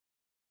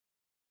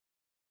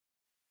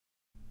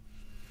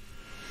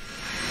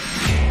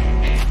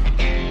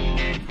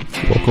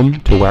Welcome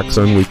to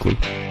WACSUN Weekly.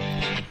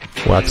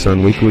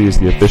 WACSUN Weekly is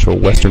the official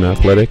Western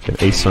Athletic and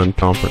ASUN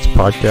Conference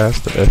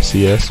podcast of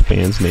FCS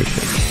Fans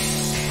Nation.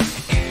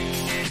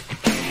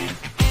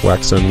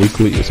 WACSUN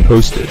Weekly is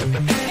hosted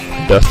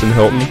by Dustin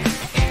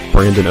Helton,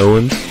 Brandon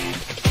Owens,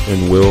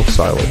 and Will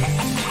Seiler.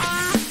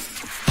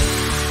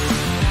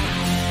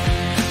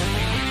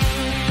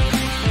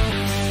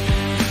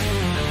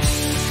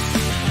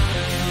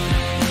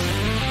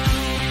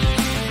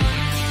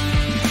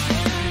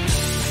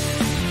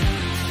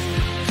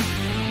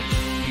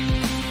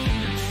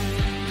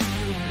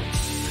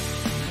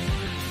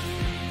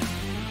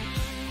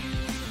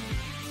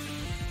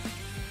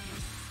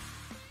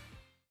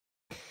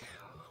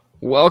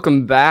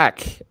 Welcome back,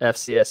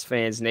 FCS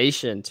Fans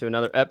Nation, to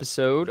another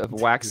episode of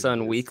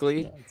WACSUN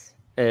Weekly.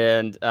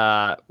 And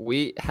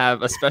we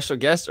have a special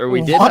guest, or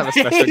we did have a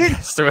special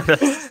guest with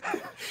us.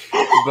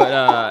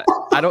 But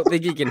I don't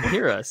think he can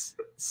hear us.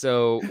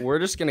 So we're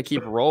just going to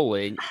keep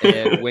rolling.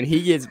 And when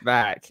he gets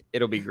back,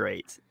 it'll be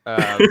great.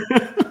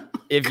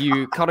 If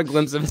you caught a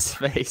glimpse of his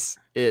face,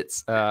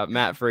 it's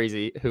Matt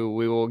Fraase, who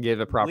we will give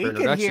a proper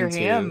introduction to. We can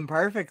hear him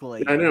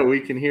perfectly. I know, we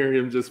can hear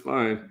him just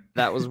fine.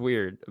 That was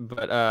weird.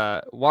 But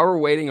while we're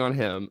waiting on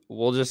him,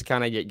 we'll just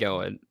kind of get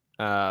going.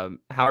 How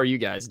are you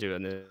guys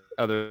doing this,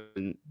 other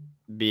than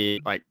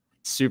being like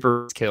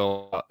super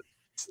skill?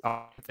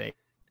 I think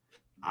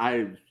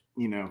I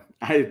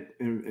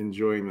am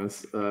enjoying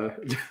this.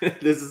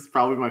 This is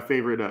probably my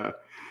favorite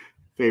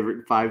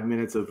 5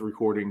 minutes of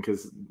recording,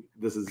 because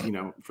this is,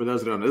 for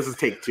those who don't know, this is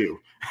take 2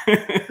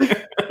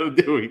 of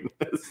doing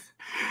this.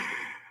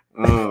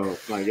 Oh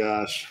my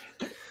gosh.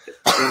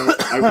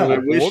 I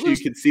wish you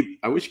could see.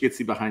 I wish you could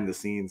see behind the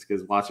scenes,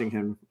 because watching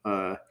him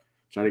try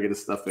to get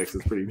his stuff fixed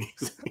is pretty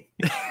amusing.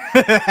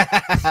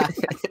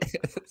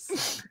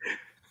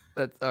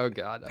 Oh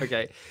god.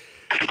 Okay.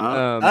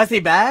 Is he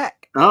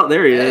back? Oh,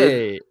 there he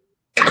is.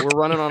 We're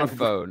running on a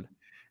phone.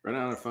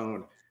 Running on a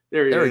phone.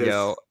 There he is. There we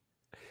go.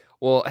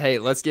 Well, hey,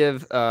 let's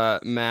give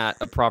Matt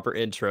a proper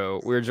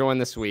intro. We're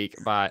joined this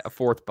week by a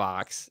fourth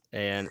box,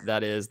 and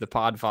that is the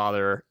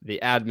podfather,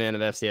 the admin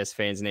of FCS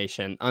Fans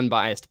Nation,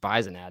 unbiased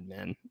Bison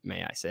admin,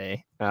 may I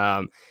say,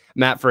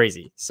 Matt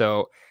Fraase.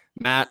 So,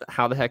 Matt,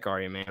 how the heck are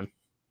you, man?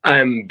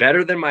 I'm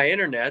better than my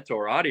internet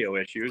or audio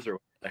issues, or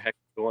what the heck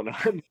is going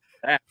on.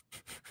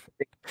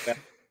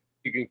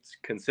 You can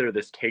consider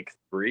this take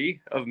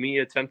 3 of me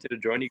attempting to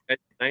join you guys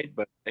tonight,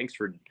 but thanks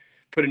for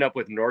putting up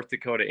with North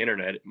Dakota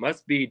internet. It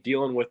must be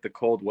dealing with the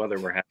cold weather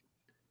we're having.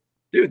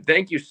 Dude,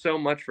 thank you so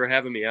much for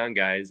having me on,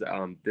 guys.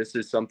 This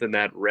is something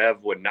that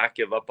Rev would not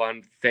give up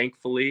on,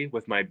 thankfully,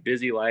 with my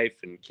busy life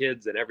and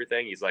kids and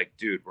everything. He's like,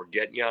 dude, we're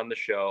getting you on the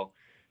show.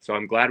 So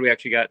I'm glad we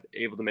actually got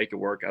able to make it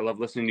work. I love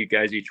listening to you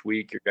guys each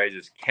week. Your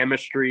guys'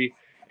 chemistry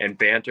and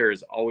banter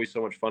is always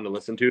so much fun to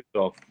listen to.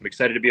 So I'm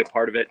excited to be a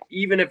part of it,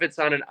 even if it's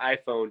on an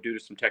iPhone due to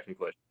some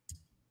technical issues.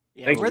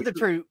 Yeah,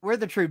 we're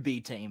the true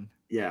B team.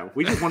 Yeah,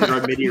 we just wanted our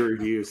mid-year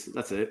reviews.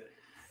 That's it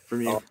for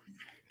me.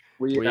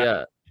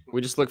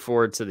 We just look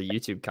forward to the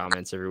YouTube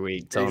comments every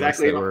week telling us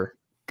that we're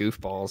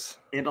goofballs.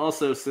 And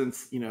also,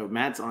 since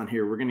Matt's on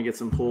here, we're going to get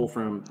some pull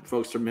from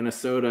folks from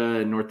Minnesota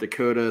and North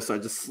Dakota. So I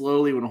just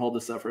slowly want to hold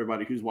this up for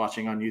everybody who's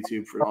watching on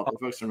YouTube, for all the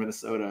folks from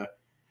Minnesota.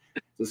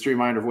 Just a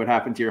reminder of what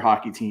happened to your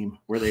hockey team,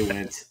 where they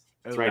went.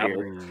 It's right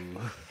here.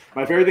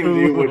 My favorite thing to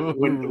do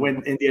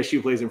when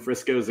NDSU plays in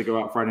Frisco is to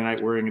go out Friday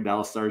night wearing a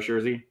Dallas Stars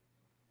jersey,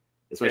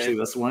 especially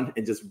this one,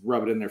 and just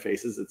rub it in their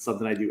faces. It's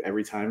something I do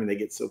every time, and they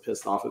get so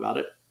pissed off about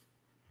it.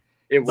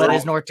 But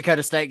is North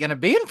Dakota State going to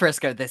be in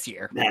Frisco this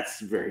year?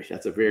 That's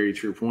a very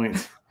true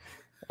point.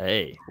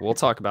 Hey, we'll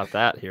talk about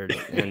that here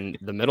in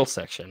the middle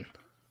section.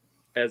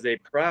 As a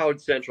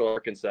proud Central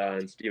Arkansas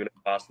and Stephen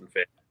Boston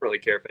fan, I don't really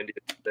care if India's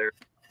there.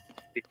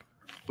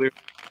 Clear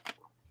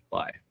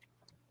fly.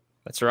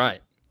 That's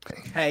right.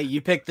 Hey,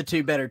 you picked the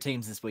 2 better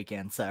teams this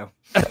weekend, so.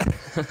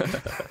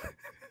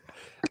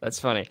 That's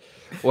funny.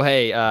 Well,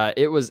 hey,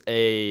 it was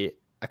a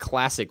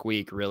classic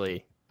week,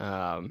 really,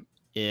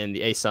 in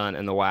the ASUN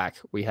and the WAC.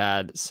 We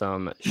had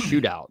some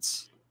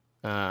shootouts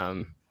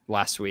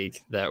last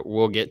week that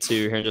we'll get to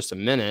here in just a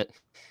minute.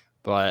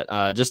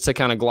 But just to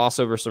kind of gloss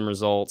over some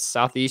results,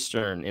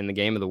 Southeastern in the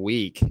game of the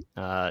week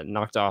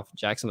knocked off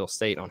Jacksonville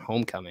State on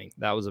homecoming.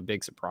 That was a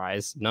big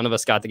surprise. None of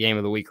us got the game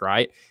of the week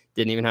right.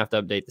 Didn't even have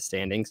to update the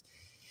standings.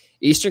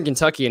 Eastern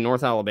Kentucky and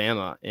North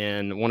Alabama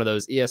in one of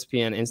those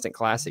ESPN Instant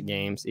Classic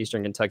games.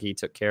 Eastern Kentucky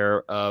took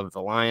care of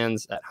the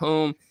Lions at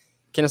home.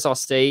 Kennesaw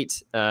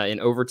State in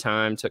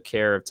overtime took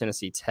care of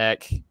Tennessee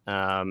Tech.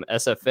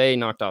 SFA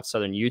knocked off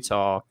Southern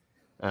Utah.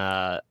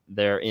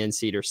 They're in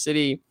Cedar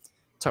City.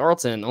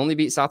 Tarleton only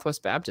beat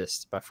Southwest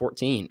Baptist by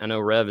 14. I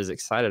know Rev is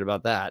excited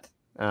about that.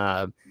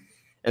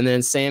 And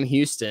then Sam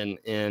Houston,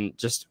 in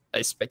just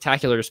a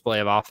spectacular display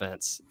of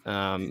offense,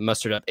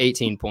 mustered up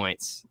 18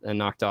 points and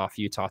knocked off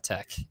Utah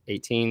Tech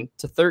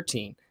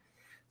 18-13.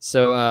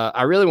 So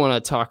I really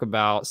want to talk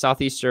about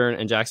Southeastern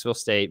and Jacksonville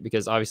State,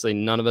 because obviously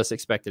none of us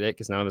expected it,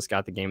 because none of us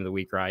got the game of the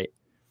week right.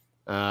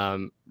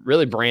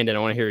 Really, Brandon, I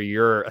want to hear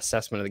your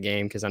assessment of the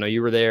game, because I know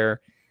you were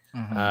there.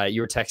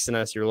 You were texting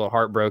us, you're a little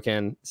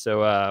heartbroken.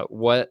 So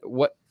what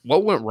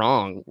went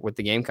wrong with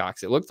the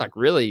Gamecocks? It looked like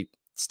really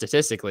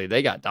statistically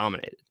they got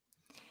dominated.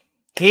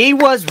 He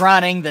was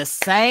running the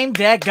same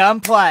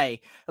dead-gum play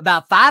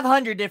about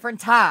 500 different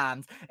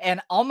times,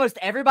 and almost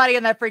everybody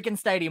in that freaking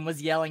stadium was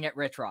yelling at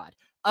Rich Rod.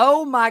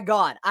 Oh my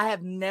God, I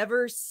have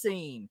never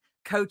seen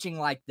coaching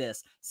like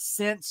this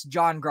since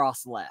John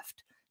Gross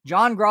left.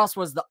 John Gross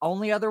was the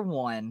only other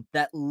one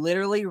that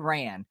literally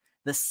ran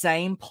the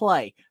same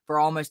play for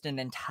almost an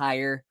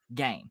entire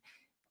game.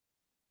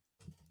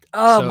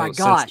 Oh my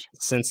gosh.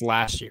 Since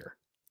last year.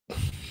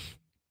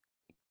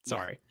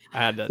 Sorry, I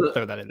had to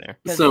throw that in there.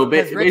 So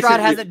Rich Rod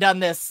hasn't done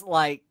this,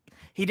 like,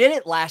 he did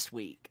it last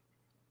week.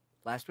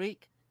 Last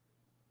week?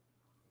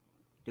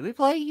 Did we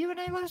play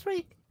UNA last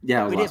week?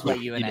 Yeah, we did play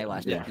UNA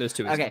last week. Yeah, those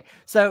 2 weeks. Okay,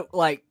 so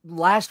like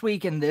last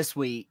week and this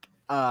week,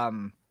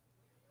 the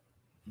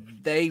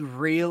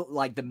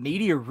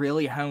media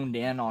really honed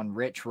in on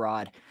Rich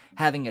Rod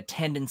having a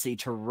tendency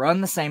to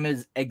run the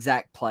same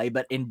exact play,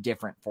 but in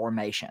different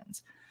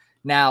formations.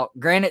 Now,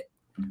 granted,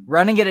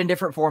 running it in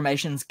different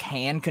formations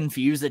can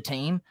confuse a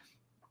team,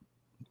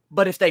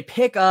 but if they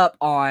pick up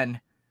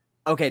on,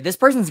 okay, this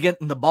person's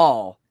getting the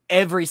ball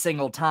every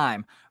single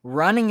time,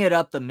 running it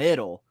up the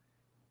middle,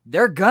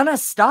 they're gonna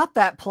stop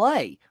that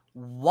play.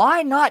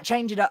 Why not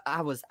change it up?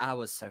 I was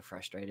so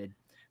frustrated.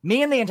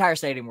 Me and the entire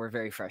stadium were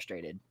very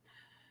frustrated.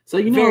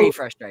 So very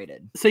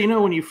frustrated. So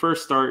when you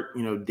first start,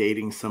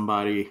 dating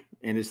somebody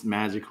and it's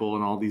magical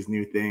and all these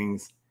new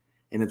things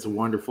and it's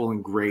wonderful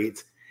and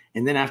great,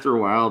 and then after a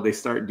while they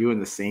start doing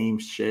the same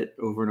shit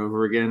over and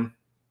over again.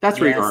 That's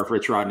where you are with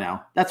Rich Rod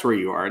now. That's where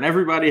you are, and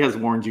everybody has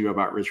warned you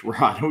about Rich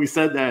Rod. And we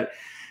said that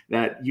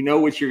you know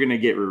what you're going to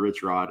get with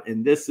Rich Rod,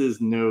 and this is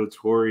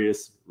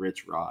notorious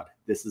Rich Rod.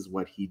 This is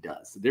what he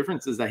does. The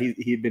difference is that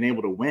he'd been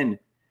able to win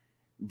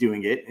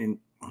doing it, and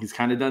he's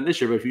kind of done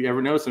this year. But if you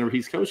ever notice whenever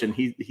he's coaching,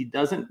 he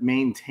doesn't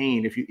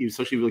maintain,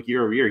 especially like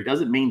year over year, he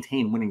doesn't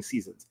maintain winning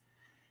seasons,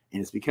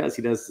 and it's because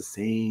he does the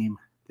same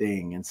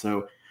thing. And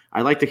so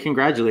I'd like to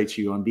congratulate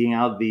you on being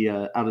out of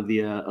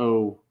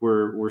the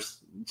we're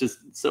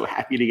just so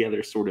happy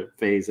together sort of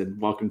phase, and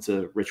welcome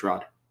to Rich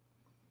Rod.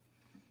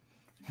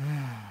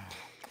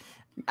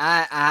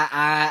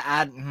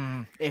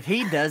 If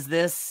he does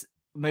this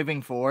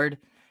moving forward,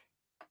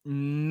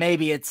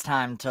 maybe it's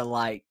time to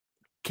like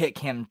kick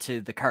him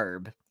to the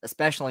curb,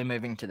 especially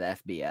moving to the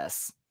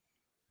FBS.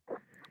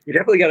 You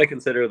definitely got to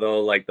consider,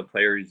 though, like the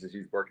players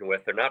he's working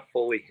with, they're not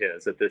fully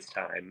his at this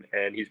time,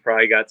 and he's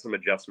probably got some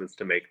adjustments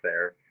to make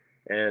there.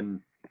 And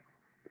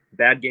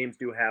bad games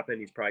do happen.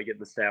 He's probably getting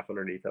the staff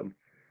underneath him.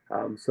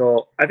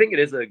 So I think it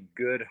is a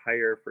good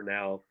hire for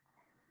now.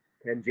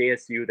 And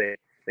JSU, they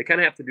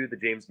kind of have to do the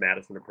James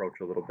Madison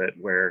approach a little bit,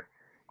 where,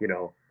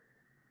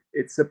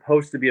 it's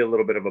supposed to be a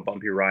little bit of a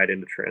bumpy ride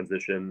into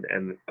transition.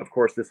 And of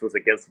course, this was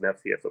against an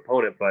FCS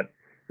opponent, but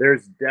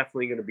there's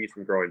definitely going to be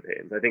some growing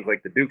pains. I think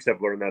like the Dukes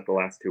have learned that the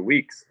last 2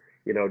 weeks,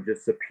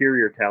 just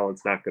superior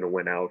talent's not going to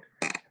win out.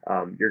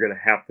 You're going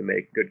to have to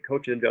make good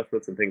coaching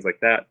adjustments and things like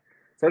that.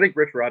 So I think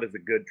Rich Rod is a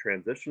good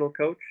transitional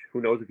coach.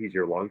 Who knows if he's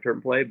your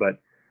long-term play, but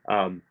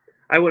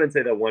I wouldn't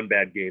say that one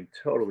bad game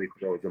totally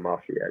throws him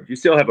off the edge. You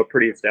still have a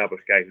pretty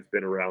established guy who's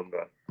been around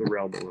the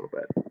realm a little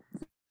bit.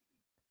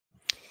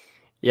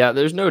 Yeah,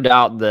 there's no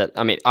doubt that,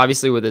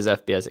 obviously with his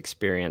FBS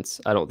experience,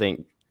 I don't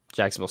think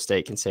Jacksonville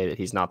State can say that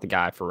he's not the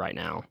guy for right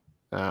now.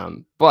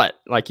 But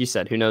like you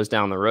said, who knows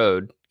down the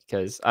road,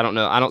 because I don't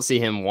know. I don't see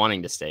him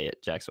wanting to stay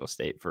at Jacksonville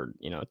State for,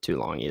 too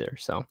long either.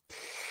 So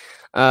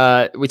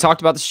we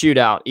talked about the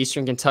shootout,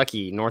 Eastern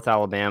Kentucky, North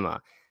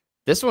Alabama.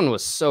 This one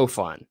was so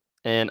fun.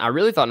 And I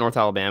really thought North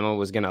Alabama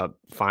was going to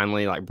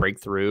finally break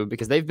through,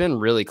 because they've been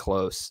really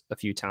close a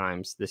few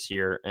times this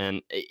year.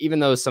 And even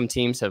though some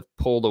teams have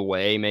pulled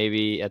away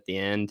maybe at the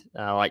end,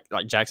 like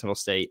Jacksonville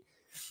State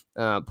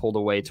pulled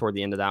away toward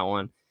the end of that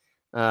one,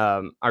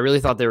 I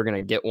really thought they were going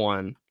to get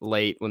one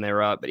late when they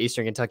were up. But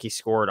Eastern Kentucky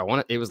scored.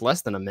 It was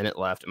less than a minute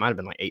left. It might have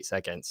been 8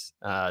 seconds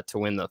to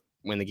win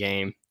the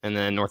game. And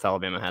then North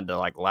Alabama had to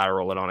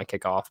lateral it on a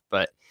kickoff.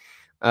 But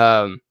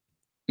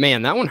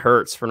man, that one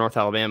hurts for North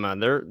Alabama.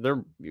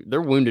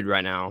 They're wounded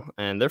right now,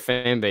 and their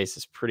fan base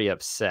is pretty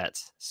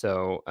upset.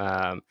 So,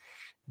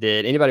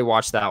 did anybody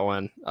watch that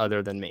one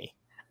other than me?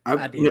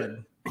 I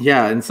did.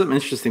 Yeah, and some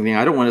interesting thing.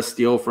 I don't want to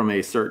steal from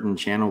a certain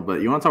channel,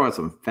 but you want to talk about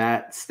some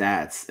fat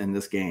stats in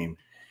this game.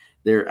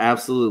 They're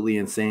absolutely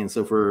insane.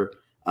 So for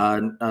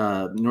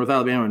North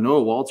Alabama,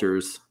 Noah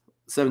Walters,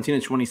 17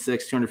 of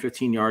 26,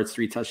 215 yards,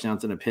 3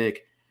 touchdowns, and a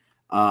pick.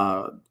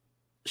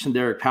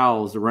 Shanderick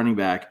Powell is the running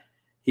back.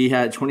 He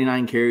had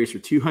 29 carries for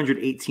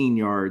 218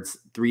 yards,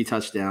 3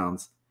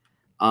 touchdowns.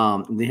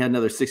 They had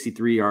another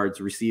 63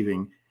 yards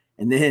receiving.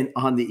 And then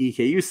on the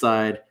EKU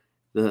side,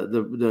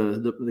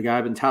 the guy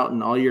I've been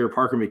touting all year,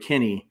 Parker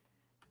McKinney,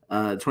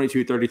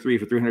 22-33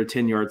 for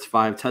 310 yards,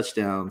 5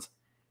 touchdowns.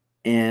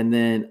 And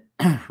then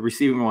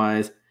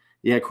receiving-wise,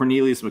 you had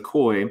Cornelius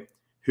McCoy,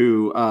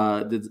 who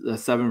did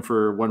 7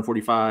 for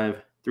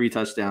 145, 3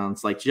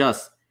 touchdowns.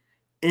 Just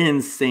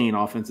insane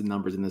offensive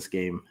numbers in this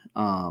game.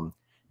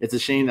 it's a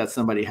shame that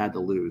somebody had to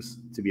lose,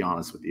 to be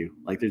honest with you.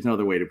 Like, there's no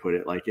other way to put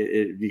it. Like,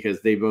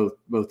 because they both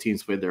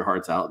teams played their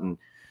hearts out, and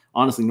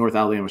honestly, North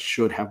Alabama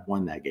should have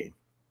won that game.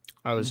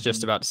 I was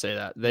just about to say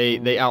that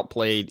they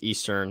outplayed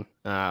Eastern.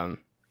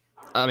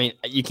 I mean,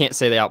 you can't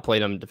say they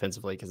outplayed them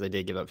defensively because they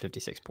did give up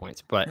 56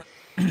 points, but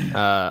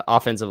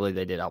offensively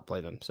they did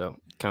outplay them. So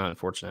kind of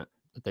unfortunate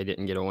that they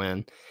didn't get a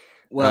win.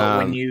 Well,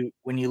 when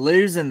you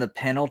lose in the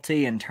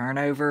penalty and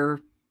turnover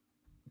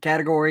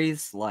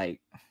categories, like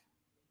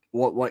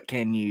what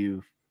can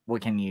you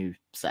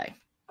say?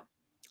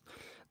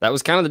 That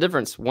was kind of the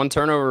difference. One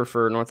turnover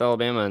for North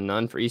Alabama and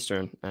none for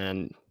Eastern.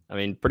 And I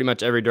mean, pretty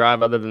much every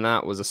drive other than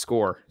that was a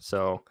score.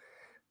 So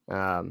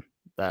that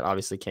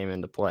obviously came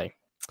into play.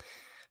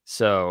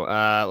 So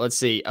let's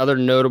see. Other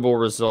notable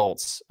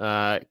results.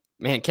 Man,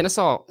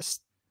 Kennesaw,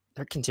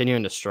 they're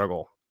continuing to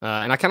struggle.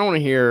 And I kind of want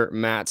to hear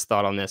Matt's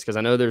thought on this because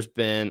I know there's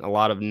been a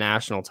lot of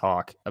national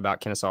talk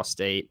about Kennesaw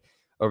State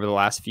over the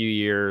last few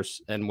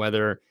years and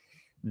whether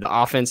the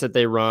offense that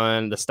they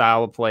run, the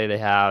style of play they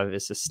have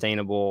is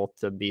sustainable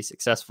to be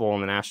successful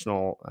on the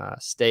national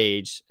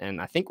stage.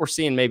 And I think we're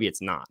seeing maybe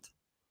it's not.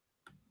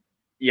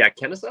 Yeah,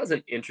 Kennesaw is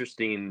an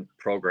interesting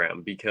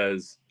program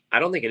because I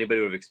don't think anybody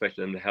would have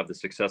expected them to have the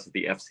success of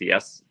the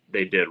FCS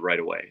they did right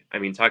away. I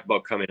mean, talk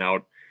about coming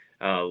out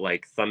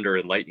like thunder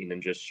and lightning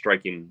and just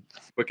striking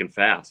quick and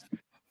fast.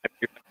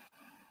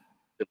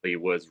 It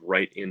was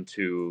right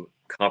into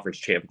conference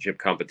championship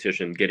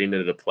competition, getting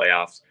into the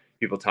playoffs.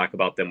 People talk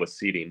about them with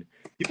seeding.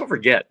 People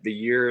forget the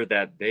year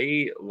that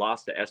they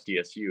lost to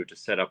SDSU to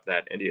set up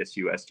that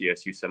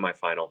NDSU-SDSU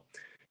semifinal.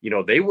 You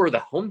know, they were the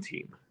home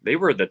team. They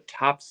were the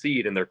top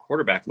seed and their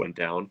quarterback went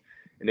down.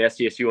 And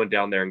SDSU went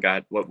down there and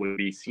got what would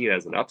be seen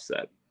as an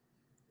upset.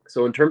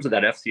 So in terms of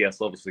that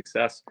FCS level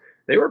success,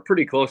 they were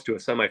pretty close to a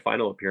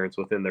semifinal appearance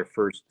within their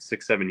first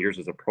 6-7 years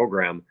as a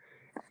program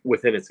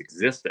within its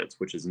existence,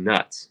 which is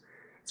nuts.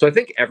 So I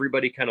think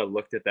everybody kind of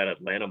looked at that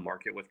Atlanta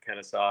market with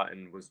Kennesaw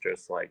and was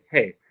just like,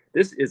 hey,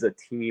 this is a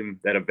team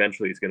that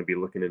eventually is going to be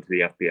looking into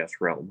the FBS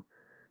realm.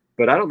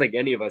 But I don't think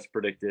any of us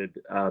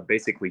predicted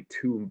basically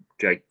 2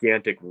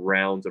 gigantic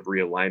rounds of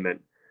realignment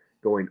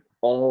going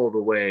all the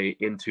way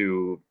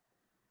into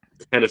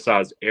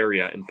Kennesaw's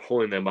area and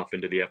pulling them up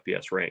into the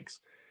FBS ranks.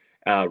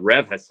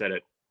 Rev has said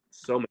it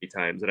so many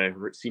times, and I've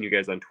seen you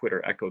guys on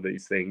Twitter echo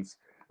these things.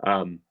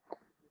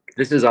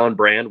 This is on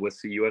brand with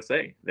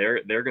CUSA.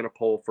 They're going to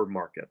pull for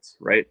markets,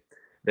 right?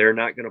 They're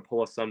not going to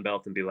pull a Sun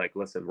Belt and be like,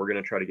 listen, we're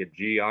going to try to get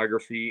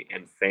geography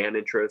and fan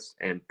interest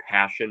and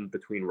passion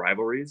between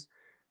rivalries.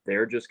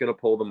 They're just going to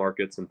pull the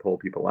markets and pull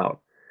people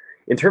out.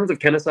 In terms of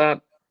Kennesaw,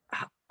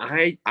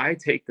 I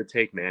take the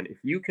take, man. If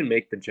you can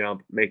make the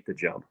jump, make the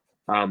jump.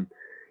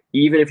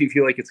 Even if you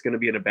feel like it's going to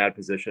be in a bad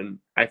position,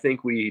 I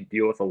think we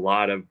deal with a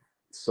lot of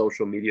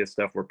social media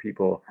stuff where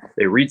people,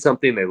 they read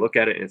something, they look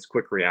at it, and it's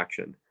quick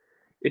reaction.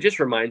 It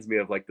just reminds me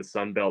of like the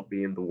Sun Belt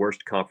being the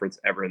worst conference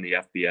ever in the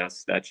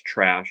FBS. That's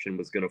trash and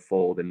was going to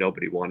fold and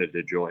nobody wanted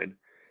to join.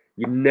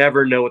 You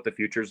never know what the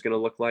future is going to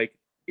look like.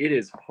 It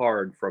is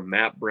hard from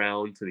Matt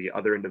Brown to the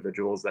other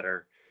individuals that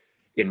are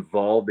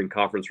involved in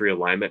conference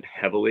realignment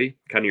heavily,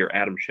 kind of your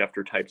Adam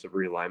Schefter types of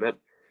realignment.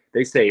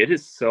 They say it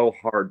is so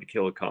hard to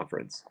kill a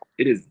conference.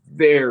 It is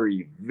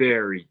very,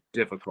 very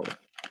difficult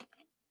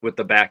with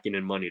the backing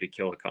and money to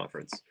kill a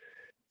conference.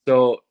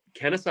 So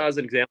Kennesaw is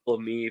an example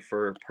of me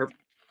for perfect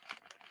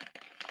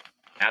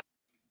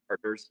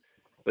partners,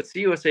 but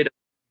CUSA,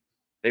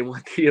 they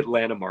want the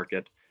Atlanta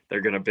market.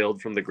 They're going to build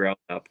from the ground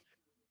up.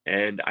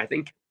 And I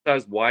think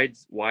Kennesaw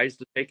is wise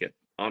to take it,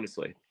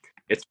 honestly.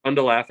 It's fun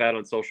to laugh at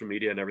on social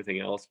media and everything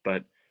else,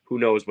 but who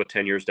knows what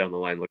 10 years down the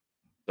line looks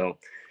like.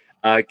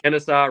 So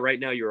Kennesaw, right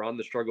now you're on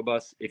the struggle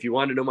bus. If you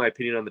want to know my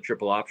opinion on the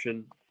triple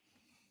option,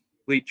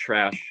 complete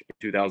trash in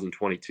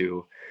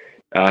 2022.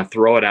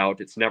 Throw it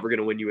out. It's never going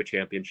to win you a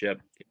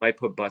championship. It might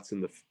put butts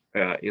in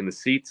the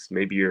seats.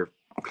 Maybe your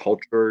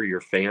culture,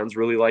 your fans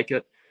really like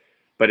it,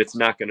 but it's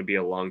not going to be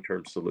a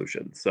long-term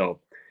solution. So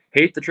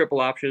hate the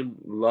triple option.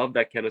 Love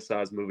that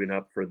Kennesaw is moving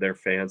up for their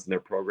fans and their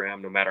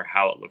program, no matter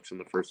how it looks in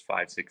the first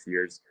 5-6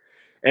 years.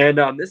 And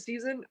this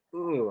season,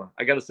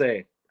 I got to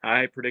say,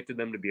 I predicted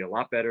them to be a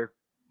lot better.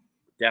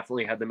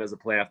 Definitely had them as a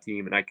playoff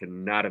team, and I could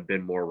not have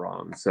been more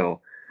wrong.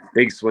 So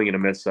big swing and a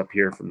miss up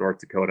here from North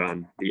Dakota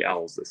on the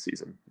Owls this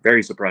season.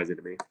 Very surprising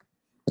to me.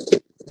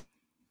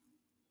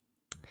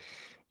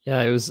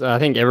 Yeah, it was. I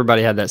think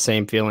everybody had that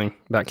same feeling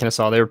about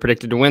Kennesaw. They were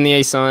predicted to win the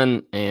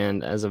ASUN,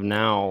 and as of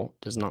now,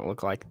 does not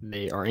look like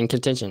they are in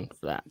contention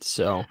for that.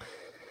 So,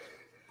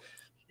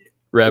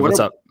 Rev,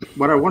 what's up?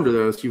 What I wonder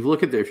though is, if you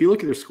look at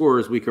their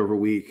scores week over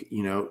week,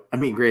 you know, I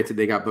mean, granted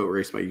they got boat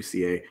raced by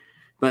UCA,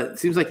 but it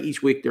seems like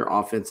each week their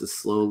offense is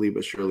slowly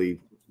but surely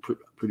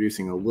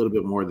producing a little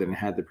bit more than it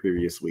had the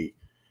previous week.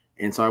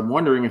 And so I'm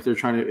wondering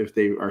if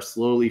they are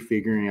slowly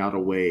figuring out a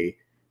way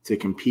to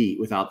compete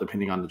without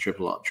depending on the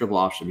triple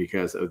option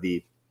because of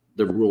the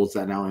rules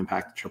that now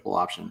impact the triple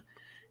option.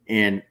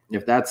 And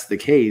if that's the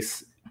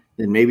case,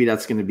 then maybe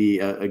that's going to be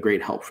a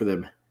great help for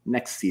them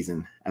next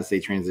season as they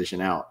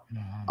transition out.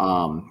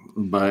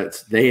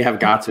 But they have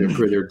got to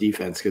improve their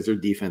defense because their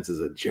defense is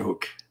a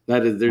joke.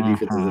 Their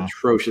defense is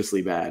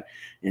atrociously bad,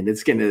 and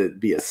it's going to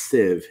be a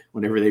sieve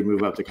whenever they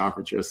move up to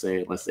Conference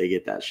USA unless they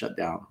get that shut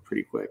down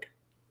pretty quick.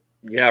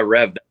 Yeah,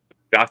 Rev, that's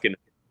shocking.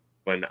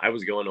 When I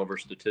was going over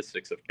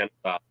statistics of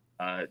Kennesaw,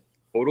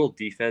 total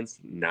defense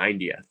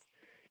 90th.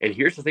 And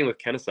here's the thing with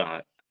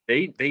Kennesaw,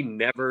 they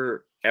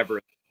never, ever,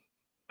 in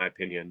my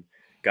opinion,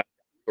 got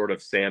sort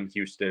of Sam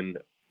Houston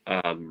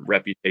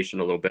reputation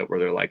a little bit where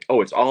they're like,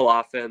 oh, it's all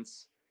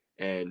offense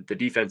and the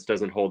defense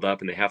doesn't hold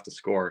up and they have to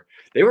score.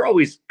 They were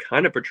always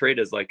kind of portrayed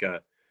as like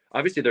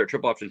obviously they're a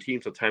triple option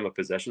team, so time of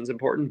possession is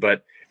important,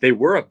 but they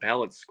were a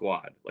balanced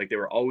squad. Like they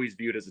were always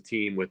viewed as a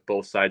team with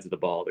both sides of the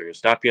ball. They're going to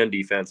stop you on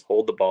defense,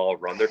 hold the ball,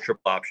 run their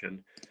triple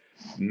option.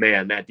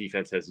 Man, that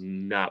defense has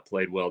not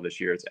played well this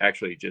year. It's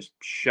actually just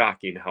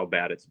shocking how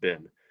bad it's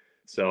been.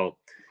 So,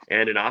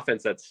 and an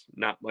offense that's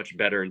not much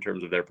better in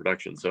terms of their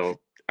production. So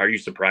are you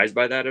surprised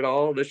by that at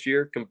all this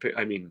year?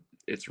 I mean,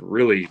 it's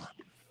really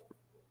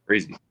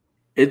crazy.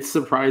 It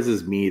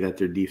surprises me that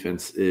their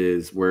defense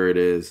is where it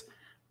is.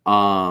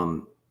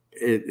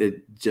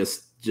 It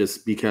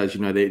just because,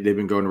 they've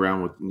been going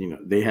around with,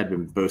 they had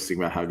been boasting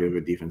about how good of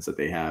a defense that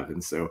they have.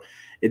 And so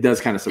it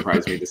does kind of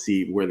surprise me to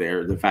see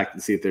where the fact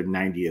to see if they're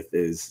 90th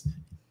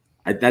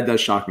that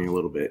does shock me a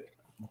little bit.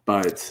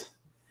 But,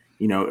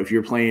 if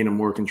you're playing a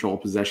more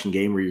controlled possession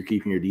game where you're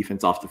keeping your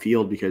defense off the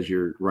field because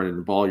you're running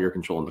the ball, you're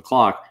controlling the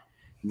clock,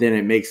 then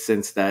it makes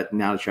sense that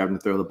now that you're having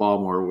to throw the ball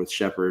more with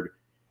Shepherd,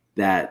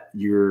 that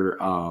your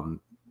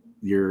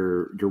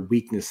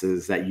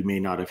weaknesses that you may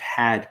not have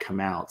had come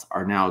out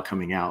are now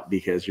coming out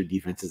because your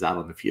defense is out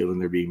on the field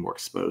and they're being more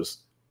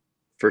exposed.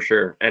 For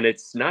sure. And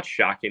it's not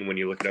shocking when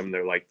you look at them.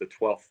 They're like the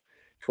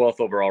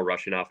 12th overall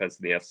rushing offense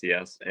in the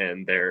FCS,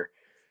 and their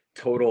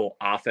total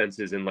offense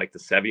is in like the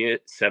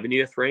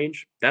 70th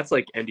range. That's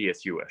like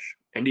NDSU-ish.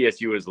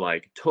 NDSU is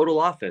like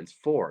total offense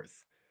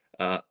 4th.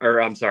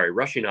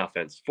 Rushing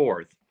offense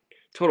 4th.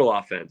 Total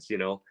offense,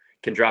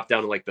 can drop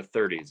down to like the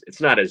 30s.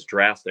 It's not as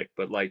drastic,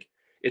 but like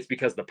it's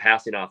because the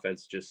passing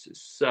offense just is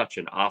such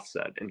an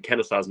offset, and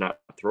Kennesaw's not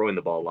throwing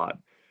the ball a lot.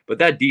 But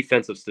that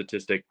defensive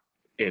statistic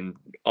in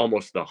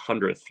almost the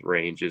 100th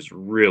range is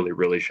really,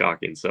 really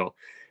shocking. So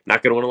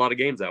not going to win a lot of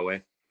games that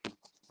way.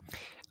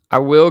 I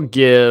will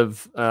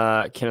give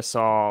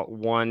Kennesaw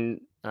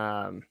one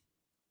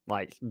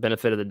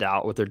benefit of the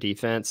doubt with their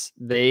defense.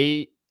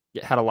 They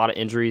had a lot of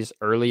injuries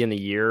early in the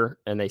year,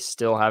 and they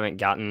still haven't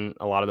gotten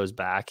a lot of those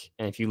back.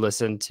 And if you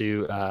listen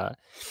to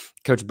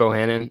Coach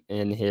Bohannon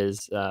in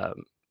his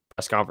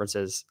press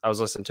conferences, I was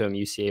listening to him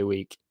UCA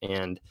week,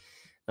 and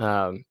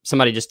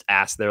somebody just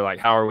asked, they're like,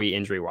 how are we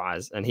injury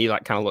wise? And he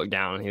kind of looked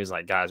down and he was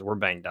like, guys, we're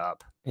banged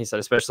up. He said,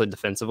 especially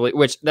defensively,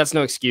 which that's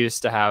no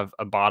excuse to have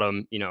a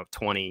bottom,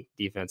 20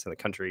 defense in the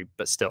country,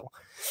 but still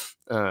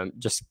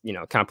just,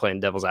 kind of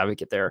playing devil's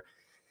advocate there.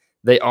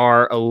 They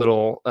are a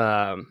little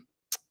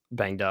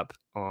banged up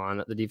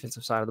on the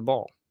defensive side of the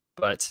ball.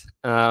 But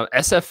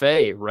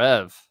SFA,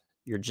 Rev,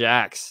 your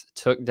Jacks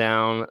took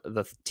down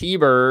the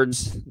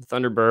T-Birds, the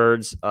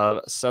Thunderbirds of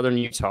Southern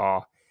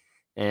Utah.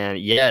 And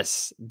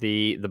yes,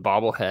 the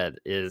bobblehead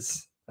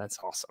that's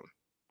awesome.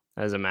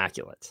 That is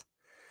immaculate.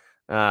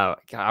 God,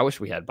 I wish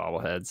we had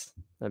bobbleheads.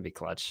 That'd be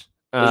clutch.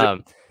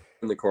 In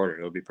the corner,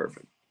 it'll be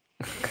perfect.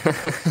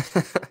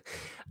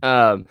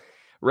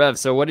 Rev,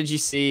 so what did you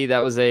see?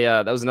 That was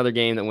another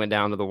game that went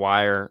down to the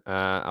wire.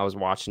 I was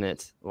watching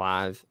it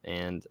live,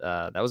 and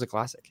that was a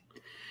classic.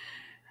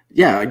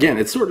 Yeah, again,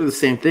 it's sort of the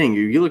same thing.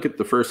 You look at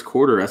the first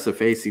quarter,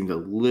 SFA seemed a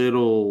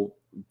little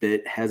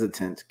bit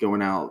hesitant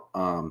going out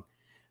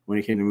when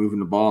it came to moving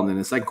the ball. And then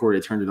the second quarter,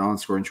 they turned it on,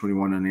 scoring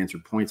 21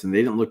 unanswered points, and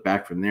they didn't look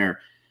back from there.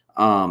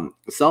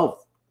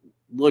 Self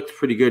looked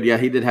pretty good. Yeah,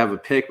 he did have a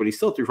pick, but he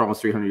still threw for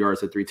almost 300 yards,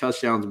 had 3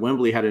 touchdowns.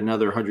 Wembley had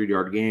another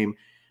 100-yard game.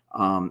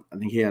 I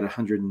think he had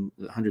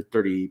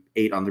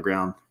 138 on the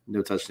ground,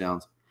 no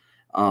touchdowns,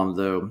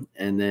 though.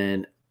 And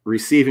then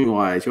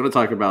receiving-wise, you want to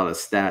talk about a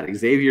stat.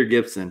 Xavier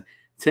Gibson,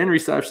 10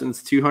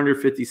 receptions,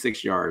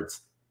 256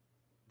 yards,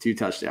 2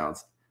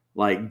 touchdowns.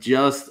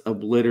 Just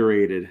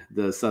obliterated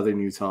the Southern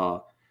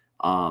Utah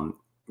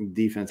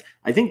defense.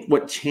 I think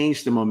what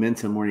changed the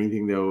momentum more than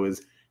anything, though,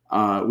 is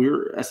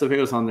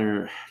SFA was on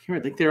their, I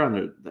think they were on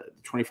the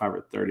 25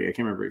 or 30. I can't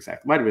remember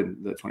exactly. Might have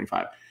been the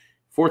 25.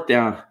 4th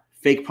down,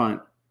 fake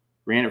punt,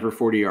 ran it for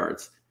 40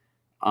 yards.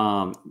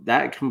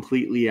 That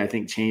completely, I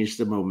think, changed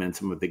the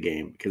momentum of the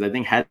game, because I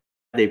think had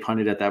they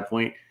punted at that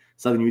point,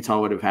 Southern Utah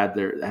would have had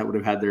their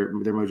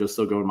mojo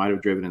still going, might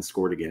have driven and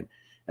scored again.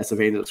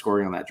 SFA ended up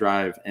scoring on that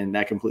drive, and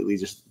that completely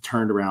just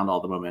turned around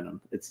all the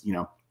momentum. It's,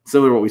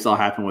 similar to what we saw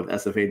happen with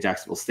SFA and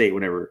Jacksonville State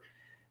whenever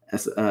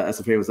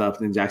SFA was up,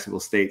 and then Jacksonville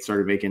State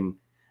started making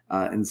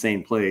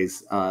insane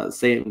plays.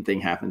 Same thing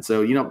happened.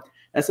 So,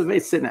 SFA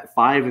is sitting at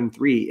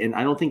 5-3, and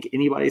I don't think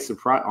anybody's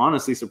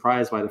honestly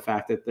surprised by the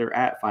fact that they're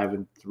at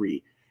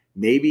 5-3.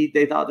 Maybe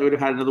they thought they would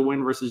have had another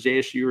win versus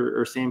JSU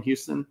or Sam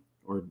Houston,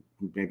 or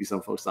maybe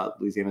some folks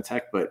thought Louisiana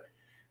Tech. But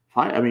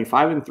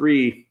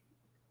 5-3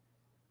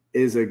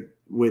 is a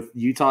with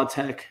Utah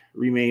Tech,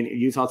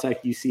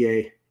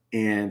 UCA,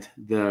 and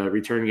the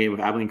return game of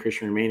Abilene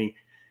Christian remaining,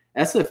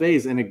 SFA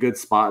is in a good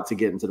spot to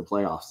get into the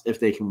playoffs if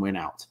they can win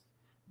out.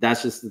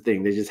 That's just the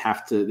thing.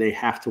 They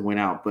have to win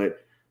out. But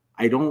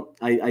I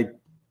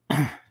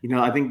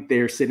think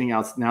they're sitting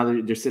out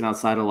now. They're sitting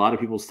outside a lot of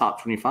people's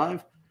top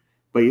 25.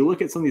 But you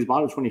look at some of these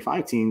bottom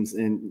 25 teams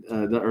and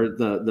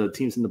the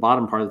teams in the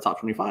bottom part of the top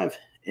 25,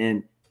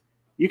 and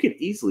you could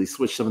easily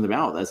switch some of them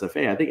out with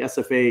SFA. I think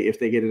SFA, if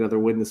they get another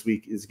win this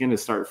week, is going to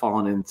start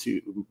falling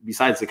into,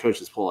 besides the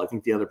coaches poll, I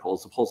think the other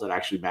polls, the polls that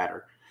actually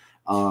matter,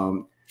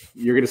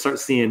 you're going to start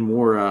seeing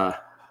more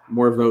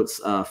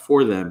votes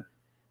for them.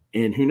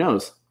 And who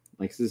knows?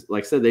 Like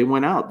I said, they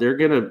went out. They're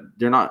going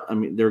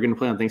to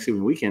play on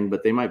Thanksgiving weekend,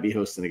 but they might be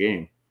hosting a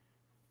game.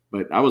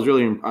 But I was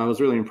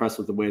really impressed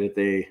with the way that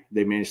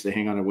they managed to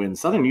hang on and win.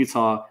 Southern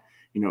Utah,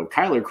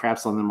 Kyler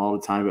craps on them all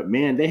the time, but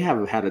man, they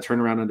have had a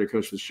turnaround under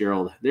Coach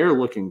Fitzgerald. They're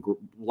looking a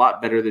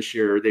lot better this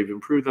year. They've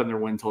improved on their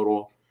win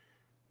total,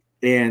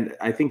 and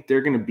I think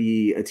they're going to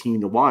be a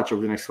team to watch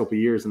over the next couple of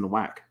years in the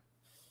WAC.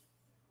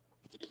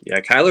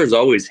 Yeah, Kyler's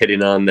always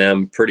hitting on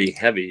them pretty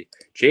heavy.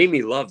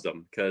 Jamie loves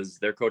them because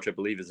their coach, I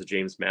believe, is a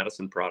James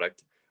Madison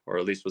product, or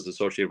at least was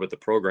associated with the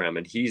program,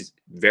 and he's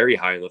very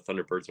high on the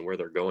Thunderbirds and where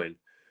they're going.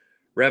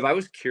 Rev, I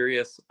was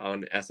curious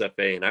on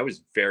SFA, and I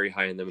was very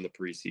high on them in the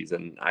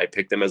preseason. I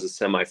picked them as a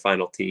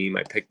semifinal team.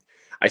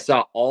 I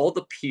saw all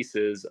the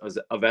pieces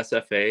of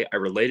SFA. I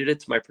related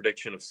it to my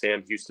prediction of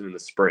Sam Houston in the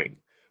spring,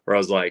 where I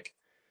was like,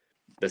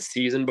 the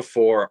season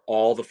before,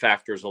 all the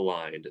factors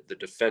aligned. The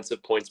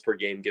defensive points per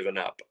game given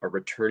up, a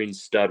returning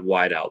stud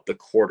wideout, the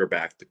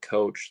quarterback, the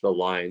coach, the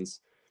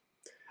lines.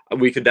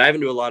 We could dive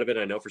into a lot of it.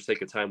 I know for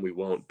sake of time we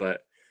won't,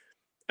 but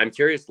I'm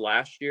curious,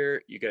 last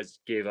year, you guys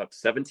gave up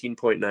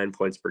 17.9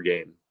 points per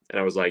game. And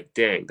I was like,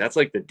 dang, that's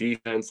like the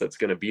defense that's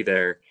going to be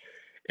there.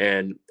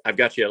 And I've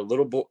got you a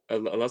little bit,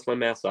 unless my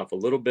math's off, a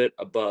little bit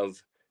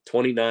above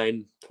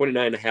 29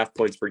 and a half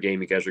points per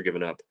game you guys are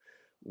giving up.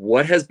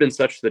 What has been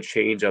such the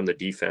change on the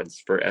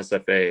defense for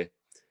SFA?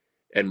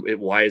 And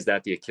why is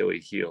that the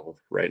Achilles heel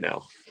right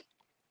now?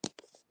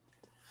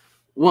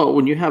 Well,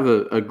 when you have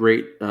a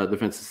great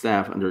defensive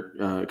staff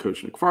under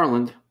Coach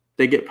McFarland,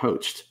 they get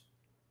poached.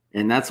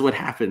 And that's what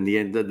happened.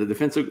 The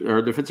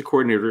defensive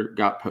coordinator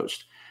got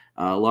poached.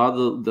 A lot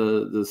of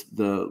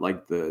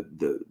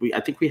I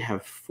think we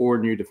have 4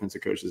 new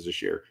defensive coaches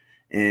this year,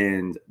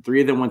 and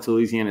 3 of them went to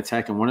Louisiana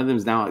Tech, and one of them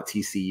is now at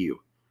TCU.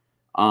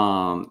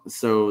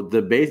 So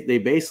they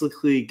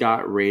basically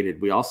got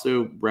rated. We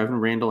also,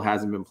 Reverend Randall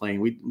hasn't been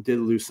playing. We did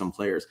lose some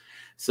players.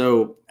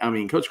 So,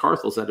 Coach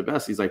Carthel said it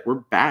best. He's like,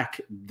 we're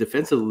back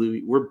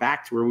defensively. We're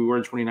back to where we were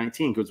in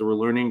 2019 because we're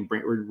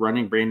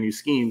running brand new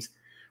schemes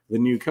with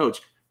a new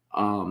coach.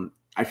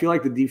 I feel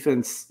like the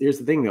defense, here's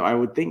the thing though, I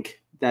would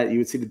think that you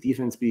would see the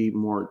defense be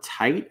more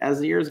tight as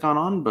the year has gone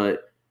on,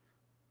 but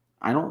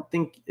I don't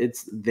think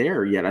it's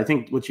there yet. I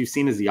think what you've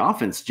seen is the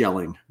offense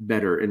gelling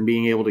better and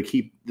being able to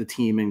keep the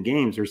team in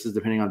games versus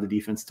depending on the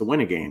defense to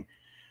win a game.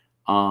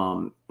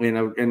 I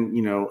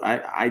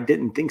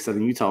didn't think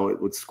Southern Utah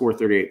would score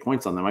 38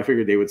 points on them. I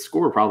figured they would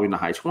score probably in the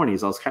high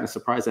 20s. I was kind of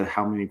surprised at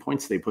how many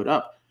points they put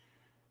up,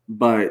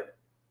 but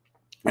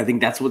I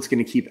think that's what's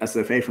going to keep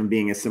SFA from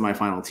being a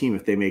semifinal team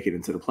if they make it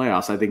into the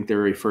playoffs. I think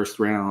they're a first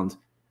round.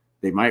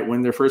 They might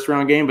win their first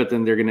round game, but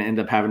then they're going to end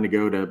up having to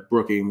go to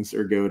Brookings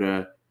or go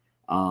to,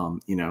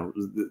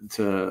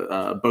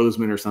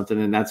 Bozeman or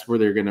something. And that's where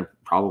they're going to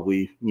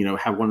probably,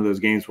 have one of those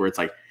games where it's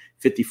like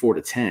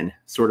 54-10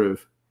 sort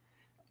of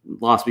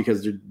lost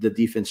because the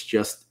defense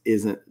just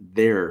isn't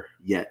there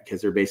yet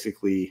because they're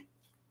basically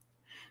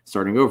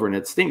starting over. And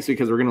it stinks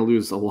because we're going to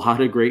lose a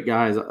lot of great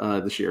guys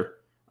this year.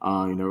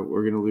 We're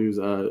going to lose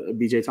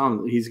BJ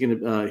Tom. He's going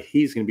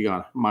to be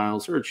gone.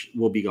 Miles Hirsch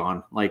will be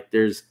gone. Like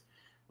there's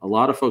a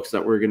lot of folks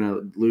that we're going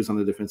to lose on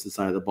the defensive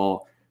side of the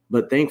ball.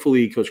 But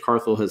thankfully, Coach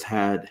Carthel has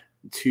had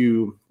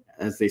 2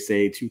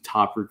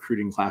 top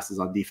recruiting classes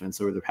on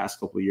defense over the past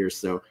couple of years.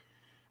 So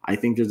I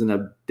think there's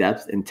enough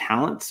depth and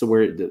talent so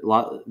where a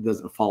lot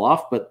doesn't fall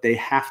off, but they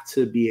have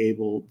to be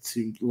able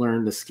to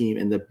learn the scheme.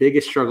 And the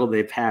biggest struggle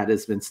they've had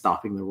has been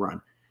stopping the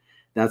run.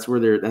 That's where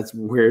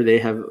they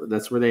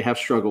have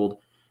struggled.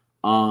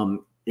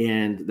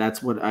 And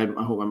that's what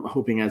I'm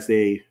hoping as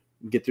they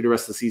get through the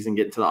rest of the season,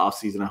 get into the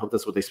offseason. I hope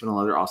that's what they spend a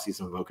lot of their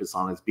offseason focus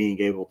on is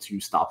being able to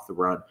stop the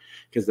run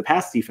because the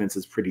pass defense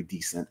is pretty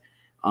decent.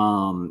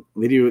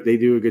 They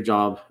do a good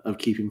job of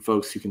keeping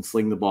folks who can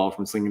sling the ball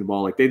from slinging the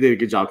ball. Like they did a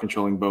good job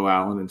controlling Bo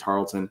Allen and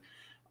Tarleton.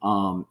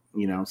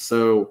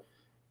 So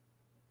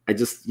I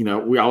just, I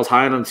was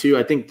high on them too.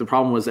 I think the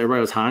problem was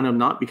everybody was high on them,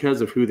 not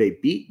because of who they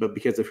beat, but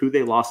because of who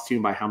they lost to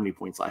and by how many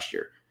points last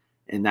year.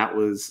 And that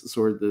was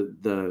sort of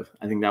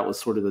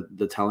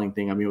the telling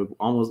thing.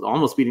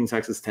 Almost beating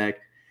Texas Tech,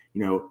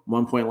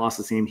 1 point loss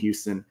to Sam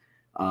Houston,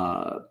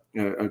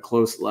 a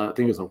close, I think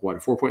it was a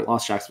 4-point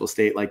loss to Jacksonville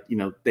State. Like,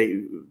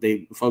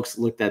 they folks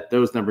looked at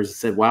those numbers and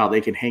said, wow, they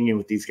can hang in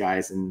with these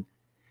guys and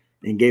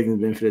gave them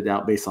the benefit of the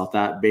doubt based off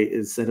that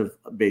instead of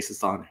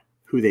basis on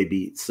who they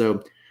beat.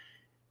 So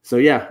So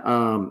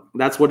yeah,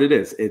 that's what it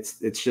is. It's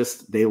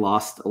just they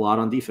lost a lot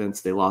on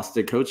defense. They lost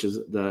their coaches.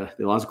 They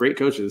lost great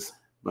coaches,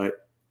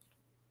 but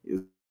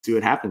see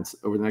what happens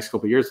over the next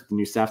couple of years with the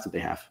new staff that they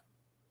have.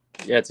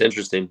 Yeah, it's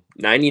interesting.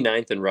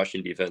 99th in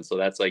rushing defense. So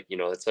that's like,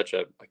 that's such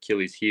a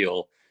Achilles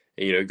heel.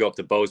 And, go up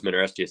to Bozeman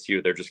or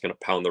SDSU, they're just going to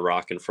pound the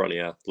rock in front of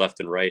you left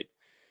and right.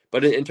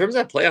 But in terms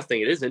of that playoff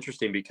thing, it is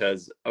interesting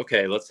because,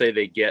 okay, let's say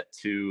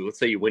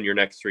you win your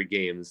next 3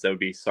 games. That would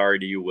be sorry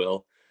to you,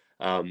 Will,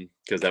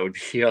 because that would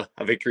be a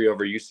victory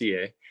over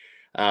UCA.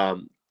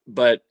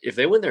 But if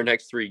they win their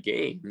next 3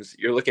 games,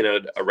 you're looking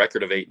at a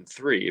record of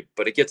 8-3.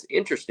 But it gets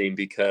interesting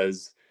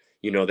because,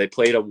 they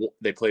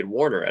played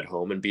Warner at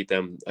home and beat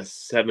them a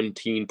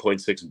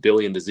 17.6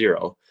 billion to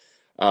 0.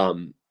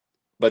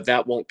 But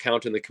that won't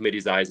count in the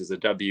committee's eyes as a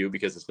W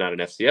because it's not an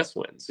FCS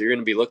win. So you're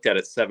going to be looked at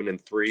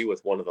 7-3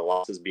 with one of the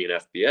losses being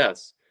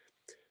FBS.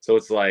 So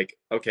it's like,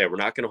 okay, we're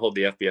not going to hold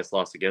the FBS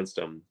loss against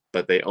them,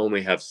 but they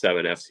only have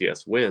 7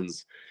 FCS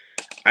wins.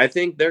 I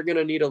think they're going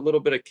to need a little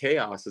bit of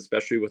chaos,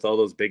 especially with all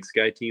those Big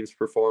Sky teams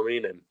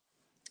performing. And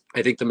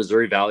I think the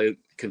Missouri Valley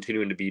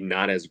continuing to be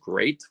not as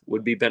great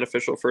would be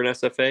beneficial for an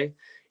SFA.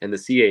 And the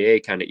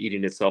CAA kind of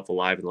eating itself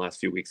alive in the last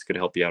few weeks could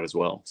help you out as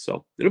well.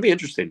 So it'll be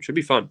interesting. Should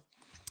be fun.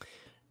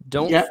 I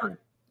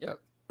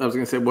was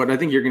going to say, what I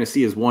think you're going to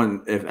see is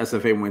one, if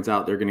SFA wins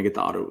out, they're going to get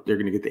they're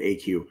going to get the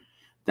AQ.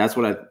 That's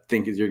what I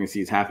think you're going to see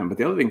is happen. But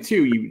the other thing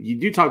too, you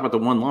do talk about the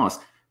one loss,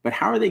 but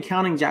how are they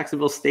counting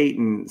Jacksonville State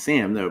and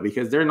Sam though?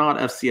 Because they're not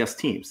FCS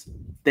teams.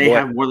 They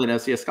have more than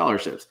FCS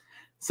scholarships.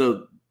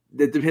 So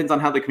it depends on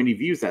how the committee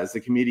views that. Does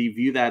the committee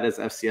view that as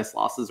FCS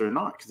losses or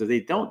not? Because if they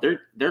don't,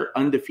 they're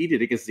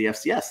undefeated against the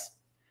FCS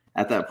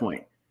at that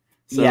point.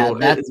 So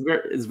yeah,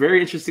 it's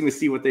very interesting to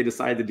see what they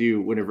decide to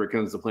do whenever it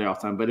comes to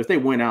playoff time. But if they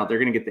win out, they're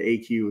going to get the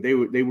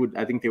AQ.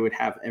 I think they would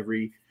have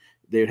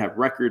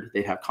record,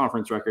 they'd have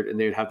conference record, and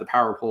they would have the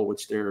power poll,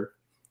 which they're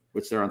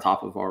on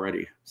top of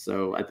already.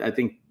 So I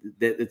think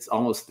that it's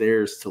almost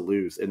theirs to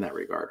lose in that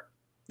regard.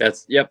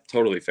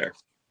 Totally fair.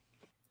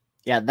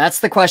 Yeah,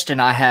 that's the question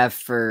I have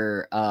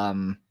for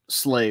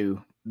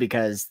SLU,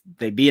 because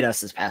they beat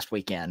us this past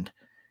weekend.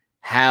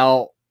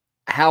 How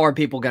are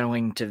people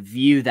going to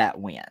view that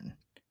win?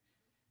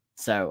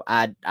 So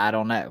I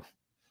don't know.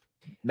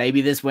 Maybe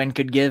this win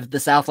could give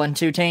the Southland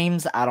 2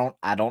 teams. I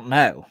don't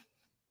know.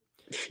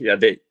 Yeah,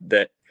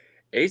 the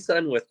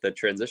ASUN with the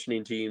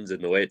transitioning teams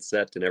and the way it's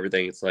set and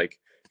everything, it's like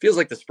feels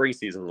like the spring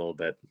season a little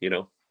bit,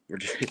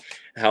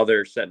 how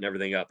they're setting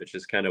everything up. It's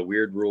just kind of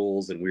weird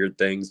rules and weird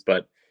things,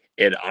 but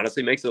it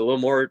honestly makes it a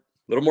little more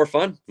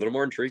fun, a little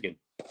more intriguing.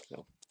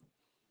 So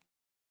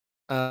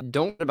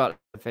don't about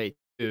FA2,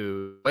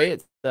 the way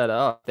it's set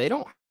up, they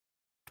don't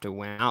have to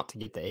win out to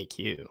get the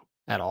AQ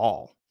at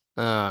all.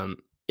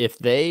 If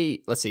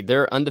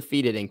they're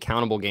undefeated in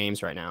countable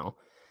games right now.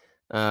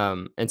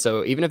 And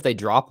so even if they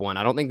drop one,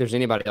 I don't think there's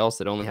anybody else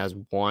that only has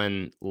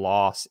 1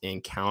 loss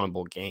in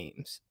countable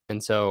games.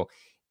 And so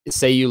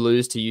say you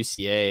lose to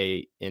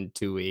UCA in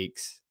 2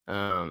 weeks,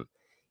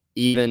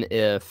 even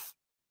if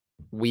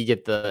we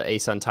get the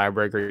ASUN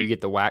tiebreaker, you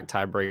get the WAC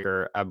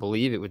tiebreaker, I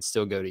believe it would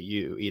still go to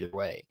you either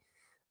way.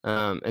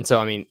 And so,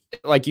 I mean,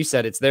 like you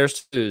said, it's theirs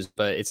to lose,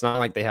 but it's not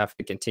like they have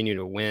to continue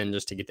to win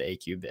just to get the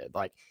AQ bid.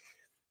 Like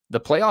the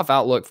playoff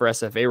outlook for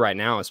SFA right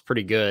now is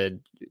pretty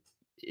good.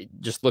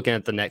 Just looking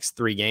at the next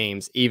 3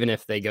 games, even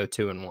if they go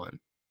 2-1.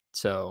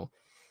 So,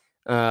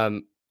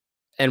 and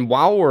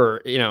while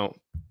we're,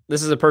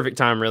 this is a perfect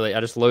time, really.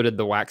 I just loaded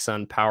the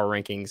WACSUN power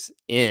rankings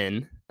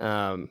in.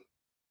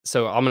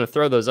 So I'm going to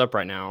throw those up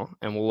right now,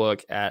 and we'll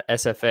look at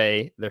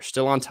SFA. They're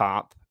still on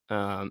top.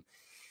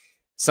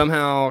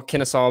 Somehow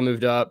Kennesaw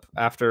moved up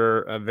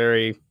after a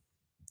very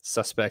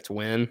suspect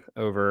win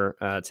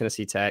over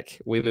Tennessee Tech.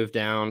 We moved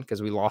down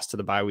because we lost to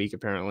the bye week,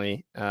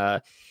 apparently.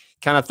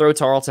 Kind of throw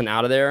Tarleton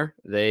out of there.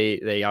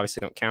 They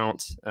obviously don't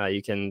count.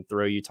 You can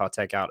throw Utah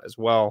Tech out as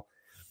well.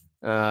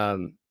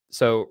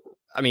 So,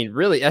 I mean,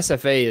 really,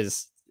 SFA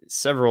is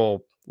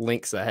several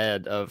links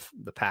ahead of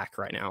the pack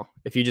right now.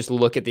 If you just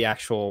look at the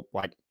actual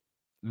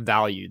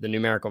value, the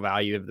numerical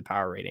value of the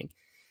power rating.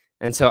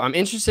 And so I'm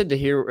interested to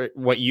hear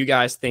what you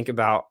guys think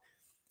about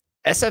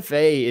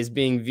SFA is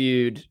being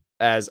viewed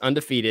as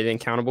undefeated in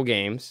countable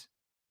games,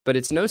 but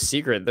it's no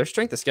secret their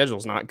strength of schedule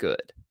is not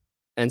good.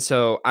 And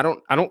so I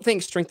don't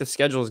think strength of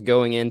schedule is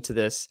going into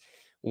this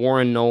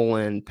Warren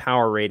Nolan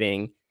power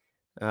rating.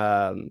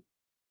 At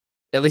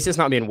least it's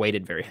not being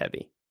weighted very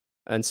heavy.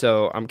 And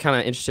so I'm kind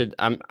of interested.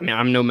 I'm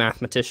no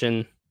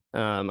mathematician.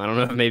 I don't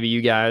know if maybe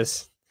you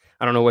guys,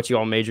 I don't know what you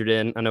all majored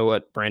in. I know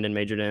what Brandon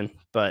majored in,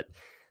 but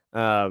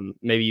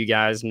maybe you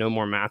guys know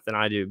more math than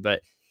I do.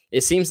 But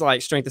it seems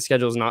like strength of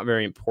schedule is not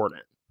very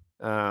important.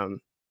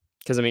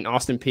 Because,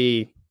 Austin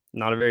P,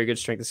 not a very good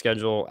strength of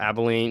schedule.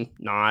 Abilene,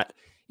 not.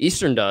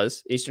 Eastern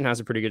does. Eastern has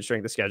a pretty good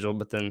strength of schedule,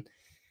 but then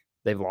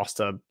they've lost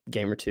a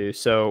game or 2.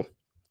 So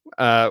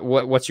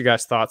what's your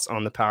guys' thoughts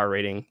on the power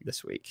rating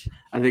this week?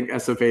 I think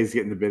SFA is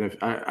getting the benefit.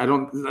 I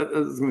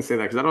was going to say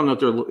that because I don't know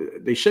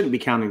if they shouldn't be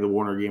counting the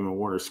Warner game and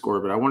Warner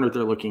score, but I wonder if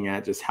they're looking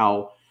at just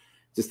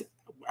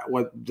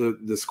what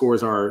the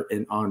scores are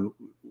on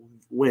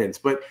wins.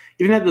 But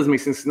even that doesn't make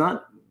sense.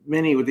 Not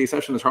many, with the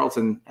exception of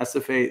Charlton,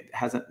 SFA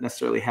hasn't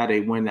necessarily had a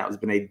win that has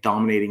been a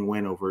dominating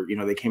win over,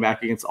 they came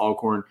back against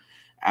Alcorn.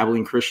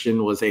 Abilene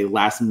Christian was a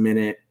last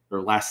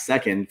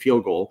second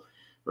field goal,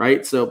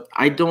 right? So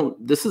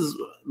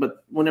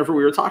but whenever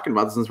we were talking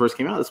about this when this first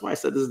came out, that's why I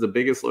said this is the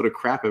biggest load of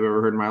crap I've ever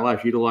heard in my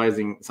life,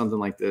 utilizing something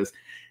like this.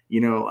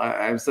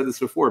 I've said this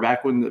before,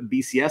 back when the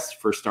BCS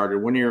first started,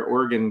 one year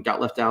Oregon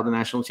got left out of the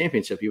national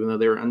championship, even though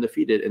they were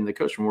undefeated, and the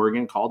coach from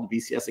Oregon called the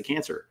BCS a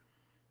cancer.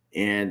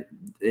 And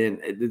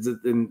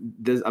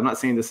I'm not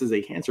saying this is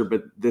a cancer,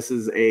 but this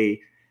is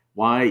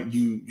why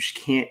you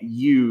can't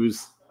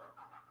use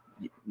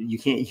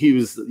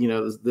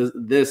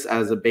this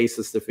as a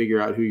basis to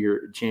figure out who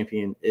your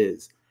champion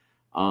is.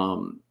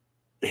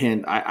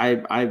 And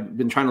I've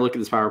been trying to look at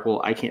this power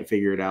poll. I can't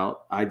figure it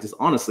out. I just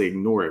honestly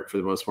ignore it for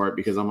the most part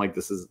because I'm like,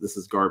 this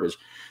is garbage.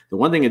 The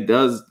one thing it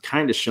does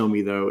kind of show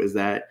me, though, is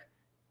that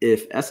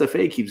if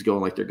SFA keeps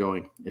going like they're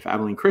going, if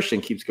Abilene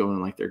Christian keeps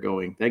going like they're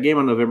going, that game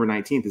on November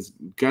 19th is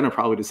gonna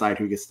probably decide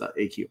who gets the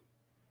AQ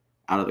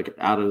out of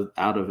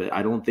it.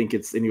 I don't think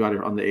it's anybody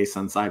on the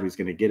ASUN side who's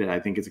going to get it. I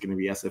think it's going to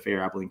be SFA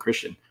or Abilene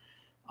Christian.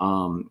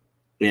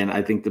 And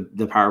I think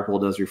the power poll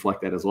does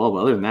reflect that as well. But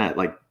other than that,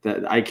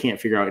 I can't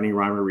figure out any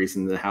rhyme or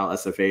reason to how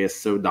SFA is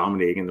so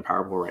dominating in the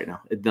power poll right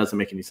now. It doesn't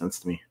make any sense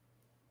to me.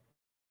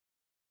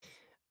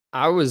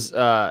 I was,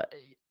 I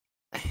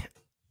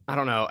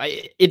don't know.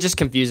 It just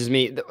confuses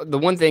me. The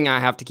one thing I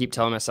have to keep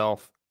telling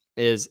myself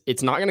is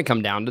it's not going to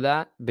come down to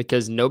that,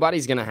 because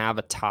nobody's going to have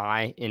a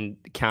tie in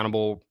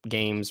countable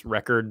games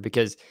record,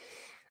 because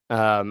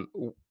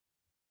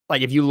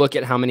if you look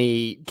at how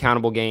many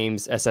countable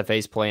games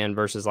SFA's playing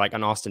versus like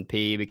an Austin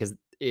P, because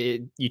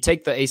you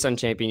take the ASUN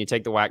champion, you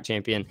take the WAC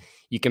champion,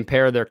 you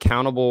compare their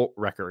countable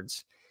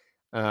records,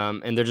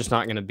 and they're just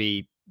not going to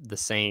be the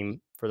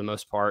same for the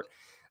most part.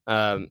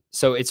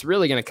 So it's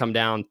really going to come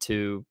down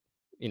to,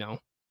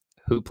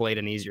 who played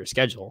an easier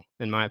schedule,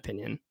 in my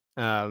opinion.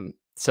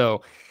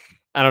 So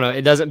I don't know.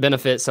 It doesn't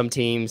benefit some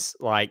teams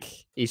like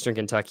Eastern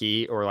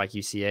Kentucky or like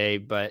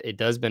UCA, but it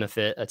does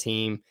benefit a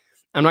team.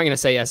 I'm not going to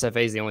say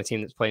SFA is the only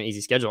team that's playing an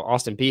easy schedule.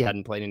 Austin P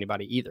hadn't played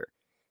anybody either.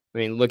 I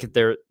mean, look at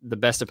the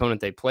best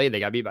opponent they played. They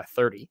got beat by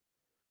 30,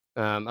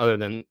 other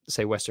than,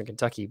 say, Western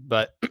Kentucky.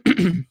 But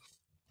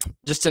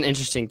just an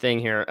interesting thing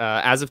here.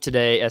 As of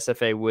today,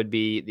 SFA would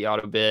be the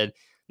auto bid,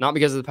 not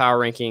because of the power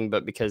ranking,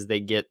 but because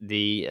they get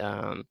the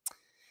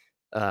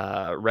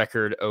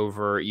record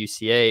over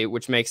UCA,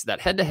 which makes that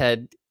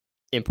head-to-head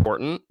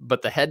important,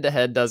 but the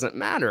head-to-head doesn't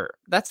matter.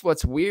 That's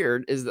what's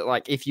weird, is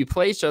that if you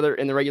play each other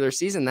in the regular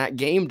season, that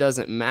game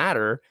doesn't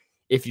matter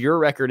if your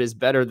record is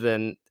better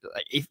than,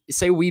 if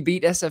say we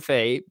beat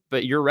SFA,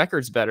 but your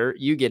record's better,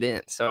 you get in.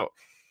 So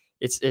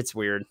it's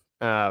weird.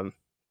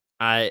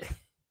 I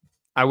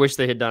wish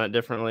they had done it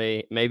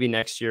differently. Maybe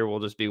next year we'll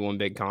just be one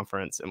big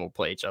conference and we'll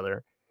play each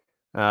other.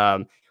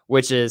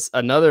 Which is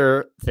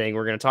another thing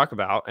we're going to talk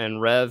about. And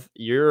Rev,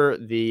 you're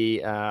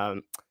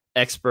the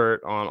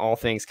expert on all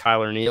things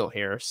Kyler Neal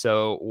here.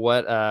 So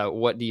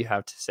what do you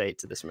have to say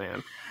to this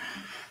man?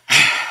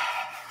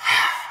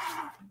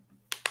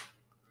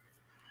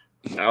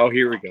 Oh,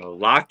 here we go.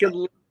 Lock and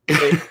load.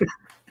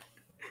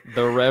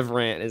 The Rev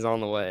rant is on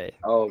the way.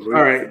 Oh,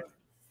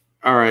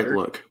 all right.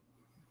 Look.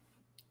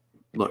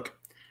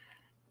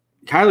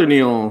 Kyler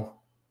Neal,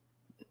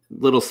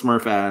 little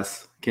Smurf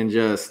ass, can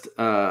just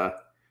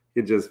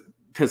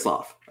piss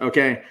off.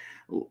 Okay.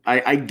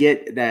 I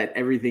get that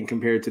everything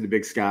compared to the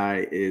Big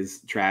Sky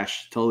is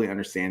trash. Totally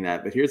understand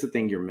that. But here's the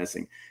thing you're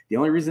missing. The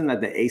only reason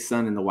that the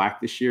ASUN and the WAC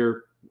this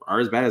year are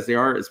as bad as they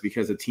are is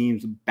because of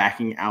teams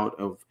backing out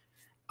of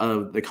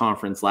the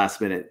conference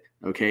last minute.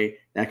 Okay.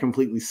 That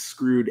completely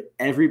screwed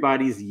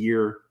everybody's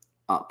year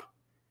up.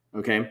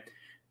 Okay.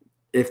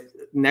 If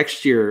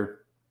next year,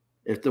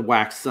 if the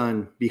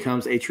WACSUN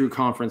becomes a true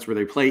conference where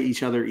they play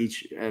each other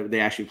they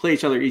actually play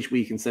each other each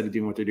week instead of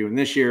doing what they're doing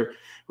this year,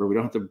 where we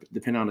don't have to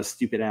depend on a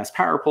stupid ass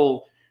power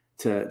poll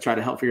to try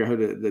to help figure out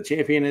who the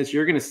champion is,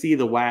 you're going to see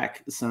the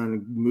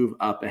WACSUN move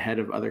up ahead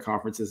of other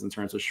conferences in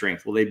terms of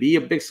strength. Will they be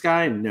a Big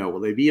Sky? No. Will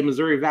they be a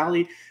Missouri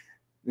Valley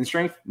in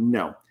strength?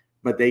 No.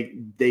 But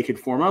they could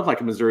form up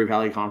like a Missouri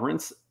Valley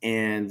conference,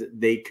 and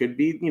they could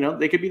be,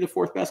 they could be the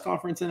fourth best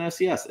conference in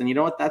FCS. And you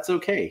know what? That's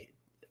okay.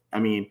 I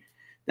mean,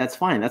 that's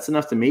fine. That's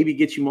enough to maybe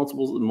get you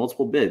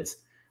multiple bids.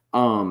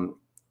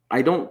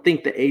 I don't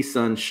think the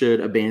ASUN should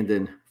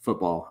abandon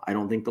football. I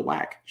don't think the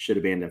WAC should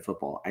abandon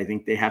football. I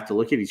think they have to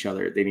look at each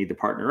other. They need to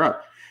partner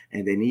up,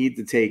 and they need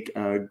to take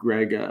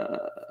Greg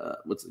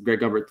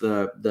Gumbert,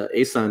 the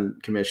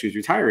ASUN commissioner who's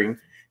retiring.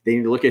 They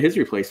need to look at his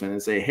replacement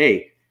and say,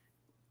 hey,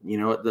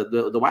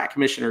 the WAC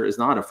commissioner is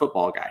not a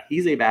football guy.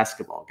 He's a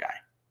basketball guy.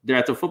 They're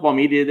at the football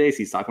media days.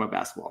 He's talking about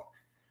basketball,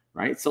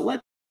 right? So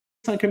let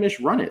the ASUN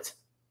commission run it.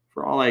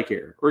 For all I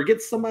care, or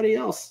get somebody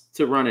else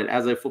to run it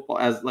as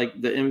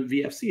like the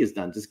MVFC has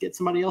done. Just get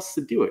somebody else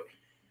to do it.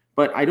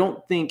 But I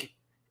don't think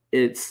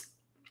it's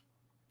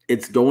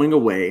It's going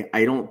away.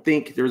 I don't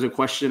think there was a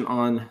question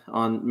on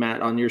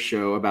Matt on your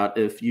show about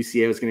if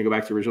UCA was going to go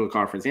back to original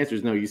conference. The answer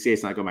is no. UCA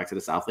is not going back to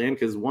the Southland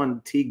because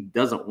one, Teague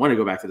doesn't want to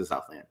go back to the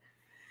Southland.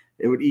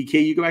 It would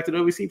EKU go back to the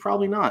OVC?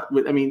 Probably not.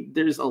 I mean,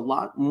 there's a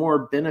lot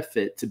more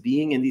benefit to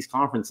being in these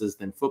conferences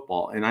than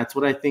football, and that's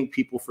what I think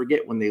people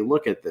forget when they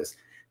look at this.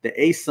 The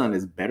ASUN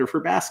is better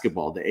for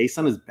basketball. The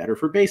ASUN is better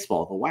for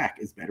baseball. The WAC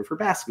is better for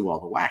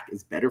basketball. The WAC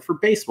is better for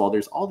baseball.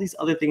 There's all these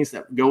other things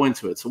that go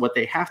into it. So what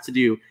they have to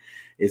do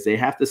is they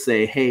have to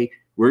say, hey,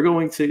 we're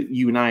going to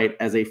unite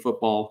as a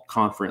football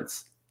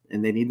conference.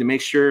 And they need to make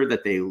sure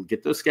that they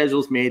get those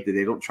schedules made, that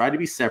they don't try to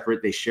be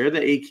separate. They share the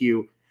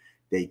AQ.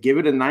 They give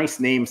it a nice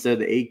name instead of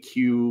the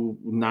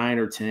AQ 9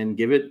 or 10.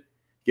 Give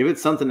it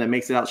something that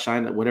makes it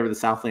outshine that whatever the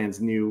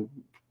Southland's new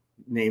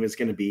name is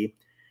going to be,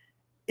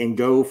 and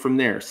go from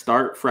there.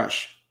 Start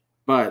fresh.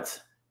 But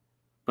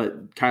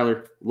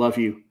Kyler, love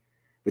you,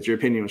 but your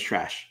opinion was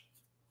trash.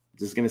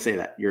 Just going to say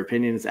that. Your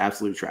opinion is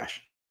absolute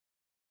trash.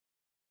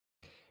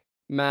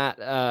 Matt,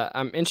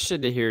 I'm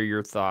interested to hear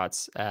your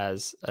thoughts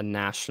as a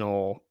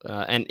national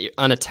and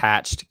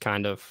unattached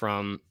kind of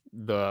from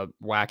the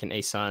WAC and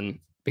ASUN,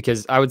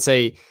 because I would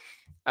say,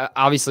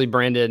 obviously,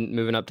 Brandon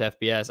moving up to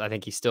FBS, I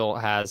think he still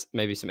has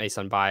maybe some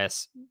ASUN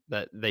bias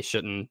that they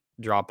shouldn't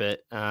drop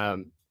it.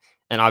 And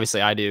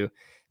obviously I do.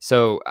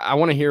 So I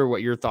want to hear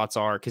what your thoughts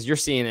are, because you're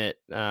seeing it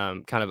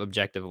kind of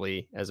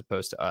objectively as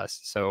opposed to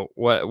us. So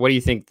what do you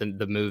think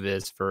the move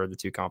is for the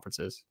two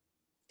conferences?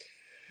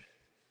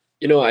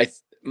 You know,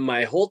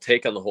 my whole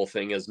take on the whole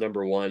thing is,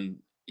 number one,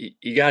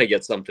 you got to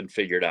get something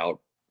figured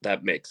out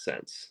that makes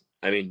sense.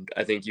 I mean,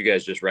 I think you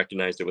guys just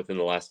recognized it within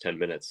the last 10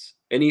 minutes.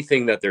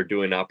 Anything that they're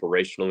doing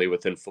operationally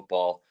within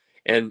football,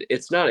 and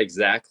it's not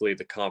exactly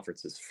the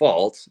conference's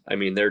fault. I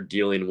mean, they're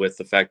dealing with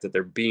the fact that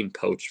they're being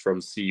poached from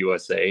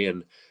CUSA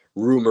and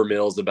rumor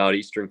mills about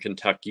Eastern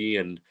Kentucky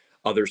and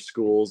other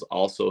schools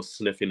also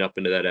sniffing up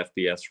into that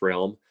FBS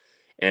realm.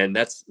 And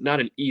that's not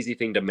an easy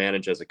thing to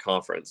manage as a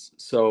conference.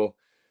 So,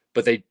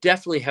 but they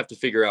definitely have to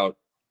figure out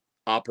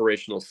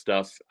operational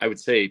stuff. I would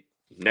say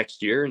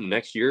next year and the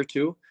next year or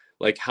two,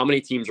 like how many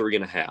teams are we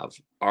going to have?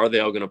 Are they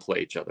all going to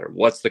play each other?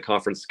 What's the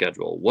conference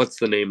schedule? What's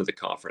the name of the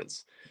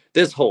conference?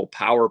 This whole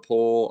power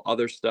poll,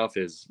 other stuff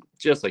is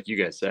just like you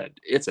guys said,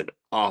 it's an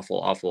awful,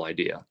 awful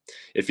idea.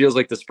 It feels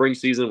like the spring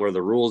season where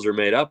the rules are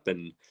made up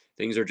and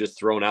things are just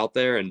thrown out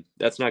there, and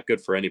that's not good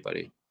for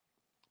anybody.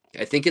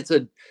 I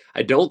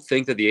don't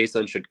think that the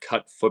ASUN should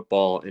cut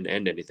football and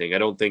end anything. I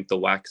don't think the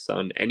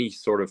WACSUN, any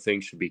sort of thing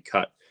should be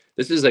cut.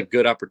 This is a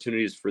good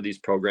opportunities for these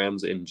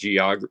programs in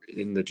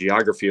the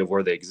geography of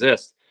where they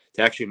exist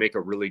to actually make a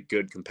really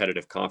good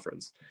competitive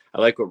conference.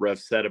 I like what Rev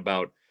said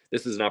about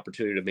this is an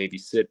opportunity to maybe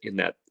sit in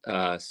that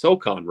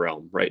SoCon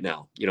realm right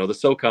now. You know, the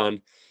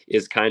SoCon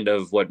is kind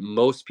of what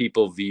most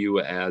people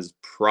view as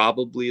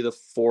probably the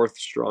fourth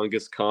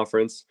strongest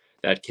conference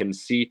that can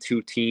see two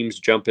teams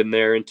jump in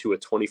there into a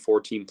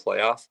 2014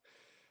 playoff.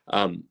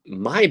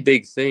 My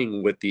big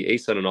thing with the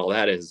ASUN and all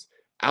that is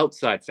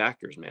outside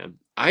factors, man.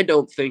 I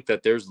don't think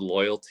that there's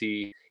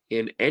loyalty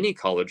in any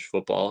college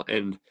football,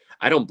 and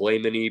I don't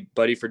blame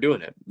anybody for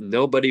doing it.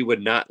 Nobody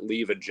would not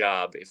leave a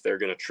job if they're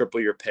going to triple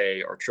your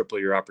pay or triple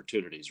your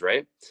opportunities,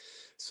 right?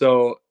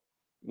 So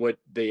what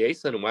the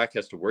ASUN and WAC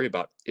has to worry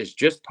about is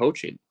just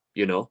poaching.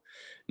 You know,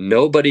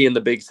 nobody in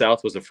the Big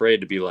South was afraid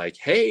to be like,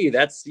 hey,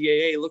 that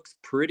CAA looks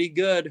pretty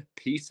good.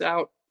 Peace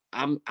out.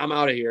 I'm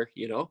out of here,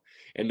 you know?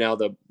 And now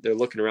they're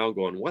looking around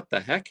going, what the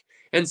heck?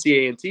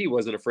 NCAA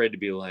wasn't afraid to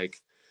be like,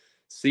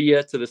 see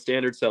ya to the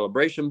Standard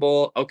Celebration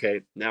Bowl.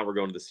 Okay, now we're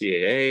going to the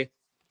CAA.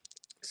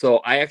 So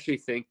I actually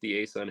think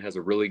the ASUN has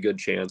a really good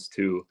chance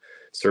to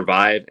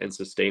survive and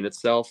sustain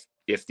itself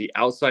if the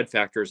outside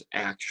factors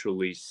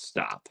actually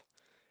stop.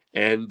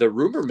 And the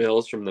rumor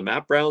mills from the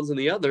Matt Browns and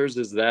the others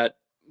is that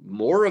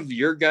more of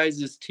your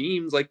guys'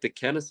 teams, like the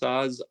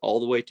Kennesaws all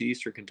the way to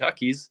Eastern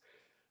Kentucky's,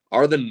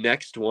 are the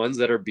next ones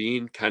that are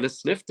being kind of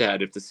sniffed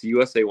at if the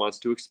CUSA wants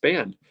to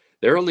expand.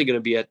 They're only going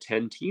to be at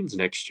 10 teams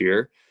next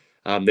year.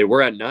 They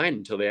were at 9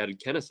 until they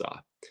added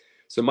Kennesaw.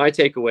 So my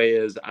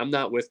takeaway is I'm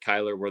not with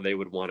Kyler where they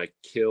would want to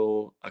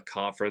kill a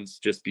conference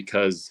just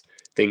because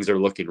things are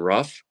looking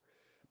rough.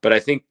 But I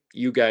think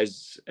you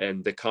guys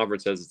and the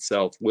conference as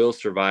itself will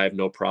survive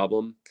no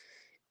problem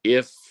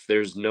if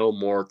there's no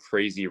more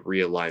crazy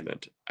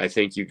realignment. I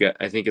think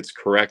it's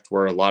correct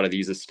where a lot of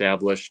these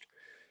established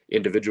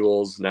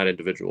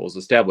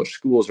established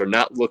schools are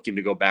not looking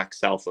to go back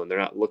Southland. They're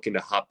not looking to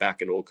hop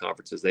back into old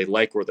conferences. They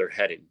like where they're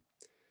heading,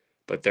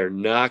 but they're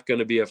not going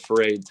to be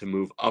afraid to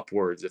move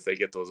upwards if they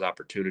get those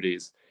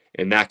opportunities.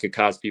 And that could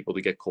cause people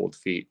to get cold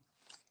feet.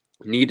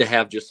 Need to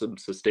have just some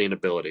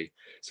sustainability.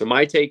 So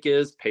my take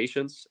is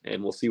patience,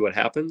 and we'll see what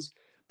happens.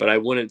 But I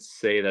wouldn't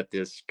say that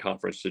this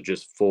conference should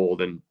just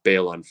fold and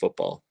bail on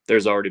football.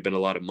 There's already been a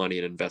lot of money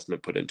and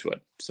investment put into it.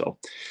 So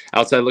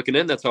outside looking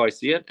in, that's how I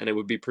see it. And it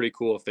would be pretty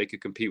cool if they could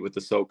compete with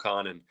the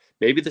SoCon and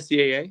maybe the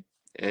CAA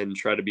and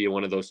try to be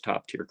one of those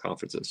top tier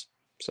conferences.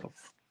 So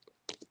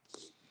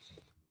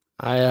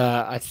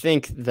I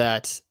think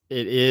that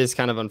it is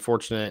kind of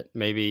unfortunate,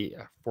 maybe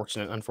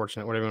fortunate,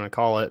 unfortunate, whatever you want to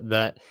call it,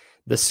 that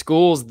the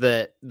schools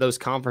that those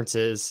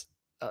conferences,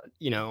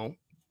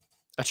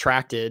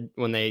 attracted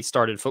when they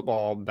started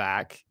football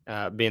back,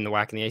 being the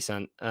WAC and the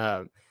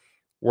ASUN,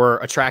 were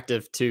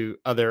attractive to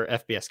other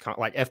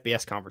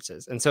FBS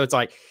conferences. And so it's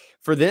like,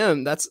 for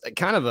them, that's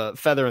kind of a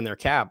feather in their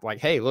cap. Like,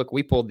 hey, look,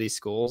 we pulled these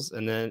schools.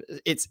 And then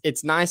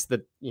it's nice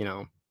that,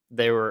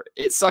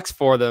 it sucks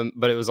for them,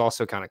 but it was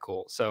also kind of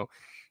cool. So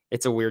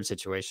it's a weird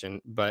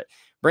situation. But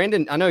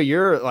Brandon, I know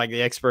you're like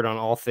the expert on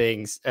all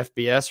things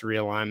FBS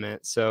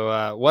realignment.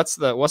 So what's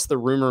the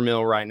rumor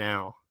mill right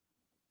now?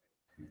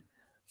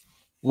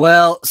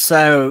 Well,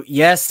 so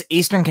yes,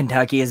 Eastern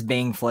Kentucky is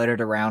being floated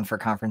around for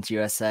Conference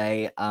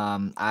USA.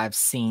 I've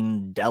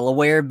seen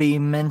Delaware be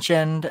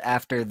mentioned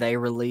after they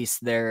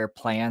released their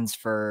plans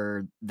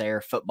for their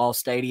football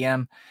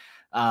stadium.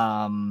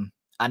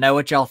 I know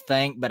what y'all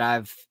think, but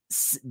I've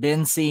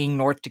been seeing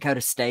North Dakota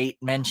State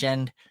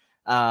mentioned.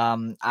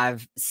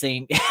 I've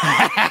seen,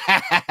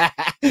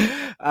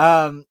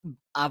 I've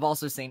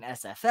also seen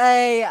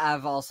SFA.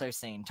 I've also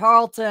seen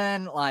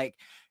Tarleton. Like,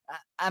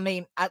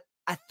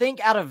 I think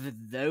out of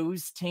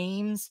those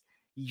teams,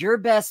 your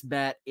best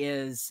bet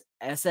is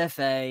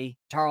SFA,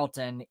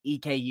 Tarleton,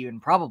 EKU,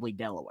 and probably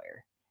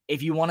Delaware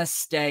if you want to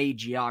stay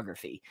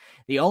geography.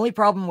 The only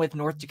problem with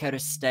North Dakota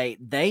State,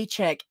 they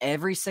check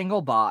every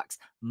single box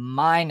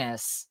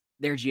minus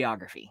their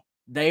geography.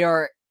 They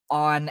are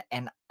on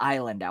an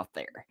island out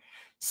there.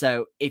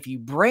 So if you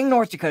bring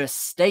North Dakota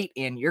State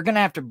in, you're going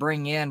to have to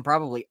bring in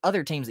probably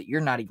other teams that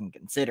you're not even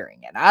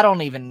considering. And I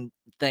don't even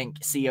think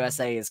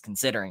CUSA is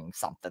considering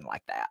something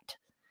like that.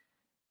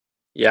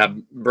 Yeah,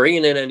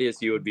 bringing in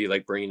NDSU would be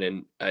like bringing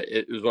in,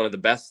 it was one of the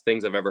best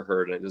things I've ever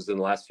heard. And it was in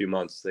the last few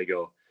months. They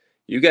go,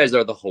 you guys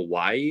are the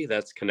Hawaii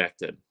that's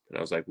connected. And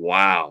I was like,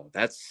 wow,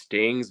 that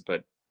stings,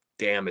 but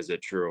damn, is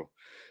it true?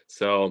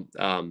 So,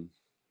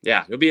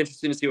 yeah, it'll be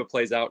interesting to see what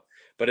plays out.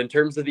 But in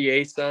terms of the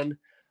ASUN,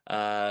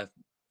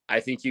 I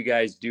think you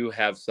guys do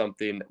have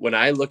something. When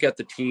I look at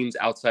the teams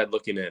outside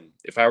looking in,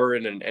 if I were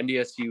in an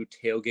NDSU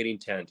tailgating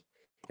tent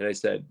and I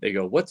said, they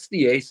go, what's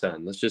the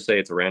ASUN? Let's just say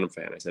it's a random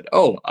fan. I said,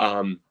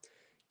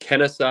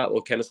 Kennesaw.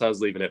 Well,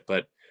 Kennesaw's leaving it,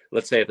 but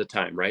let's say at the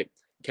time, right?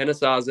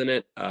 Kennesaw's in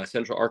it.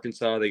 Central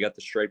Arkansas, they got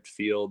the striped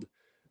field.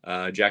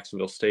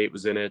 Jacksonville State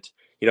was in it.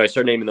 I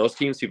start naming those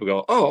teams. People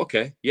go, oh,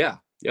 okay. Yeah.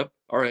 Yep.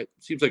 All right.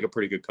 Seems like a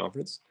pretty good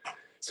conference.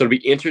 So it'll be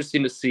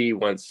interesting to see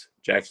once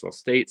Jacksonville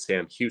State,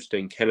 Sam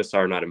Houston, Kennesaw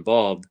are not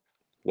involved,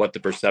 what the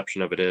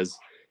perception of it is.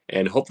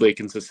 And hopefully it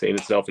can sustain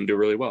itself and do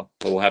really well.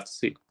 But we'll have to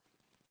see.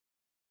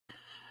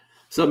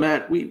 So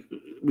Matt, we've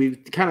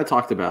kind of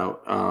talked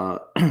about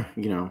kind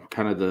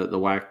of the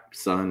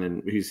WACSUN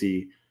and who's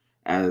he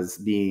as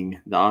being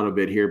the auto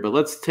bid here, but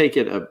let's take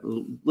it a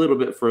little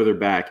bit further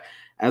back.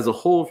 As a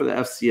whole for the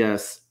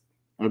FCS,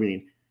 I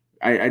mean,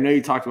 I know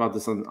you talked about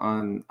this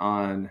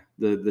on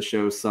the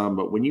show some,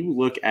 but when you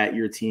look at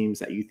your teams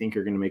that you think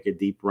are going to make a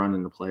deep run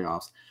in the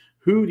playoffs,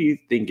 who do you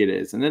think it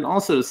is? And then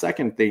also the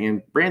second thing,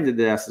 and Brandon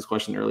did ask this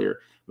question earlier,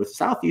 with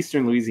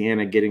Southeastern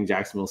Louisiana getting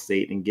Jacksonville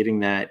State and getting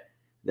that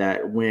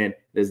win,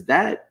 does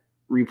that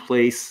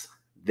replace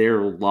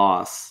their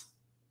loss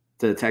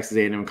to Texas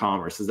A&M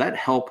Commerce? Does that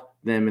help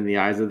them in the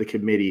eyes of the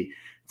committee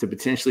to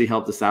potentially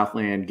help the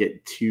Southland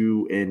get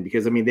 2 in?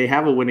 Because, I mean, they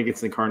have a win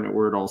against the Incarnate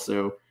Word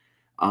also.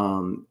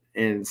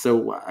 And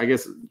so I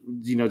guess,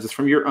 just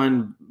from your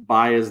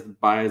unbiased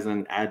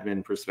and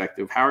admin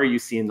perspective, how are you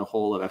seeing the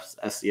whole of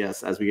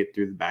FCS as we get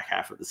through the back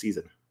half of the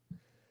season?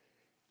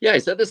 Yeah, I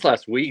said this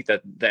last week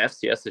that the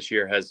FCS this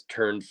year has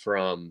turned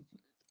from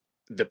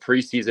the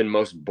preseason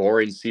most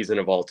boring season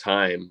of all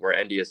time, where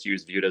NDSU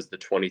is viewed as the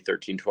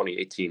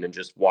 2013-2018 and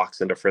just walks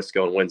into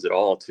Frisco and wins it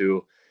all,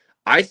 to,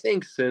 I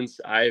think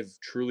since I've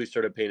truly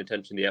started paying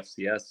attention to the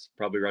FCS,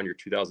 probably around your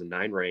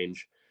 2009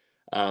 range,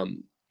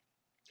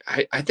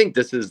 I think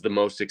this is the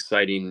most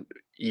exciting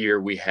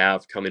year we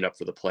have coming up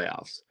for the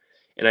playoffs.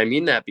 And I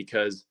mean that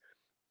because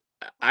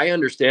I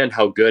understand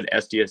how good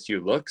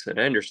SDSU looks, and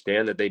I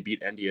understand that they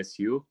beat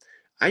NDSU.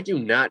 I do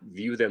not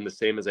view them the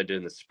same as I did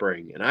in the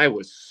spring. And I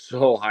was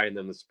so high in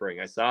them in the spring.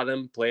 I saw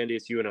them play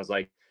NDSU and I was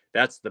like,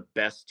 that's the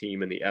best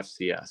team in the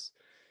FCS.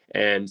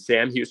 And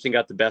Sam Houston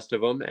got the best of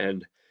them,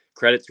 and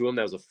credit to him.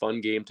 That was a fun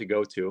game to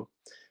go to.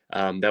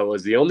 That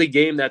was the only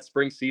game that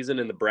spring season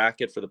in the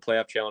bracket for the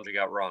playoff challenge I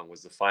got wrong,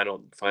 was the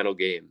final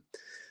game.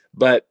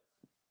 But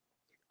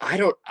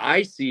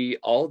I see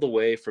all the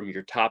way from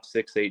your top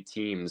 6-8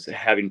 teams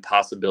having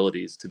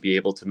possibilities to be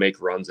able to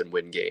make runs and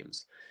win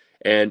games.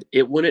 And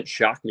it wouldn't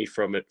shock me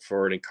for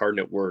an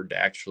Incarnate Word to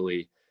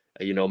actually,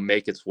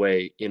 make its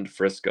way into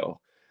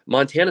Frisco.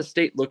 Montana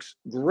State looks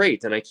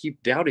great, and I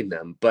keep doubting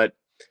them, but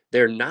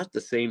they're not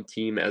the same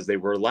team as they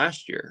were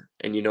last year.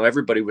 And,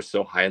 everybody was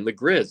so high on the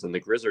Grizz, and the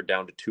Grizz are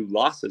down to 2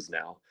 losses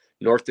now.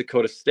 North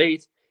Dakota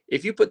State,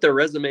 if you put their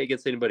resume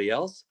against anybody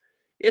else,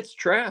 it's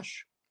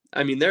trash.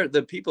 I mean,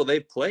 the people they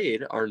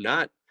played are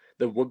not,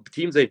 the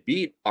teams they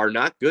beat are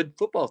not good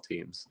football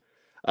teams.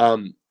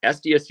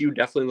 SDSU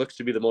definitely looks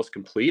to be the most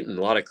complete, and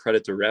a lot of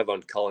credit to Rev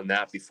on calling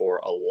that before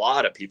a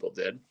lot of people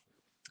did.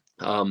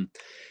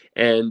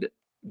 And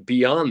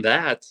beyond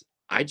that,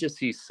 I just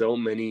see so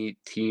many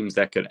teams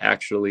that could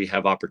actually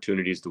have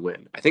opportunities to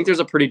win. I think there's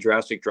a pretty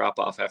drastic drop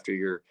off after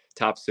your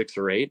top 6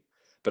 or 8.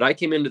 But I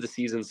came into the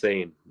season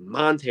saying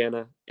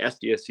Montana,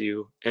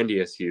 SDSU,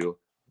 NDSU,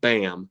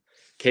 bam,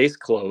 case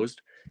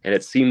closed. And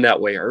it seemed that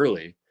way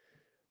early.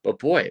 But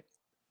boy,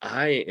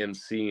 I am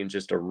seeing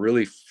just a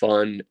really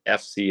fun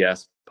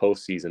FCS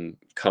postseason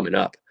coming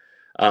up.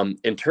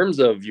 In terms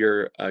of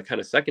your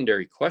kind of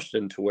secondary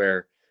question to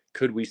where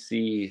could we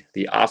see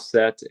the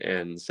offset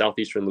and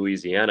Southeastern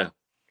Louisiana?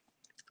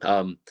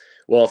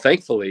 Well,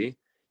 thankfully,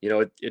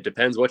 it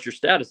depends what your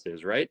status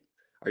is, right?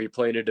 Are you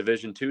playing a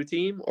Division II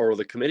team, or will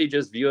the committee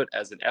just view it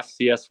as an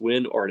FCS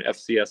win or an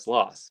FCS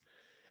loss?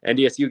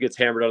 NDSU gets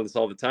hammered on this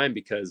all the time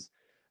because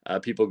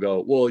people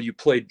go, well, you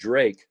played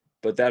Drake,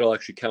 but that'll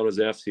actually count as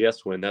an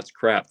FCS win. That's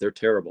crap. They're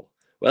terrible.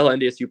 Well,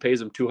 NDSU pays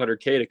them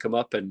 $200K to come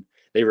up, and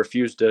they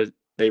refuse to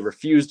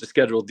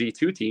schedule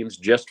D2 teams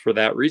just for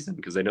that reason,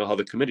 because they know how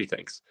the committee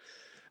thinks.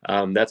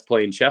 That's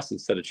playing chess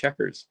instead of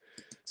checkers.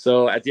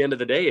 So at the end of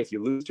the day, if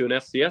you lose to an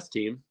FCS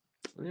team,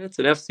 it's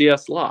an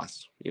FCS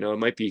loss. It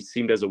might be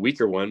seemed as a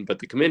weaker one, but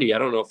the committee, I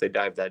don't know if they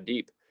dive that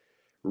deep.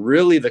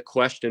 Really, the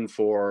question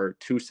for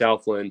 2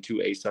 Southland, 2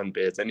 ASUN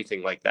bids,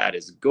 anything like that,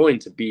 is going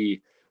to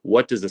be,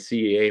 what does the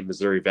CAA,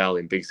 Missouri Valley,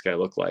 and Big Sky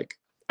look like?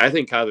 I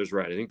think Kyler's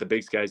right. I think the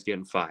Big Sky's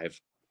getting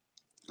 5.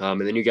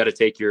 And then you got to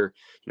take your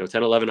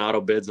 10, 11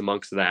 auto bids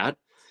amongst that,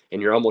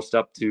 and you're almost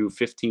up to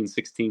 15,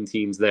 16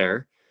 teams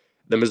there.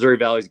 The Missouri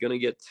Valley is going to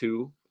get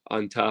 2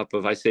 on top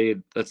of, let's say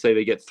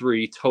they get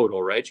 3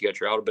 total, right? You got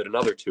your auto bid,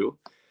 another 2.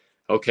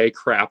 Okay,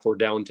 crap, we're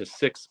down to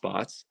 6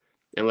 spots.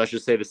 And let's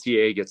just say the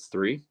CAA gets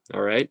 3.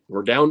 All right,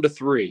 we're down to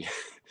 3.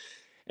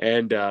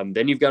 And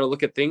then you've got to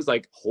look at things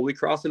like Holy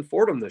Cross and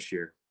Fordham this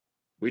year.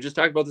 We just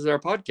talked about this in our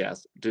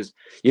podcast. Just,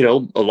 a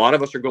lot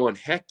of us are going,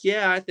 heck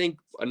yeah, I think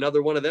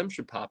another one of them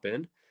should pop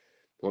in.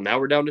 Well, now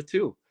we're down to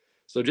 2.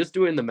 So just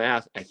doing the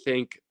math, I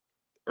think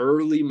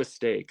early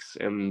mistakes,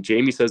 and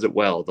Jamie says it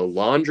well, the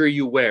laundry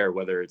you wear,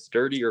 whether it's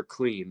dirty or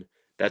clean,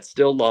 that's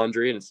still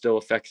laundry, and it still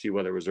affects you,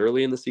 whether it was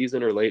early in the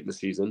season or late in the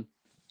season.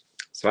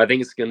 So I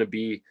think it's going to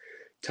be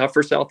tough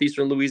for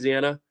Southeastern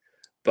Louisiana,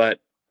 but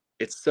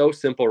it's so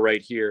simple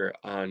right here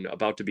on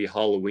about to be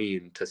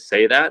Halloween to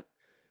say that.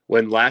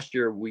 When last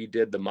year we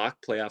did the mock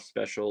playoff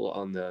special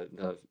on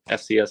the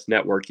FCS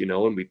network,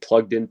 and we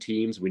plugged in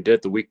teams, we did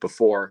it the week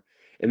before.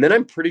 And then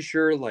I'm pretty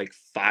sure like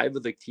 5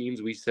 of the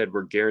teams we said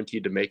were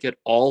guaranteed to make it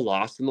all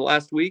lost in the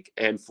last week,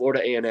 and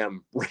Florida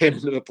A&M ran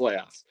into the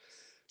playoffs.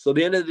 So at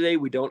the end of the day,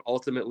 we don't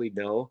ultimately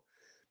know.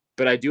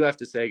 But I do have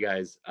to say,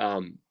 guys,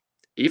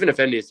 even if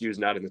NDSU is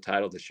not in the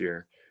title this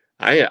year,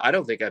 I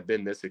don't think I've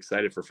been this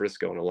excited for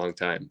Frisco in a long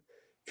time,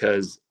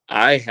 because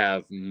I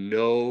have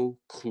no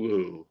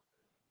clue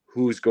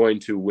who's going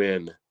to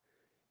win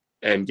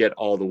and get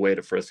all the way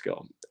to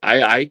Frisco.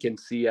 I can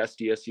see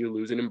SDSU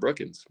losing in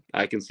Brookings.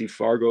 I can see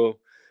Fargo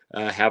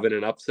having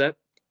an upset.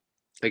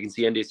 I can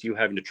see NDSU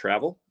having to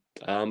travel.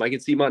 I can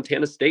see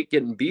Montana State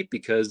getting beat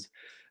because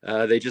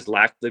they just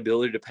lack the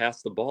ability to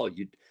pass the ball.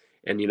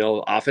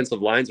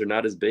 Offensive lines are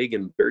not as big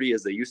and dirty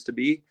as they used to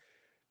be.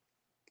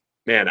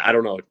 Man, I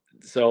don't know.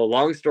 So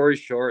long story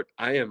short,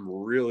 I am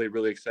really,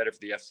 really excited for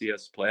the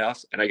FCS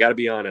playoffs. And I got to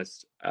be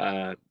honest,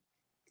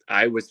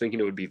 I was thinking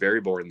it would be very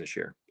boring this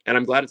year. And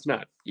I'm glad it's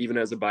not. Even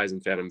as a Bison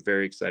fan, I'm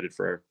very excited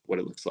for what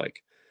it looks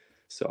like.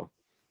 So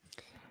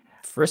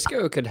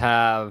Frisco could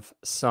have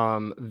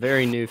some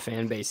very new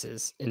fan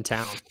bases in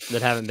town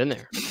that haven't been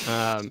there.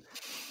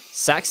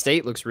 Sac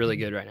State looks really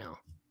good right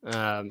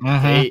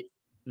now.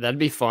 That'd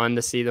be fun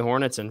to see the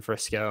Hornets in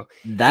Frisco.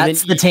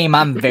 That's the team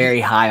I'm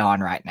very high on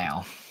right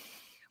now.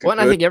 Well,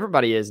 and I think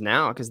everybody is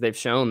now, because they've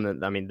shown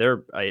that,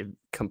 they're a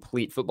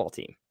complete football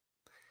team.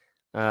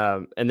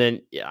 And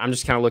then I'm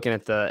just kind of looking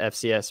at the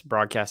FCS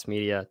broadcast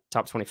media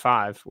top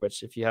 25,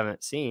 which if you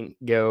haven't seen,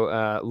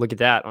 go look at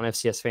that on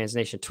FCS Fans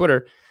Nation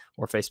Twitter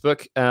or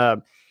Facebook.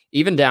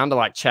 Even down to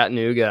like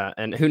Chattanooga,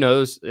 and who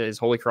knows, is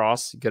Holy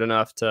Cross good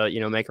enough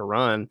to make a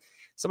run?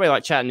 Somebody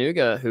like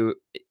Chattanooga, who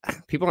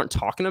people aren't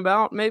talking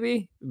about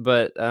maybe,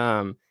 but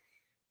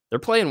they're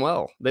playing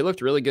well. They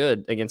looked really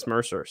good against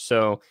Mercer,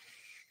 so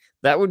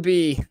that would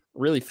be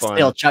really fun.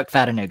 Still Chuck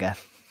Chattanooga.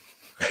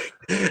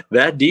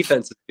 That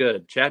defense is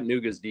good.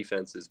 Chattanooga's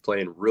defense is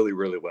playing really,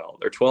 really well.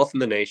 They're 12th in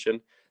the nation.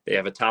 They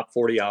have a top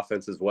 40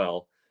 offense as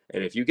well.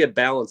 And if you get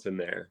balance in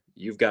there,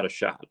 you've got a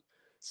shot.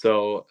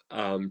 So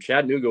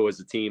Chattanooga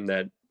was a team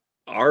that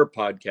our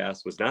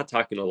podcast was not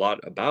talking a lot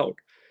about.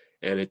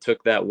 And it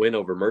took that win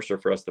over Mercer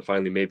for us to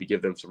finally maybe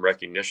give them some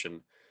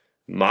recognition.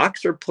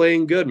 Mocs are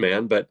playing good,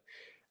 man. But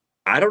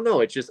I don't know.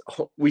 It's just,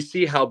 we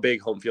see how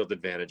big home field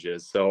advantage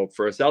is. So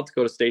for a South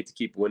Dakota State to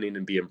keep winning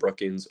and be in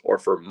Brookings, or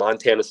for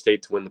Montana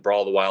State to win the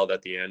Brawl of the Wild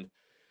at the end,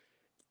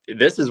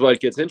 this is what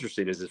gets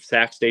interesting, is if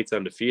Sac State's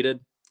undefeated,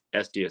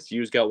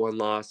 SDSU's got 1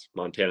 loss,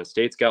 Montana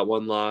State's got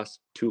 1 loss,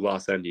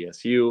 2-loss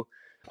NDSU.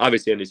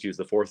 Obviously, NDSU is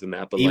the 4th in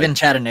that. But even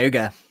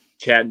Chattanooga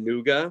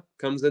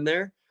comes in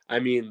there. I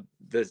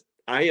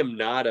am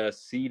not a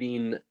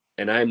seeding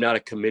and I'm not a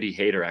committee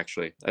hater,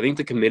 actually. I think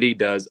the committee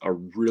does a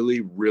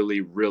really,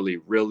 really, really,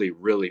 really,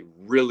 really,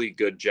 really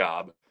good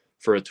job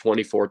for a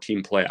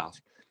 24-team playoff.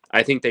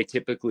 I think they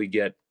typically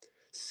get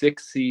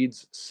 6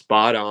 seeds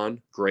spot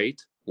on,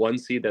 great. 1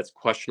 seed that's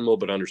questionable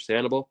but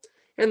understandable,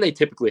 and they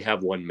typically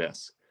have 1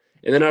 miss.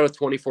 And then out of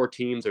 24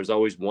 teams, there's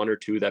always 1 or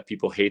 2 that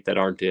people hate that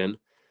aren't in.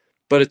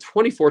 But a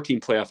 24-team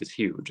playoff is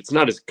huge. It's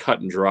not as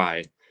cut and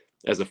dry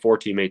as a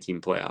 4-team,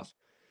 8-team playoff.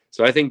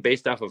 So I think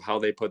based off of how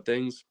they put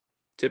things,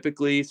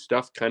 typically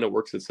stuff kind of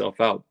works itself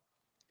out.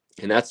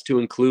 And that's to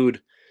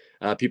include,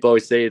 people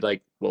always say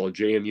like, well,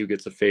 JMU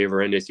gets a favor,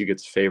 NDSU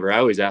gets a favor. I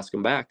always ask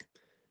them back,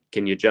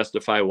 can you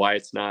justify why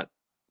it's not?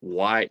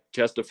 Why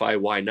justify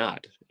why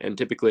not? And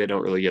typically I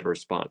don't really get a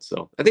response.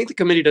 So I think the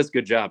committee does a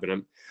good job,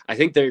 and I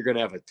think they're going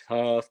to have a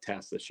tough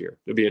task this year.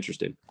 It'll be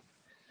interesting.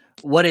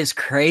 What is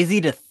crazy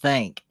to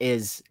think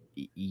is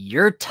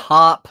your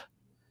top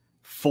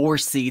 4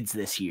 seeds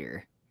this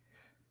year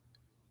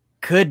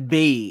could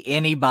be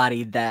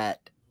anybody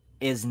that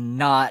is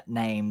not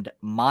named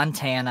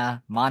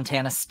Montana,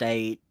 Montana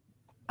State,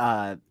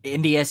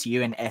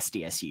 NDSU, and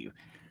SDSU.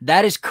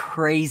 That is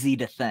crazy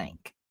to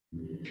think.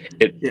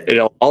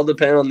 It'll all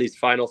depend on these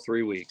final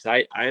 3 weeks.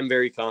 I am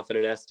very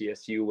confident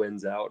SDSU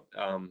wins out.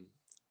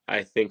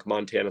 I think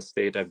Montana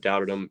State, I've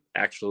doubted them,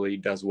 actually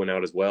does win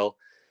out as well.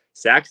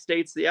 Sac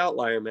State's the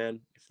outlier, man.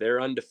 If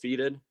they're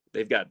undefeated,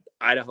 they've got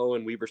Idaho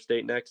and Weber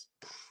State next.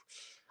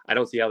 I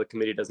don't see how the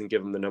committee doesn't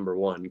give them the number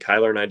 1.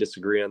 Kyler and I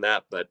disagree on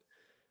that, but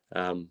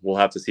we'll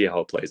have to see how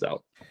it plays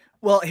out.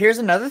 Well, here's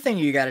another thing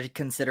you got to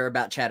consider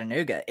about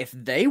Chattanooga. If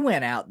they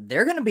win out,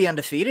 they're going to be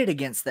undefeated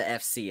against the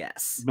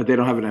FCS. But they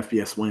don't have an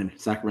FBS win.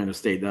 Sacramento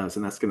State does,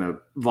 and that's going to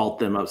vault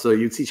them up. So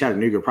you'd see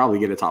Chattanooga probably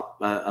get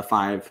a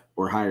 5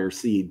 or higher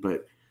seed,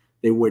 but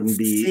they wouldn't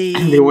be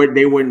they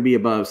wouldn't be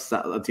above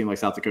a team like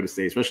South Dakota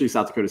State, especially if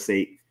South Dakota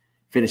State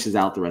finishes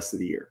out the rest of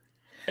the year.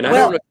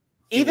 And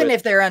even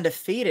if they're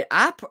undefeated,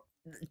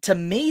 to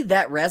me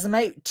that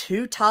resume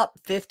 2 top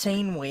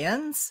 15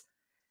 wins,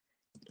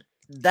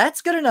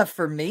 that's good enough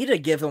for me to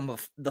give them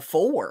the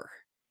 4.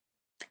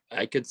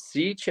 I could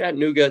see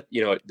Chattanooga,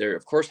 there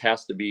of course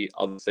has to be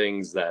other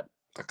things that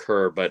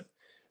occur, but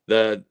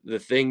the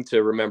thing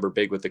to remember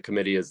big with the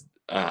committee is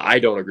I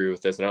don't agree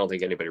with this, and I don't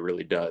think anybody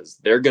really does.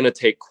 They're going to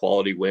take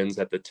quality wins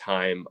at the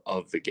time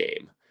of the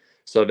game.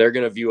 So they're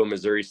going to view a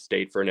Missouri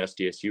State for an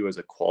SDSU as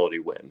a quality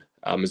win.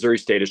 Missouri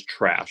State is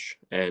trash,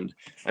 and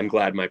I'm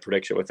glad my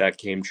prediction with that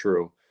came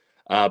true.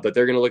 But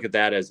they're going to look at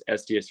that as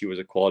SDSU as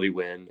a quality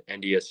win,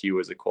 NDSU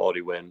as a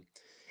quality win.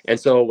 And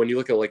so when you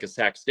look at like a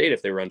Sac State,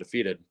 if they were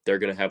undefeated, they're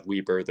going to have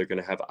Weber, they're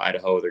going to have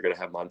Idaho, they're going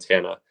to have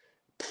Montana,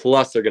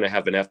 plus they're going to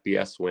have an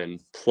FBS win,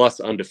 plus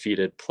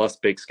undefeated, plus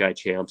Big Sky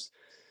champs.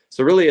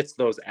 So really it's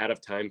those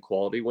out-of-time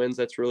quality wins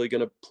that's really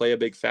going to play a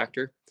big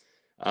factor.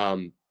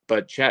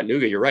 But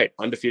Chattanooga, you're right,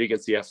 undefeated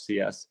against the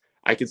FCS.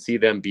 I could see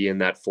them be in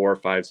that 4 or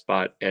 5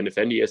 spot. And if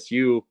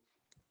NDSU,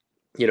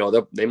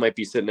 they might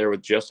be sitting there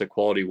with just a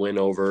quality win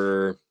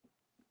over,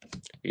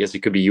 I guess it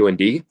could be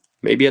UND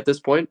maybe at this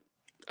point.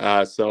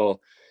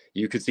 So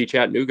you could see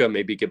Chattanooga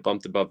maybe get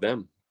bumped above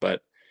them.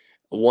 But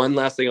one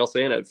last thing I'll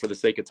say in it for the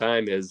sake of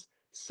time is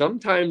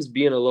sometimes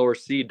being a lower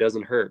seed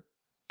doesn't hurt.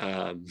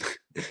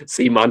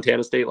 See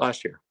Montana State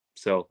last year,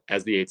 so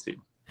as the 8th seed.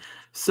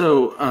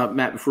 So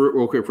Matt,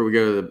 real quick before we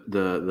go to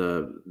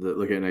the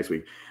look at it next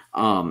week,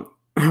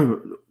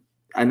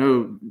 I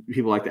know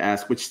people like to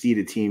ask which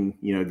seeded team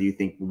do you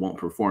think won't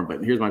perform,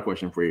 but here's my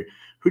question for you: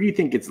 who do you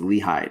think gets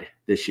Lehigh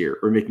this year,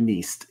 or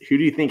McNeese? Who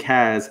do you think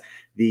has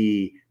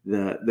the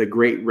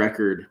great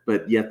record,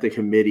 but yet the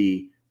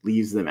committee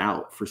leaves them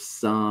out for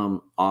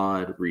some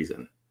odd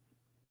reason?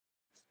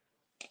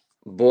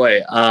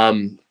 Boy,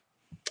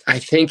 I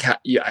think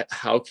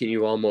how can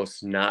you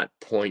almost not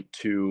point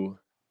to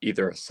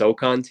either a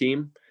SoCon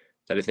team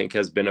that I think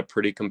has been a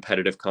pretty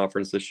competitive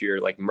conference this year?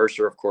 Like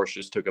Mercer, of course,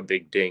 just took a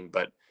big ding,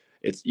 but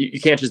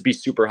you can't just be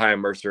super high on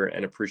Mercer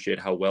and appreciate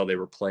how well they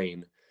were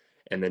playing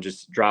and then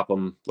just drop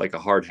them like a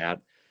hard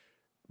hat.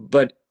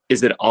 But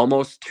is it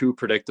almost too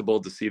predictable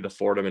to see the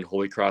Fordham and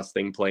Holy Cross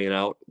thing playing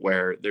out,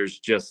 where there's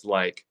just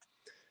like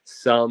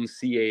some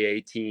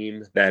CAA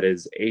team that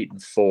is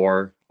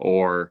 8-4,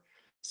 or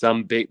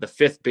the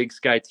 5th Big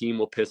Sky team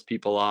will piss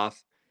people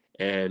off,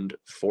 and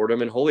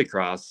Fordham and Holy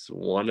Cross,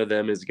 one of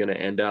them is going to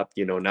end up,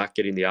 not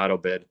getting the auto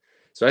bid.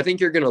 So I think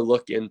you're going to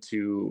look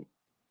into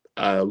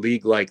a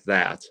league like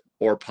that,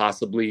 or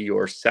possibly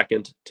your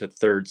 2nd to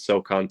 3rd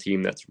SoCon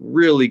team that's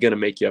really going to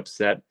make you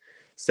upset.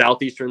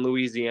 Southeastern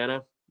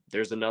Louisiana,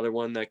 there's another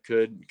one that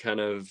could kind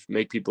of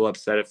make people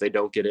upset if they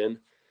don't get in.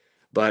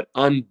 But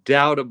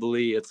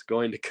undoubtedly, it's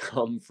going to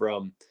come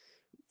from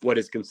what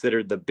is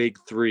considered the big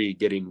 3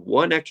 getting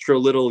one extra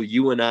little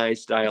UNI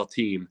style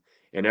team,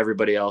 and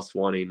everybody else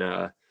wanting,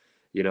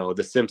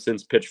 the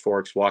Simpsons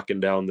pitchforks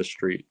walking down the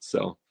street.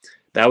 So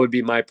that would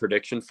be my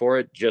prediction for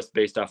it, just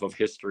based off of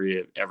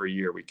history. Every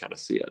year we kind of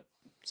see it.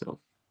 So,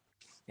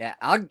 yeah,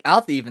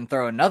 I'll even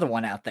throw another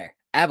one out there: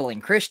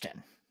 Abilene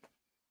Christian.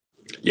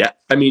 Yeah,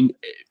 I mean,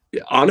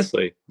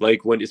 Honestly,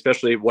 like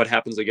especially what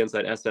happens against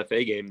that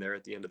SFA game there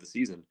at the end of the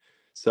season.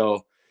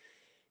 So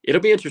it'll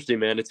be interesting,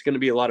 man. It's going to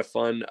be a lot of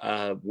fun.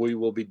 We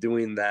will be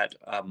doing that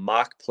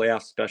mock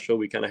playoff special.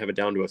 We kind of have it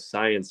down to a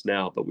science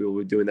now, but we will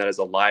be doing that as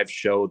a live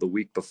show the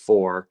week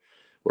before,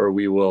 where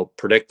we will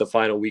predict the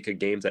final week of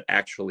games that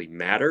actually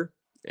matter.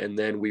 And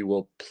then we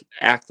will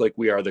act like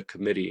we are the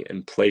committee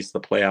and place the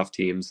playoff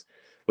teams.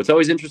 What's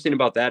always interesting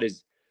about that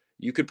is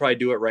you could probably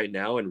do it right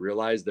now and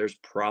realize there's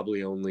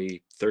probably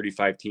only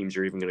 35 teams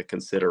you're even going to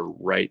consider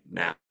right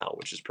now,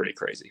 which is pretty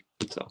crazy.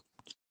 So.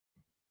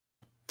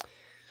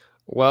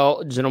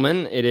 Well,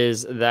 gentlemen, it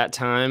is that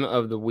time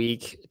of the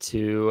week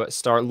to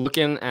start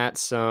looking at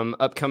some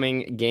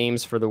upcoming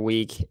games for the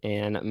week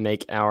and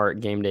make our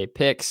game day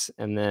picks,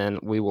 and then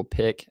we will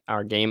pick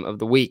our game of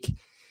the week.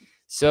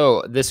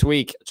 So this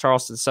week,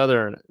 Charleston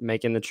Southern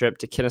making the trip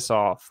to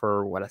Kennesaw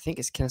for what I think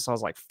is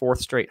Kennesaw's like 4th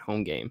straight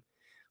home game,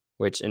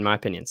 which in my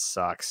opinion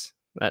sucks.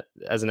 That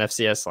as an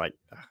FCS, like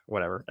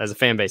whatever, as a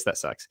fan base, that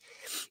sucks.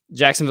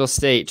 Jacksonville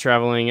State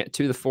traveling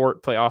to the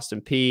Fort, play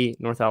Austin Peay.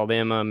 North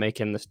Alabama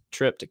making the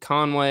trip to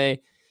Conway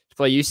to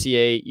play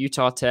UCA,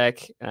 Utah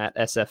Tech at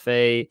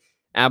SFA,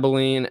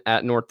 Abilene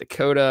at North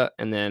Dakota,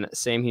 and then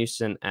Sam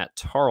Houston at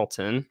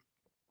Tarleton.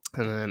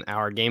 And then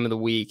our game of the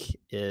week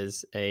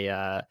is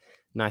a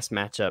nice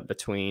matchup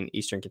between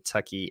Eastern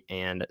Kentucky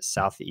and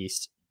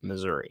Southeast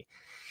Missouri.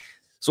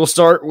 So we'll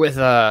start with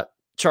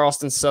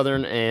Charleston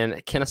Southern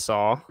and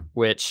Kennesaw,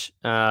 which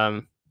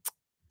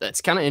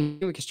that's kind of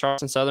interesting because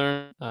Charleston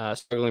Southern,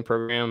 struggling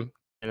program,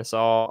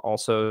 Kennesaw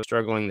also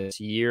struggling this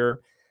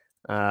year.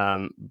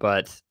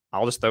 But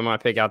I'll just throw my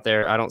pick out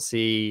there. I don't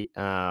see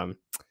I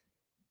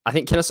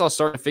think Kennesaw is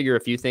starting to figure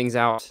a few things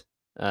out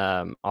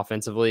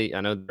offensively.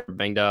 I know they're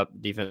banged up,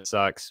 defense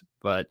sucks,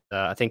 but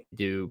I think they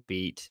do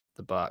beat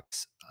the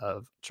Bucks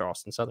of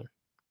Charleston Southern.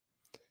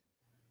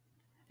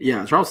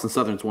 Yeah, Charleston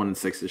Southern's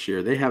 1-6 this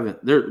year. They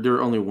haven't.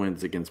 Their only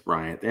wins against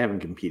Bryant. They haven't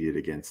competed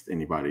against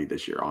anybody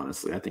this year.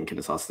 Honestly, I think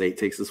Kennesaw State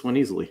takes this one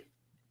easily.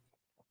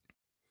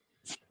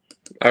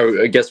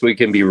 I guess we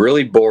can be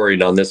really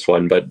boring on this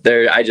one, but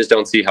I just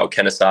don't see how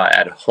Kennesaw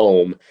at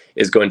home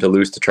is going to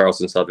lose to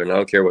Charleston Southern. I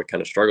don't care what kind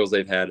of struggles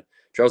they've had.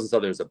 Charleston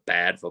Southern is a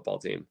bad football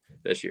team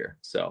this year.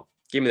 So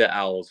give me the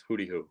Owls.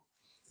 Hooty hoo.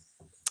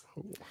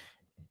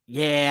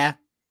 Yeah,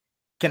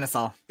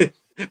 Kennesaw.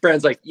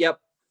 Brand's like, yep.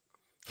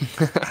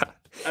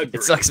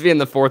 It sucks being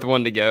the 4th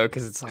one to go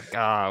because it's like,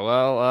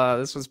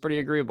 this was pretty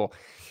agreeable.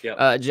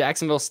 Yep.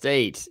 Jacksonville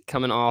State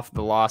coming off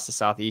the loss to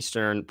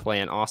Southeastern,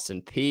 playing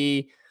Austin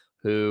Peay,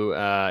 who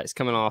is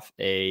coming off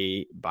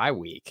a bye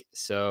week.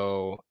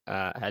 So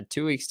had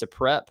 2 weeks to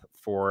prep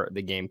for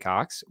the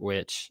Gamecocks,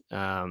 which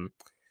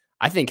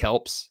I think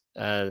helps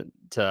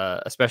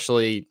to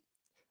especially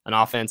an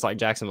offense like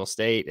Jacksonville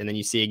State. And then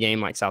you see a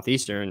game like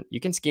Southeastern, you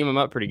can scheme them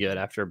up pretty good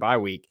after a bye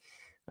week.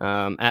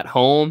 At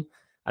home,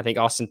 I think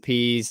Austin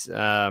Peay's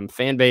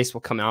fan base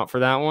will come out for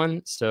that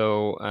one.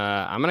 So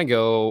I'm going to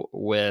go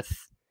with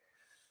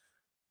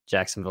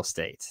Jacksonville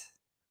State.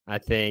 I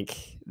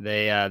think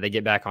they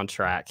get back on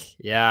track.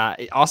 Yeah,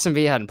 Austin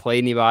Peay hadn't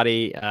played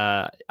anybody.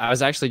 I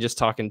was actually just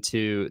talking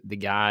to the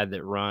guy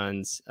that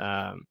runs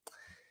Gov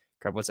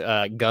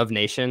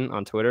Nation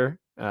on Twitter.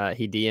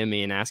 He DM'd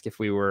me and asked if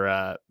we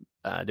were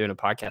doing a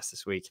podcast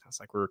this week. I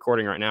was like, we're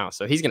recording right now.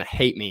 So he's going to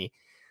hate me.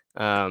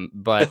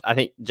 But I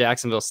think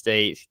Jacksonville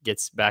State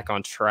gets back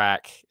on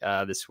track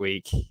this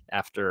week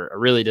after a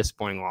really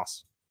disappointing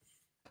loss.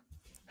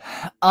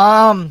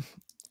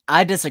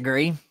 I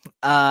disagree.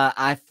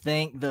 I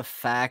think the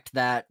fact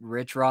that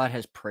Rich Rod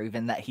has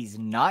proven that he's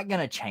not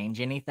going to change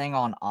anything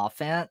on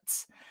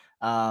offense,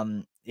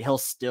 he'll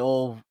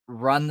still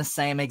run the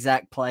same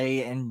exact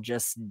play in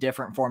just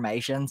different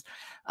formations.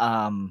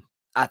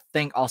 I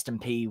think Austin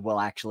Peay will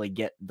actually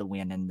get the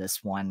win in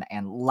this one.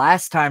 And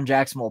last time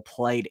Jacksonville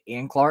played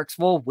in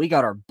Clarksville, we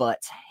got our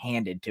butts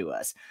handed to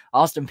us.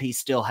 Austin Peay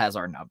still has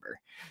our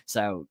number.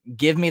 So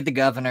give me the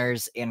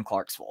Governors in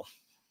Clarksville.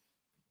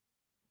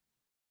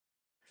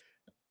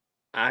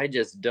 I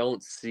just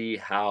don't see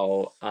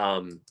how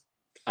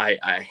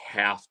I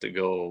have to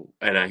go,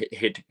 and I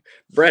hate to,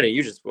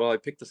 Brandon, I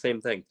picked the same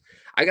thing.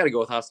 I got to go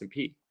with Austin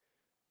Peay.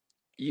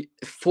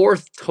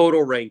 4th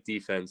total ranked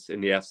defense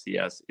in the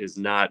FCS is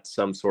not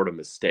some sort of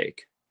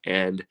mistake.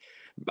 And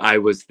I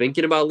was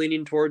thinking about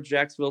leaning towards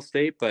Jacksonville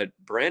State, but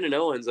Brandon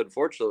Owens,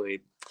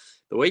 unfortunately,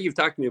 the way you've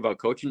talked to me about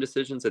coaching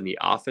decisions and the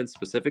offense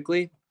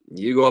specifically,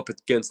 you go up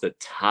against the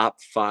top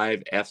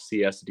 5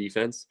 FCS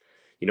defense,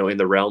 in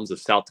the realms of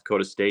South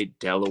Dakota State,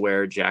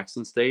 Delaware,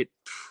 Jackson State,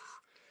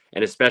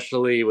 and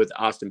especially with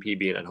Austin Peay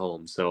being at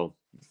home. So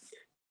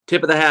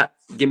tip of the hat,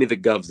 give me the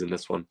Govs in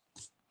this one.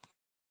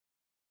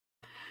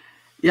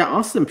 Yeah,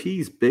 Austin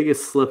Peay's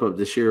biggest slip up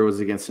this year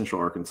was against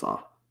Central Arkansas.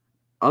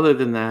 Other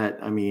than that,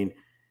 I mean,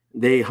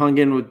 they hung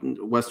in with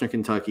Western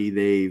Kentucky.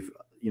 They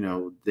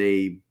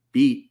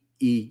beat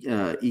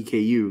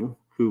EKU,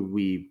 who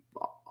we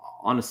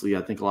honestly,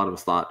 I think a lot of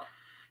us thought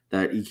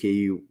that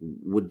EKU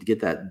would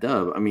get that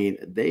dub. I mean,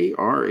 they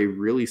are a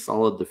really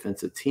solid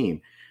defensive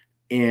team.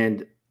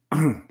 And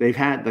they've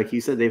had, like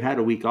you said, they've had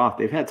a week off.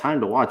 They've had time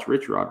to watch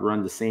Rich Rod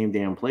run the same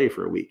damn play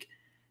for a week.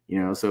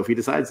 So if he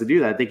decides to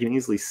do that, they can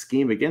easily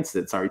scheme against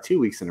it. Sorry, 2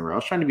 weeks in a row. I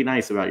was trying to be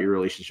nice about your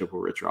relationship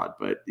with Rich Rod,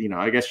 but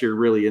I guess you're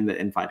really in the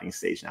infighting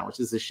stage now, which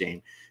is a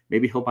shame.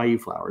 Maybe he'll buy you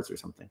flowers or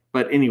something.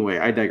 But anyway,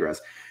 I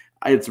digress.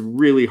 It's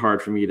really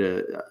hard for me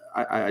to.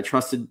 I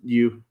trusted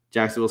you,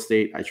 Jacksonville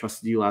State. I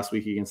trusted you last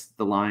week against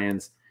the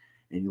Lions,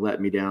 and you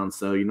let me down.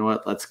 So you know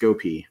what? Let's go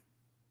P.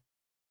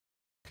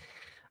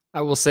 I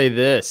will say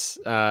this,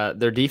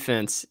 their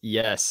defense,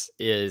 yes,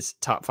 is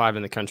top 5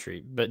 in the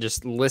country, but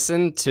just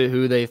listen to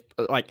who they've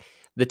like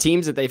the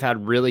teams that they've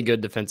had really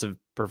good defensive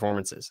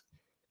performances: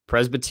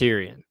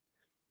 Presbyterian,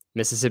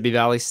 Mississippi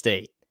Valley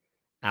State,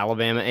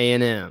 Alabama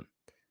A&M,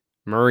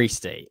 Murray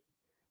State.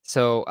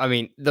 So, I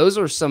mean, those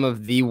are some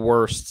of the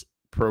worst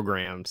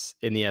programs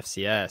in the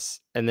FCS.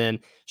 And then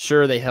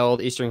sure, they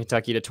held Eastern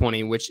Kentucky to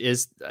 20, which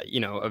is,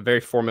 a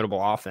very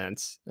formidable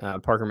offense.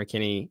 Parker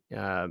McKinney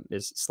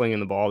is slinging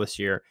the ball this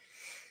year.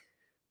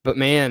 But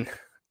man,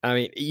 I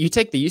mean, you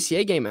take the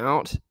UCA game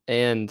out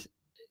and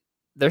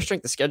their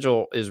strength of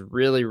schedule is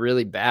really,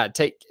 really bad.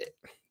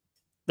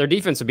 Their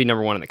defense would be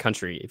number 1 in the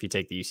country if you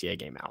take the UCA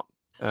game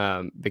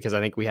out, because I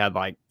think we had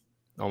like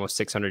almost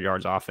 600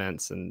 yards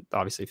offense and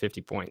obviously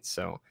 50 points.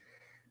 So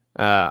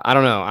I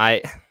don't know.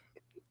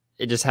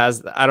 It just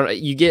has,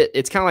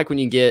 it's kind of like when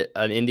you get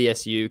an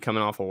NDSU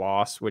coming off a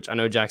loss, which I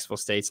know Jacksonville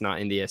State's not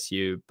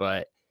NDSU,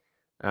 but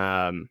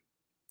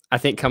I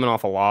think coming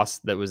off a loss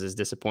that was as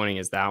disappointing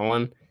as that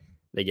one,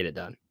 they get it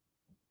done.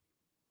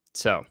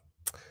 So,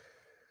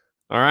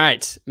 all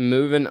right,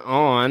 moving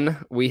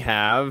on, we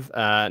have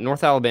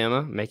North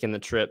Alabama making the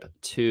trip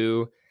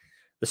to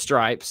the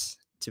Stripes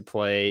to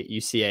play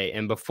UCA.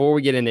 And before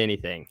we get into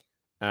anything,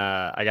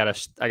 I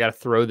gotta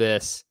throw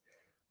this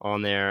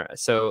on there.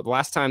 So the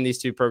last time these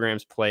two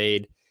programs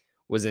played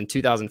was in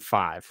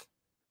 2005.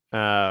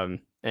 And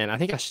I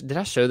think did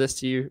I show this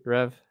to you,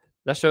 Rev?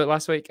 Did I show it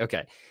last week?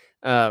 Okay.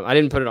 I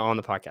didn't put it on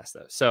the podcast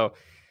though. So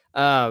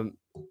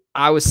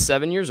I was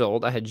 7 years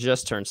old. I had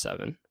just turned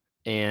 7,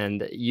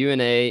 and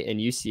UNA and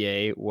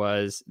UCA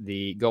was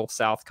the Gulf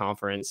South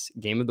Conference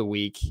game of the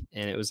week.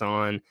 And it was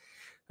on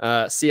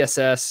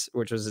CSS,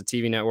 which was a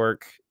TV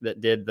network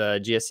that did the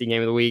GSC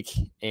game of the week.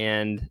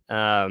 And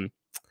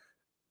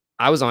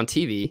I was on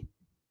TV,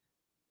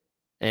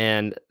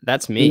 and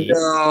that's me.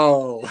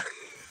 No.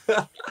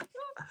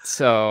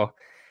 So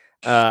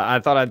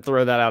I thought I'd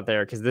throw that out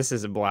there because this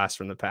is a blast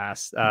from the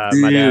past.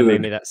 My dad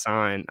made me that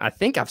sign. I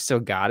think I've still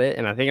got it,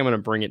 and I think I'm going to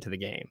bring it to the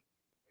game.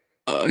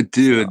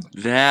 Dude,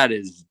 that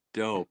is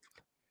dope,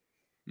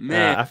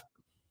 man.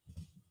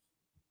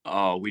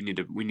 We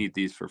need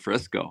these for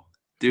Frisco,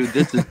 dude.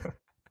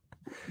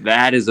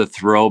 That is a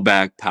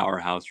throwback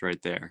powerhouse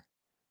right there.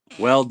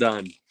 Well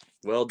done.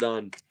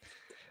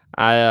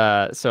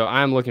 So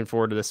I'm looking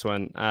forward to this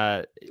one.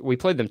 We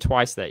played them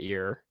twice that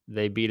year.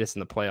 They beat us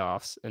in the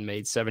playoffs and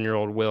made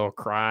 7-year-old Will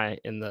cry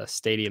in the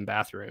stadium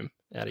bathroom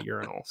at a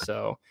urinal.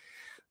 So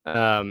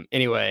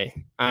anyway,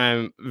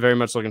 I'm very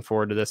much looking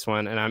forward to this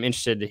one, and I'm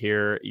interested to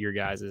hear your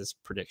guys'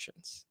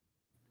 predictions.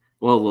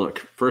 Well, look,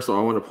 first of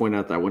all, I want to point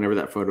out that whenever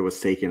that photo was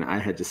taken, I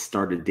had just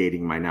started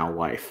dating my now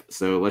wife.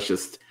 So let's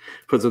just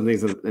put some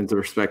things into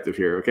perspective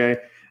here, okay?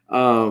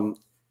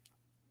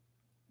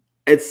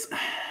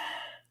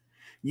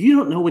 You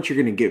don't know what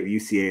you're going to get with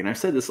UCA, and I've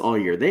said this all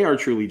year. They are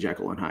truly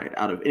Jekyll and Hyde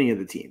out of any of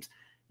the teams.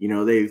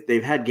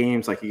 They've had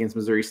games like against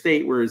Missouri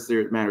State where it's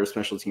their matter of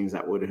special teams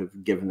that would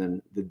have given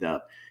them the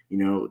dub.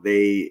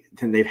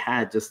 They've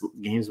had just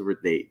games where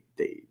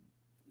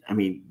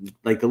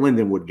like the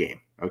Lindenwood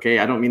game. Okay,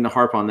 I don't mean to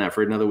harp on that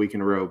for another week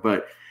in a row,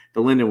 but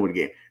the Lindenwood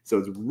game. So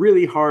it's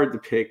really hard to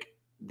pick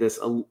this.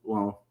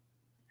 Well,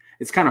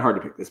 it's kind of hard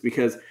to pick this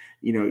because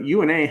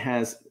UNA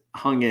has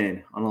hung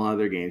in on a lot of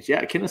their games.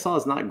 Yeah, Kennesaw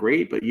is not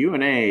great, but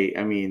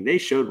UNA, they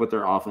showed what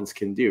their offense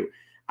can do.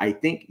 I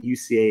think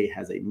UCA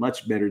has a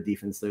much better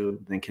defense, though,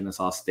 than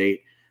Kennesaw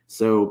State.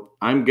 So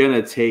I'm going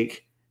to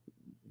take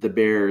the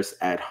Bears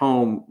at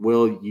home.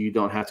 Will, you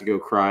don't have to go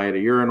cry at a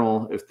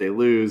urinal. If they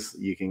lose,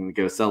 you can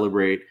go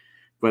celebrate.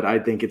 But I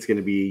think it's going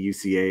to be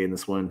UCA in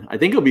this one. I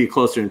think it'll be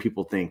closer than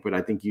people think, but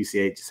I think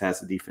UCA just has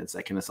the defense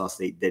that Kennesaw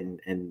State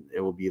didn't, and it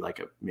will be like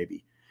a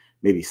maybe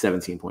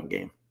 17-point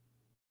game.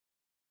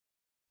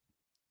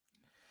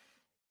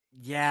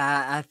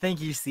 Yeah, I think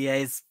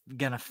UCA is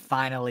going to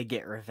finally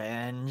get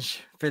revenge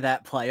for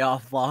that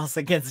playoff loss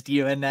against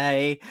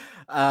UNA.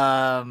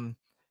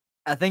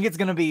 I think it's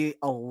going to be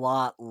a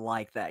lot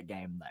like that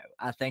game, though.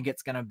 I think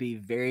it's going to be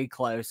very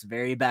close,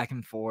 very back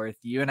and forth.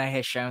 UNA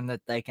has shown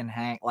that they can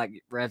hang, like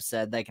Rev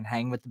said, they can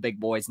hang with the big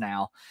boys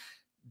now.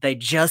 They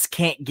just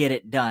can't get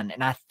it done.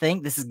 And I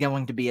think this is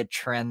going to be a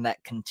trend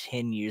that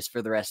continues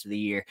for the rest of the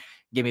year.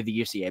 Give me the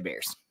UCA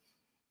Bears.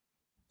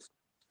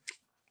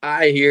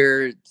 I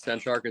hear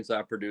Central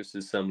Arkansas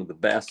produces some of the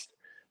best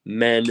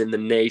men in the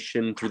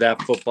nation through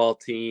that football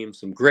team,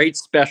 some great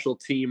special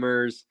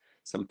teamers,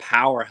 some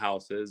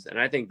powerhouses, and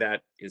I think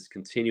that is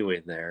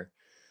continuing there.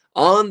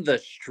 On the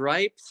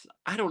Stripes,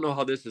 I don't know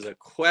how this is a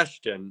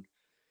question.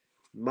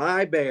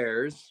 My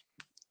Bears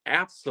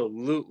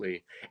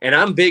Absolutely. And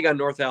I'm big on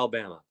North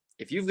Alabama.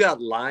 If you've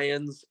got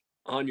Lions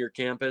on your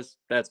campus,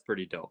 that's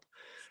pretty dope.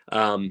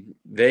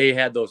 They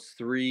had those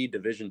 3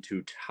 Division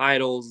II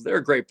titles. They're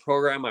a great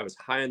program. I was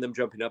high on them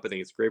jumping up. I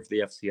think it's great for the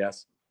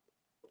FCS.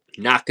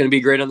 Not going to be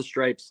great on the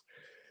Stripes.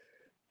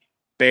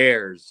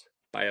 Bears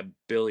by a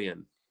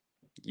billion.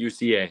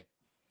 UCA.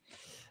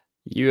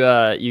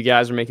 You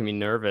guys are making me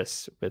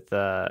nervous with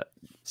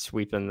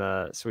sweeping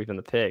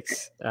the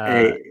picks.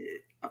 Hey,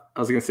 I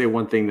was gonna say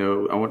one thing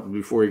though. I want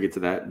before we get to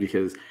that,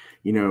 because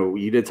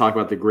you did talk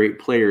about the great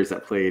players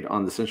that played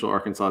on the Central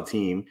Arkansas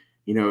team.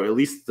 At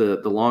least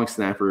the long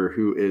snapper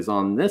who is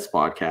on this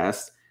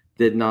podcast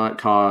did not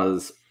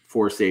cause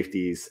 4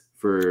 safeties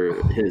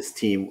for his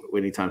team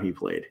anytime he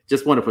played.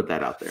 Just want to put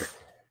that out there.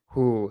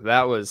 Ooh,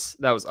 that was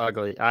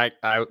ugly. I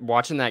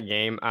watching that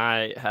game,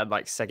 I had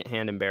like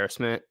secondhand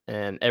embarrassment,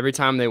 and every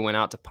time they went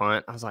out to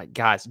punt, I was like,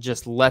 guys,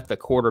 just let the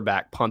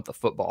quarterback punt the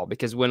football,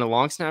 because when a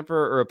long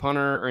snapper or a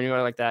punter or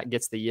anybody like that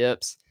gets the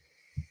yips,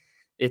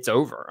 it's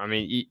over. I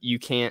mean, you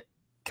can't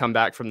come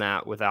back from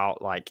that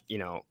without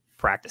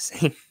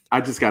practicing.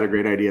 I just got a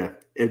great idea.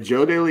 If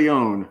Joe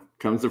DeLeon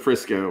comes to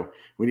Frisco,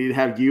 we need to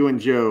have you and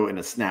Joe in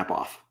a snap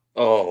off.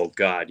 Oh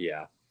God,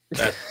 yeah.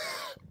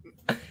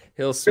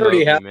 He'll We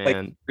already have man.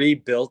 like 3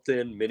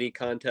 built-in mini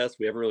contests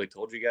we haven't really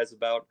told you guys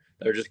about.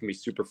 They're just gonna be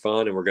super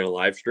fun, and we're gonna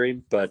live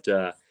stream. But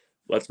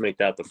let's make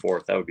that the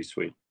 4th. That would be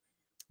sweet.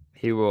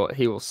 He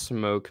will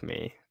smoke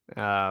me.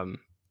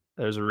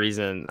 There's a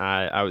reason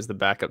I was the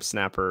backup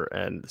snapper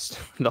and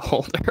the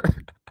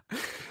holder.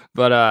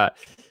 But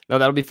no,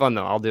 that'll be fun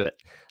though. I'll do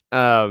it.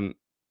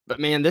 But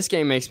man, this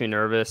game makes me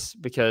nervous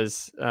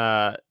because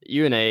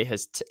UNA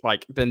has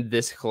been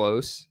this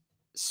close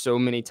so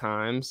many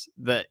times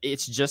that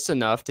it's just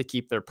enough to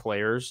keep their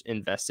players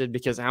invested,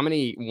 because how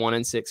many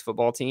 1-6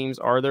 football teams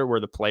are there where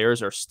the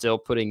players are still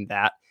putting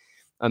that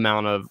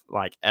amount of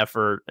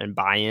effort and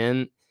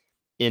buy-in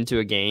into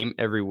a game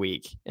every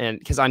week? And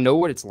because I know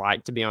what it's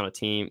like to be on a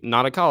team,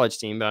 not a college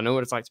team, but I know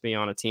what it's like to be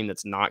on a team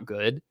that's not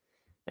good.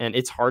 And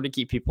it's hard to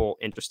keep people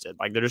interested.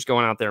 They're just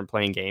going out there and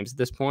playing games at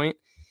this point.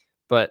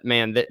 But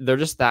man, they're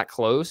just that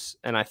close,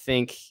 and I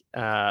think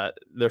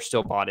they're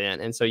still bought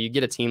in. And so you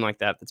get a team like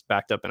that that's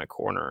backed up in a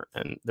corner,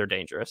 and they're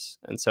dangerous.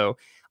 And so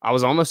I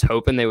was almost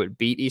hoping they would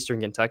beat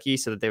Eastern Kentucky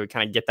so that they would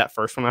kind of get that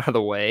first one out of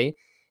the way,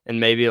 and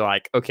maybe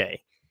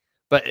okay.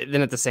 But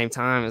then at the same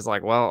time, it's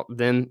well,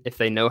 then if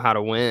they know how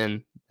to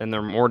win, then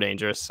they're more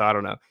dangerous. So I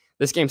don't know.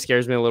 This game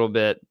scares me a little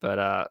bit,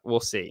 but we'll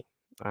see.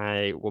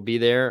 I will be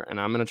there,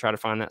 and I'm going to try to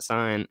find that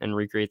sign and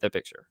recreate that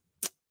picture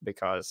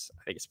because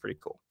I think it's pretty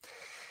cool.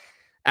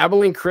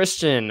 Abilene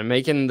Christian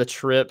making the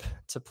trip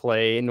to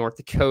play North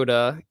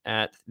Dakota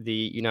at the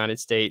United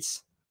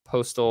States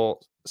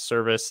Postal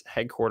Service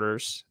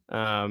headquarters.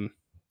 God,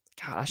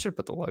 I should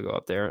put the logo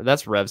up there.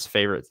 That's Rev's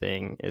favorite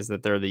thing, is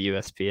that they're the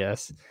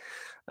USPS.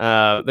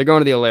 They're going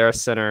to the Alaris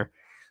Center.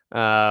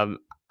 I'll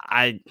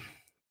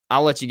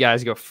let you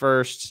guys go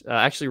first.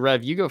 Actually,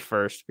 Rev, you go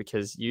first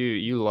because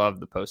you love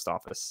the post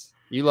office.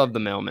 You love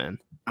the mailman.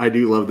 I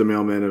do love the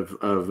mailman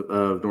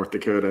of North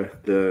Dakota.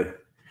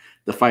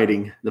 The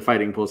fighting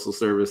postal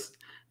service.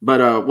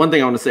 But one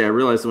thing I want to say, I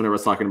realized whenever I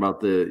was talking about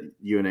the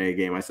UNA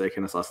game, I said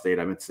Kennesaw State.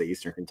 I meant to say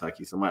Eastern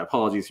Kentucky. So my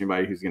apologies to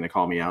anybody who's going to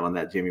call me out on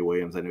that, Jamie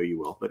Williams. I know you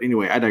will. But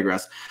anyway, I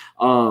digress.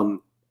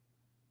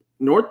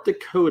 North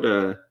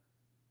Dakota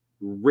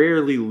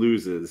rarely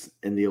loses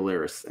in the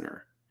Alaris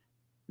Center.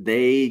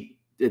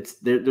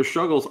 Their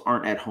struggles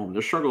aren't at home.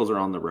 Their struggles are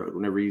on the road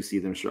whenever you see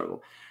them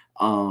struggle.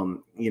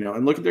 And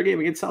look at their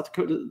game against South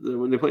Dakota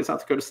when they played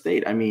South Dakota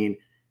State. I mean,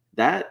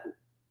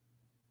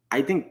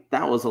 I think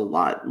that was a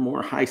lot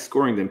more high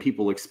scoring than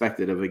people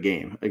expected of a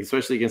game,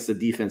 especially against a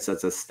defense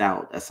that's as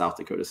stout as South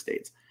Dakota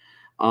State's.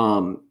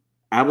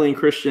 Abilene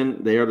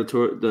Christian, they are the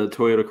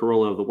Toyota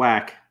Corolla of the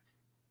WAC,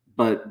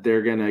 but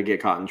they're going to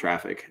get caught in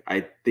traffic.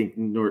 I think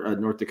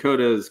North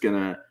Dakota is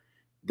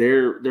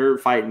they're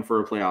fighting for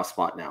a playoff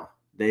spot now.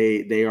 When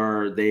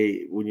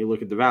you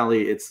look at the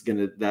Valley,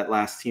 that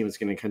last team is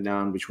going to come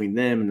down between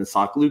them and the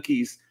Sauk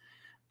Lukis.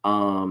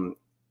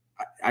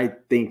 I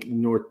think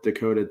North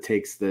Dakota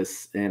takes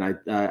this, and I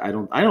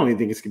don't even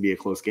think it's gonna be a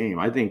close game.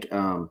 I think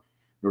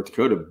North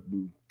Dakota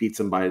beats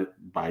them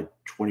by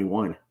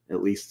 21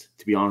 at least,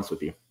 to be honest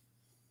with you.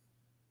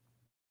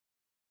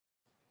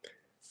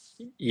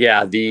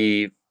 Yeah,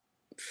 the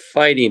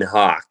Fighting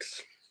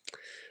Hawks,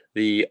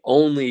 the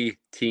only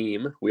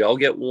team, we all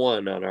get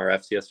one on our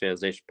FCS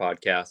Fans Nation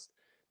podcast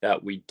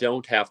that we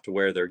don't have to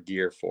wear their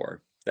gear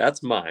for.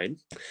 That's mine.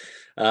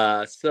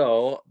 But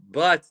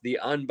the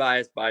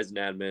unbiased Bison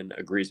admin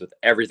agrees with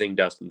everything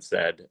Dustin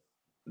said.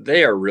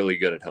 They are really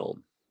good at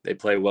home. They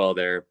play well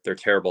there. They're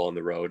terrible on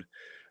the road.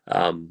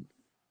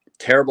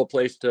 Terrible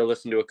place to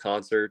listen to a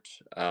concert.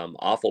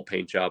 Awful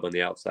paint job on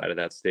the outside of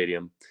that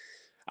stadium.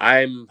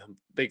 I'm a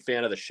big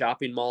fan of the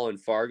shopping mall in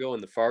Fargo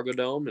and the Fargo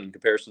Dome in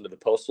comparison to the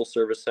Postal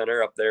Service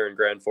Center up there in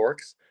Grand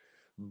Forks.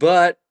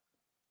 But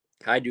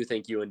I do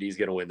think UND is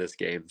going to win this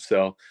game.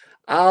 So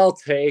I'll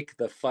take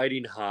the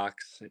Fighting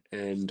Hawks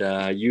and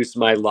use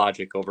my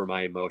logic over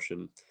my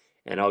emotion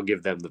and I'll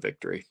give them the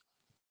victory.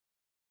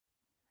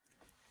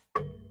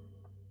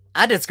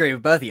 I disagree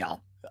with both of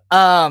y'all.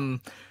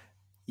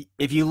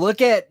 If you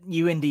look at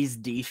UND's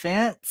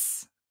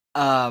defense,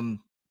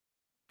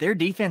 their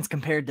defense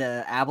compared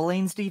to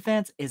Abilene's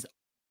defense is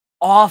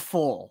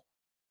awful,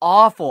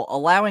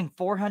 allowing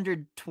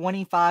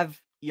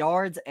 425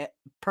 yards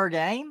per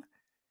game.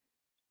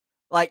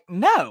 Like,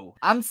 no,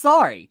 I'm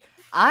sorry.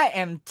 I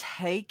am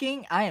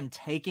taking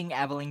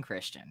Abilene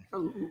Christian.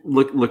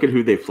 Look at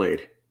who they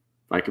played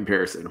by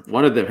comparison.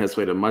 One of them has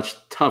played a much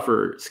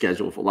tougher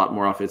schedule with a lot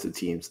more offensive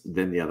teams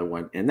than the other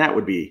one, and that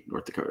would be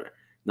North Dakota,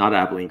 not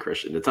Abilene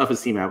Christian. The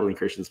toughest team Abilene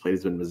Christian's played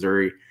has been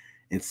Missouri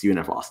and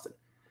UNF Austin.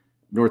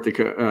 North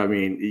Dakota,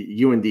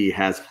 UND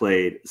has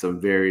played some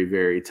very,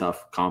 very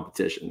tough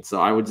competition.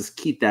 So I would just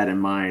keep that in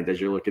mind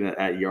as you're looking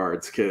at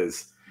yards,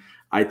 because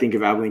I think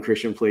if Abilene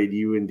Christian played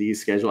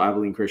UND's schedule,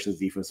 Abilene Christian's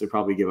defense would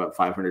probably give up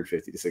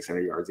 550 to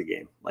 600 yards a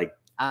game. Like,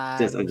 I'm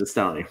just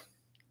telling you.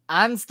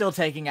 I'm still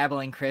taking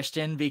Abilene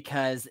Christian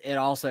because it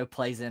also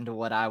plays into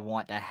what I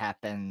want to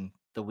happen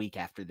the week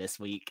after this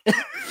week.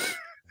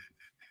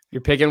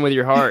 You're picking with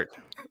your heart,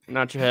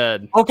 not your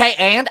head. Okay,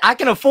 and I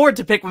can afford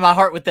to pick with my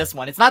heart with this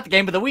one. It's not the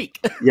game of the week.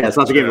 Yeah, it's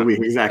not the game of the week.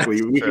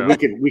 Exactly.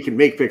 We can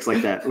make picks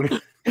like that.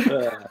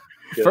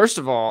 First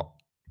of all,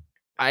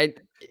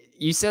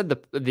 you said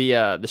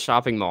the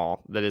shopping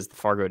mall that is the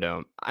Fargo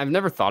Dome. I've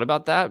never thought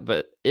about that,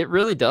 but it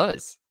really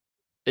does.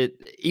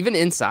 It even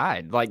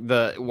inside, like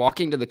the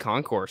walking to the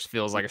concourse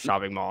feels like a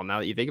shopping mall now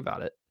that you think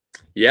about it.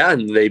 Yeah,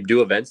 and they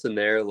do events in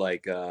there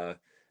like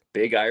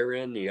Big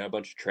Iron. You got a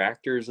bunch of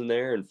tractors in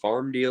there and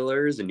farm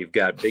dealers, and you've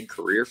got big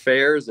career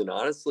fairs. And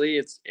honestly,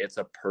 it's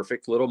a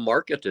perfect little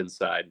market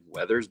inside.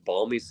 Weather's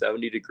balmy,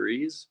 70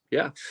 degrees.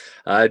 Yeah,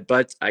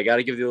 but I got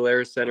to give the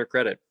Alaris Center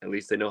credit. At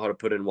least they know how to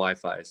put in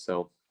Wi-Fi.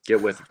 So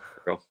get with it,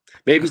 girl.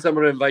 Maybe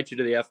someone will invite you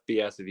to the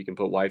FBS if you can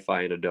put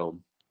Wi-Fi in a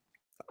dome.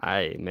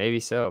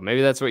 Maybe so.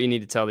 Maybe that's what you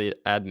need to tell the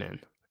admin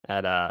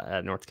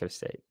at North Dakota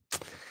State.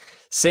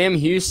 Sam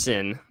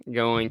Houston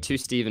going to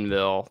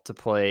Stephenville to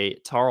play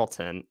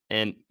Tarleton,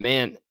 and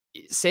man,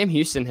 Sam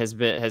Houston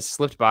has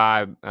slipped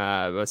by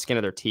the skin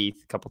of their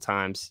teeth a couple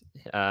times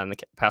in the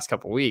past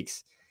couple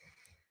weeks,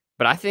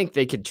 but I think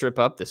they could trip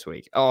up this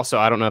week. Also,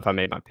 I don't know if I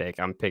made my pick.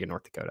 I'm picking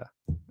North Dakota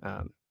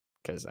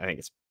because I think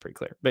it's pretty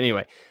clear. But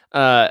anyway,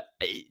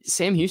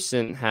 Sam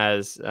Houston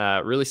has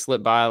really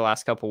slipped by the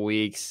last couple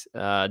weeks.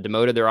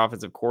 Demoted their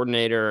offensive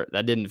coordinator.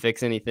 That didn't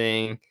fix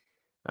anything.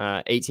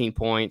 18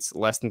 points,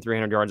 less than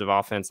 300 yards of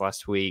offense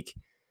last week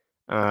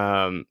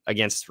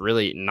against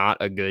really not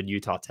a good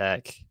Utah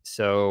Tech.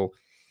 So,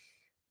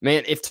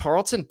 man, if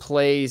Tarleton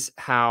plays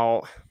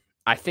how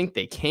I think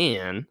they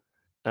can,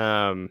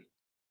 I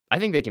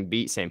think they can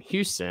beat Sam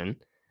Houston.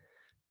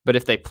 But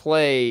if they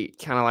play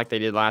kind of like they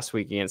did last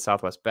week against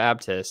Southwest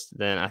Baptist,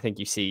 then I think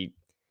you see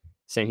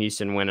Sam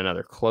Houston win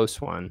another close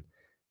one.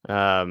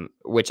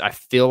 Which I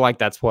feel like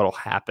that's what'll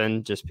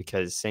happen just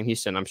because Sam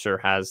Houston, I'm sure,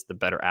 has the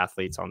better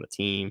athletes on the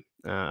team.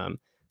 You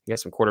got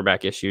some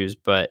quarterback issues,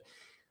 but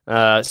so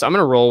I'm going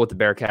to roll with the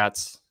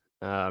Bearcats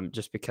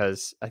just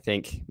because I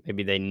think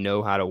maybe they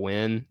know how to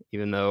win,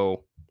 even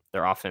though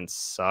their offense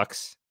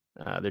sucks.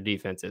 Their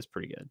defense is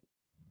pretty good.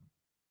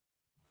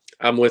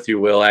 I'm with you,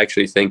 Will. I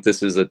actually think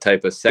this is a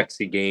type of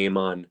sexy game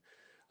on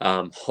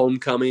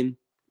homecoming.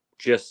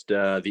 Just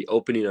the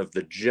opening of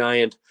the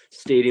giant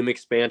stadium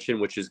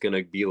expansion, which is going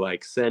to be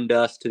like, send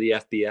us to the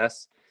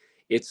FBS.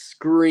 It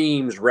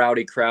screams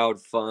rowdy crowd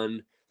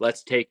fun.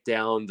 Let's take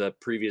down the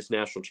previous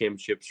national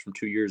championships from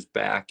 2 years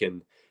back.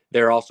 And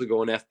they're also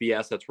going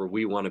FBS. That's where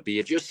we want to be.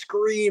 It just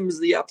screams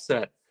the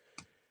upset.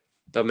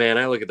 But man,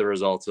 I look at the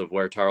results of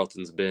where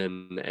Tarleton's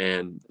been,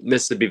 and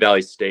Mississippi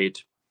Valley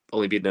State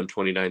only beat them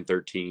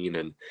 29-13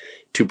 and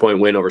 2-point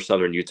win over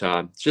Southern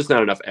Utah. It's just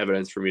not enough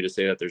evidence for me to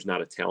say that there's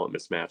not a talent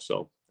mismatch.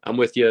 So I'm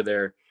with you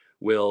there,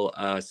 Will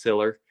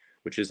Siller,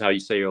 which is how you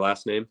say your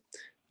last name.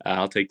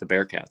 I'll take the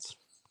Bearcats.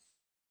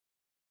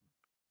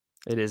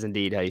 It is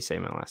indeed how you say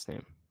my last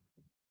name.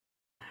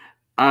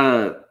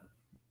 Man,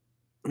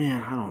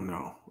 I don't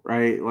know,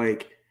 right?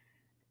 Like,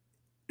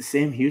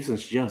 Sam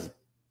Houston's just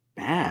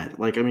bad.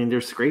 Like, I mean,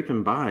 they're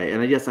scraping by.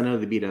 And yes, I know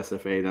they beat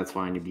SFA. That's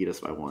fine. You beat us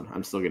by 1.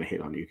 I'm still going to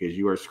hate on you because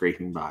you are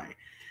scraping by.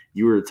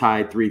 You were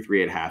tied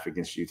 3-3 at half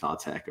against Utah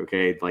Tech,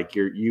 okay? Like,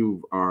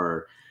 you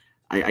are –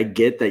 I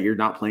get that you're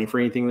not playing for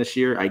anything this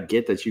year. I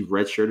get that you've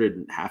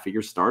redshirted half of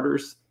your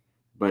starters,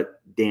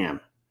 but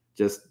damn,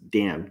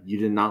 you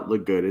did not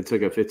look good. It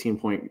took a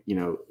 15-point,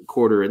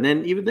 quarter, and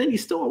then even then you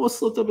still almost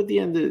slipped up at the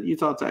end of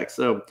Utah Tech.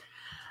 So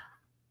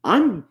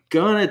I'm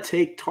gonna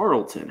take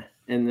Tarleton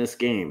in this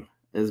game.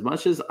 As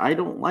much as I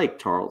don't like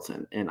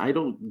Tarleton and I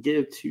don't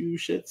give 2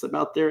 shits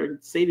about their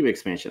stadium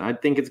expansion, I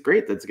think it's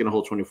great that it's going to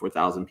hold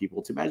 24,000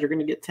 people. Too bad you're going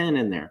to get 10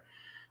 in there.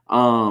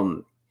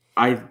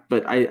 I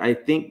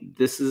think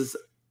this is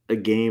a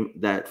game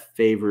that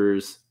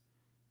favors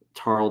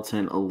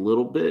Tarleton a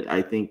little bit.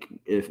 I think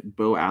if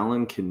Bo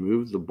Allen can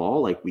move the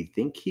ball like we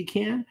think he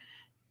can,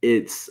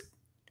 it's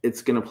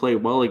going to play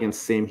well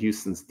against Sam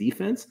Houston's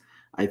defense.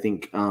 I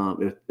think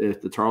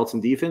if the Tarleton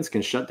defense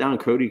can shut down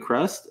Cody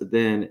Crest,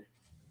 then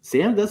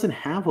Sam doesn't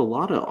have a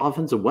lot of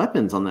offensive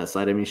weapons on that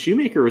side. I mean,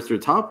 Shoemaker was their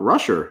top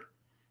rusher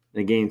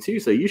in the game too.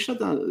 So you shut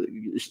down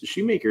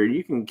Shoemaker,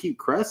 you can keep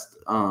Crest.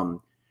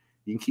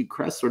 You can keep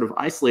Crest sort of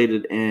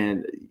isolated,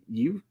 and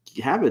you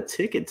have a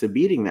ticket to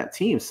beating that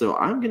team. So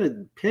I'm going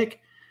to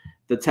pick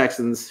the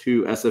Texans,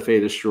 who SFA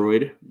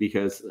destroyed,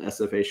 because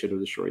SFA should have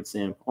destroyed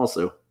Sam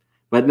also.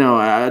 But no,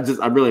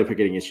 I'm really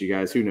picking against you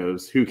guys. Who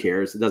knows? Who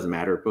cares? It doesn't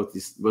matter. Both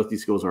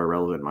these schools are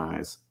irrelevant in my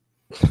eyes.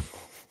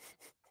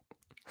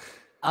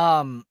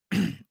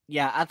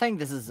 Yeah, I think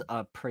this is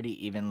a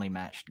pretty evenly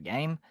matched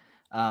game.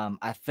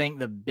 I think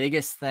the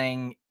biggest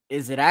thing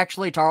is it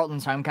actually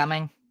Tarleton's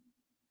homecoming?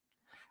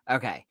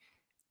 Okay.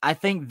 I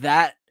think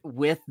that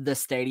with the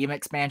stadium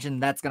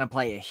expansion, that's going to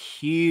play a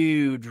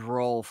huge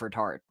role for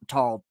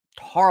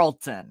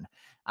Tarleton.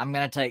 I'm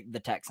going to take the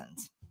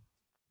Texans.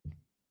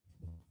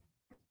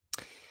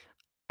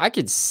 I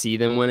could see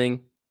them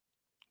winning,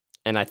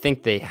 and I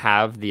think they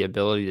have the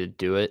ability to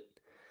do it.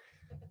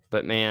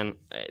 But, man,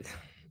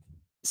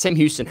 Sam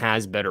Houston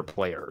has better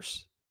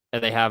players,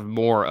 and they have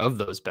more of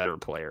those better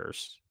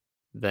players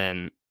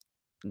than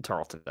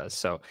Tarleton does.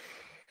 So,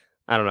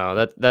 I don't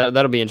know.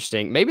 That'll be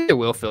interesting. Maybe they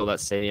will fill that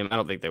stadium. I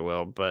don't think they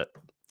will, but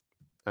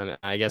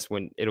I guess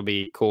when it'll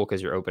be cool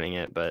because you're opening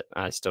it, but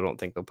I still don't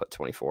think they'll put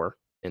 24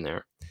 in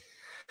there.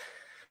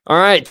 All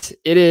right.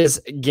 It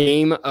is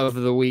game of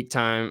the week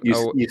time.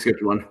 You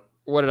skipped one.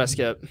 What did I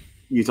skip?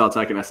 Utah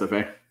Tech and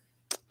SFA.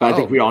 But I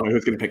think we all know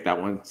who's going to pick that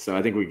one. So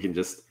I think we can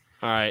just.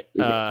 All right.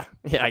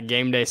 Yeah,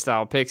 game day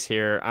style picks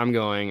here. I'm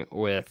going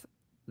with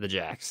the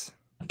Jacks.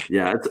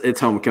 Yeah, it's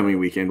homecoming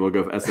weekend. We'll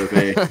go for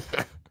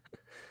SFA.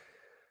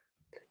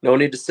 No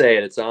need to say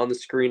it. It's on the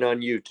screen on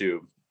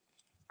YouTube.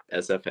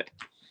 SFA.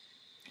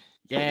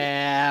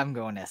 Yeah, I'm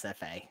going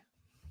SFA.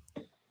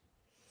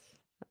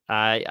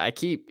 I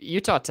keep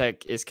Utah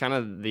Tech is kind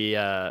of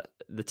the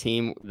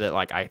team that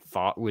like I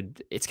thought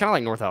would. It's kind of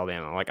like North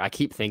Alabama. Like I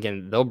keep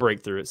thinking they'll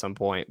break through at some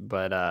point,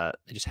 but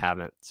they just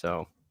haven't.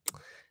 So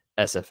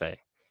SFA.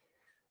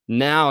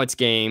 Now it's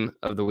game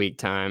of the week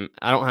time.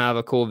 I don't have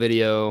a cool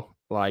video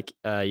like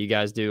you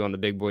guys do on the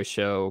Big Boy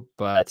Show,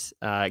 but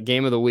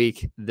game of the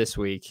week this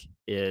week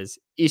is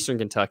Eastern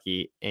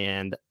Kentucky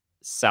and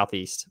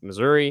Southeast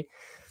Missouri.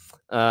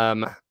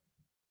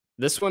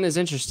 This one is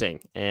interesting,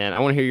 and I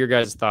want to hear your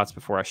guys' thoughts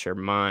before I share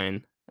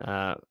mine.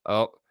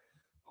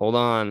 Hold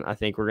on. I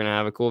think we're going to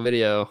have a cool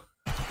video.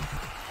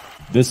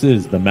 This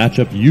is the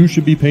matchup you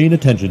should be paying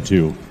attention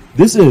to.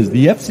 This is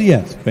the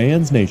FCS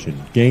Fans Nation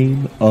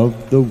Game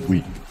of the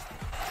Week.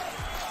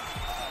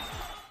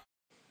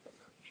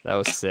 That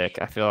was sick.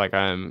 I feel like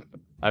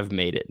I've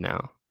made it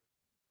now.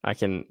 I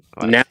can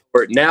now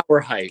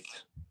we're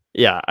hyped.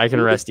 Yeah, I can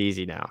rest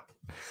easy now.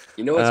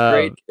 You know what's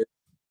great?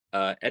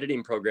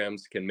 Editing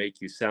programs can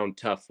make you sound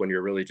tough when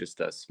you're really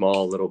just a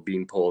small little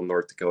beanpole in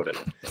North Dakota.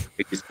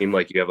 Make you seem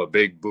like you have a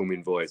big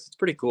booming voice. It's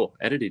pretty cool.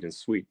 Editing is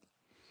sweet.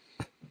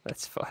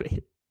 That's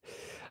funny.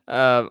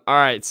 All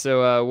right.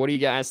 So what do you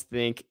guys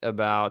think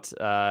about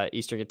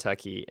Eastern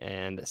Kentucky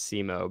and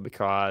SEMO?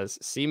 Because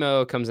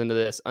SEMO comes into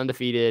this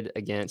undefeated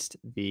against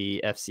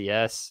the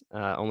FCS,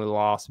 only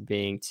loss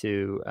being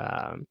to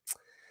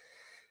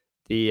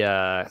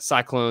the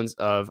Cyclones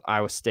of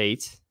Iowa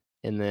State.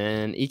 And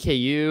then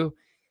EKU,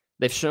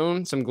 they've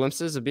shown some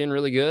glimpses of being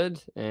really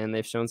good, and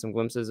they've shown some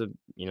glimpses of,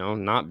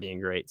 not being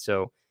great.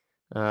 So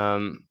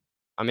I'm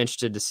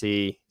interested to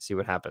see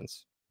what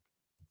happens.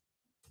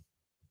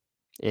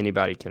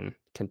 Anybody can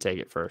take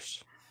it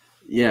first.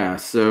 Yeah,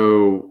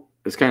 so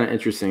it's kind of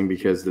interesting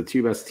because the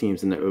two best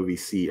teams in the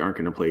OVC aren't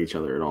going to play each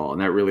other at all, and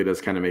that really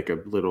does kind of make a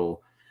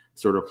little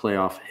sort of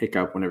playoff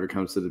hiccup whenever it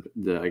comes to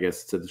the I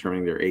guess to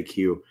determining their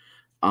AQ.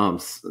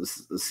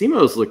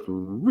 SEMO's looked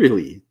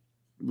really,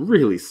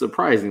 really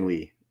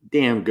surprisingly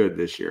damn good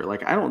this year.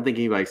 Like I don't think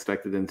anybody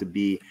expected them to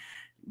be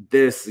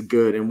this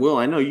good. And Will,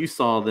 I know you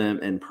saw them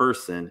in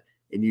person.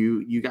 And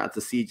you got to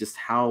see just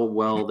how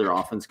well their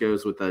offense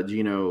goes with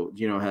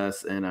Gino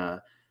Hess and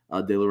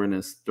De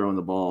Laurentiis throwing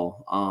the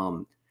ball.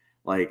 I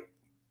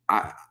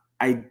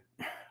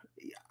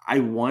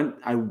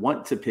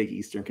want to pick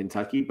Eastern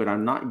Kentucky, but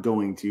I'm not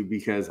going to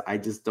because I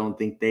just don't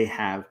think they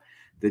have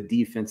the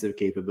defensive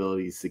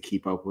capabilities to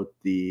keep up with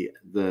the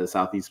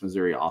Southeast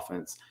Missouri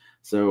offense.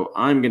 So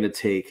I'm going to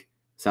take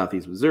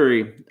Southeast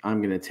Missouri.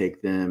 I'm going to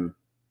take them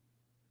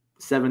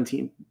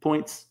 17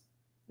 points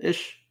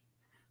ish.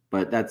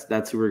 But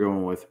that's who we're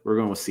going with. We're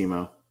going with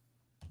SEMO.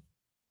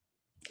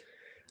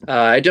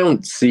 I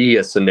don't see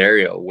a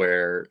scenario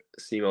where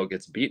SEMO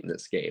gets beat in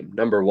this game.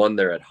 Number one,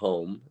 they're at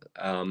home.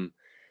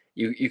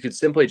 You could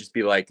simply just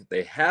be like,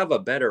 they have a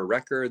better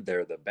record.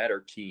 They're the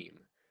better team.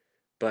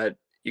 But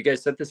you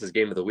guys said this is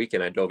game of the week,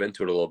 and I dove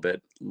into it a little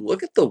bit.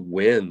 Look at the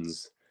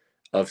wins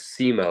of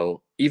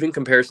SEMO, even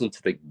comparison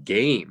to the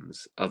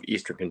games of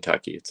Eastern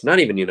Kentucky. It's not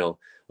even,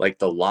 like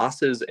the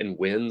losses and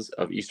wins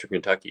of Eastern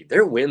Kentucky.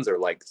 Their wins are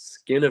like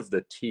skin of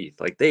the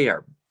teeth. Like they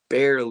are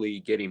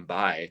barely getting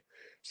by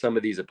some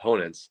of these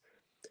opponents.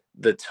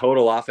 the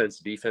total offense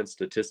defense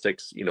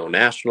statistics,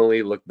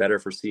 nationally look better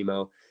for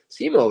SEMO.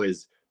 SEMO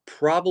is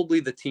probably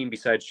the team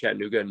besides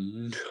Chattanooga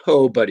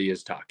nobody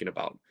is talking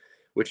about,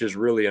 which is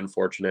really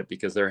unfortunate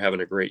because they're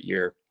having a great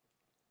year.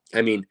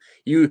 I mean,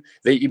 you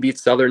beat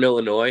Southern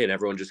Illinois and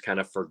everyone just kind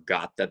of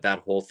forgot that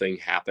whole thing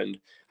happened.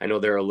 I know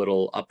they're a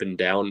little up and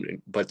down,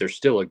 but they're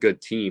still a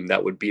good team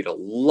that would beat a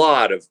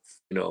lot of,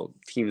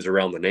 teams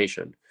around the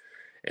nation.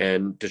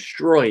 And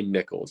destroying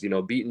Nichols,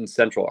 beating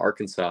Central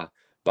Arkansas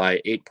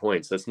by 8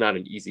 points. That's not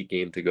an easy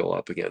game to go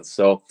up against.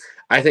 So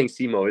I think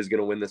SEMO is going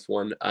to win this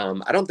one.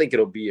 I don't think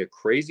it'll be a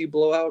crazy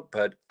blowout,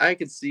 but I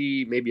could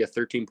see maybe a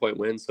 13-point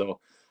win. So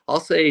I'll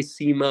say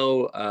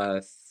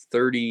SEMO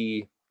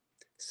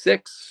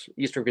 36,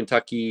 Eastern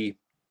Kentucky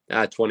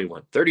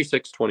 21,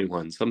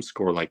 36-21, some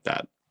score like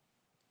that,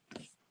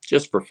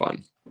 just for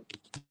fun.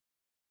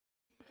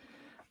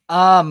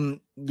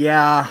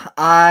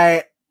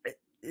 Yeah,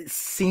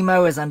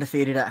 SEMO is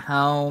undefeated at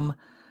home.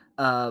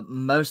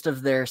 Most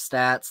of their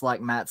stats,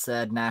 like Matt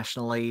said,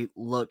 nationally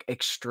look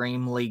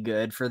extremely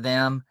good for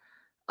them.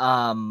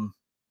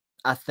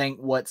 I think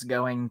what's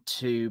going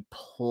to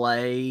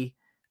play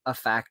a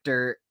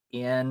factor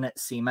in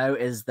SEMO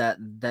is that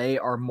they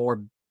are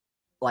more,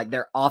 like,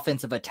 their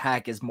offensive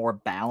attack is more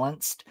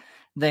balanced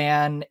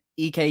than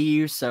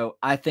EKU. So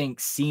I think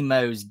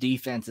SEMO's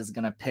defense is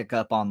going to pick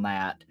up on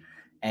that,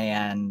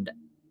 and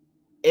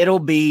it'll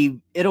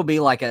be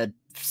like a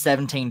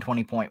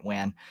 17-20 point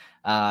win.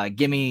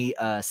 Give me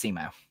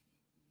SEMO.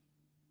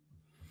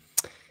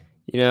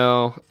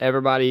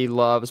 Everybody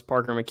loves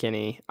Parker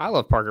McKinney. I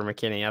love Parker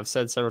McKinney. I've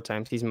said several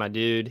times he's my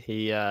dude.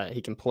 He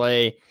can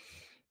play.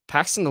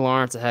 Paxton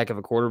Lawrence, a heck of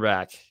a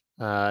quarterback.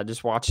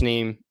 Just watching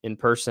him in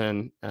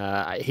person,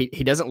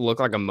 he doesn't look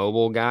like a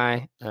mobile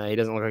guy. He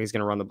doesn't look like he's going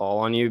to run the ball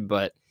on you,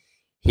 but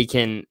he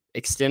can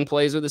extend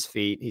plays with his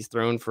feet. He's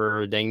thrown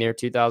for dang near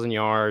 2,000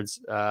 yards,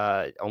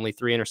 only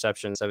 3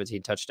 interceptions,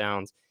 17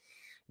 touchdowns.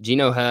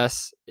 Geno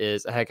Hess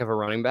is a heck of a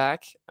running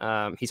back.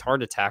 He's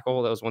hard to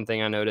tackle. That was one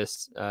thing I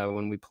noticed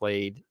when we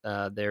played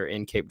there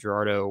in Cape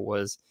Girardeau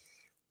was,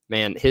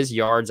 man, his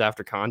yards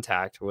after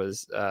contact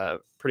was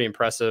pretty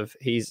impressive.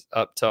 He's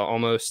up to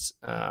almost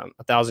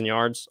 1,000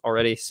 yards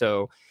already.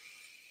 So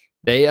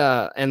they,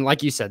 and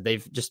like you said,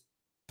 they've just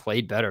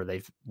played better.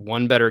 They've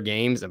won better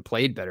games and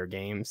played better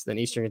games than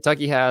Eastern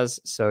Kentucky has.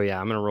 So yeah,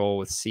 I'm going to roll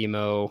with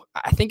SEMO.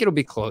 I think it'll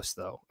be close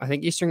though. I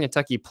think Eastern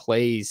Kentucky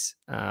plays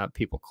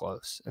people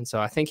close. And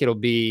so I think it'll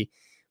be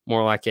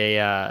more like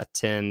a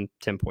 10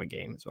 point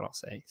game is what I'll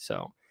say.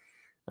 So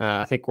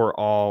I think we're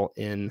all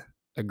in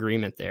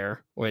agreement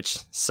there, which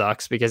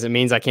sucks because it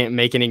means I can't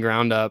make any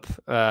ground up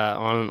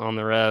on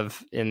the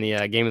Rev in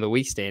the game of the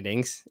week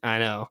standings. I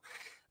know.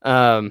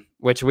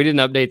 Which we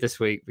didn't update this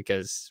week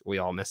because we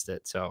all missed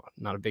it. So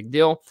not a big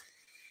deal,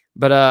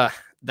 but,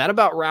 that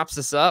about wraps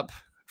us up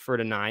for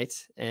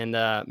tonight. And,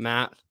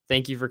 Matt,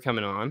 thank you for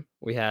coming on.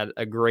 We had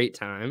a great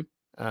time.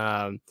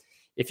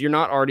 If you're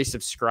not already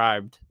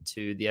subscribed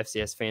to the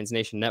FCS Fans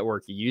Nation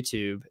Network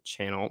YouTube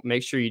channel,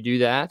 make sure you do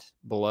that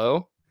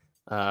below.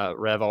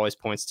 Rev always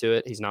points to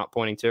it. He's not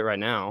pointing to it right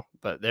now,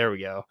 but there we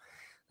go.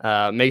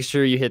 Make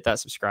sure you hit that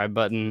subscribe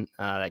button.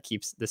 That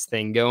keeps this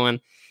thing going.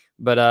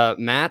 But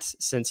Matt,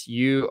 since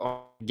you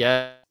are a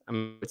guest,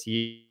 I'm going to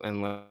you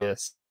and let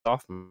us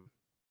off.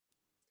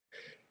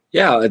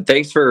 Yeah,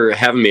 thanks for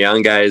having me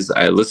on, guys.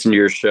 I listen to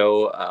your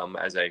show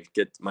as I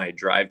get my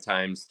drive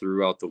times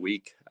throughout the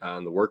week,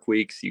 the work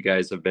weeks. You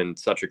guys have been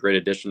such a great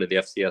addition to the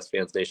FCS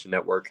Fans Nation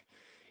Network.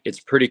 It's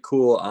pretty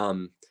cool.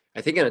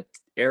 I think in an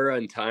era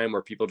and time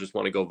where people just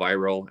want to go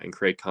viral and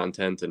create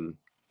content and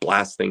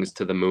blast things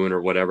to the moon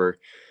or whatever,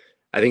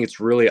 I think it's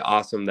really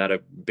awesome that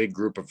a big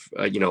group of,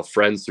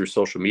 friends through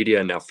social media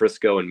and now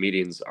Frisco and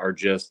meetings are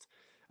just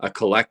a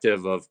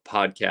collective of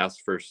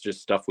podcasts for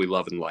just stuff we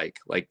love and like.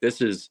 Like,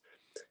 this is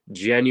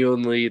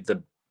genuinely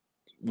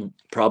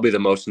probably the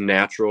most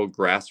natural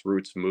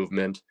grassroots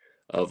movement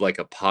of like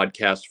a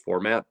podcast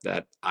format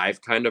that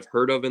I've kind of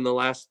heard of in the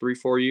last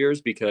 3-4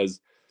 years, because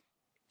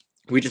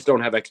we just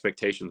don't have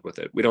expectations with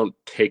it. We don't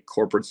take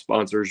corporate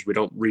sponsors. We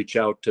don't reach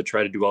out to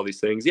try to do all these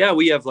things. Yeah,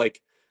 we have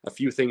like a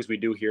few things we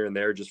do here and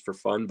there just for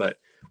fun, but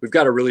we've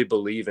got to really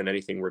believe in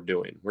anything we're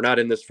doing. We're not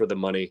in this for the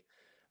money.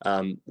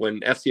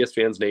 When FCS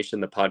Fans Nation,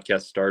 the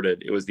podcast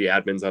started, it was the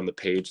admins on the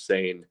page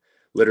saying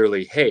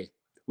literally, hey,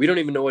 we don't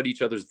even know what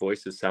each other's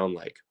voices sound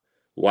like.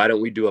 Why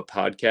don't we do a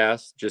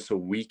podcast just so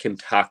we can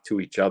talk to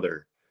each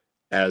other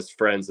as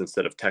friends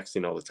instead of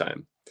texting all the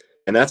time?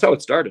 And that's how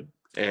it started.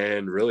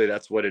 And really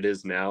that's what it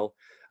is now.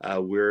 I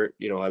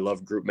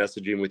love group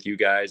messaging with you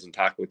guys and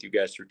talking with you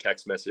guys through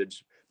text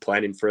message,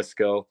 planning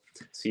Frisco,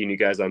 seeing you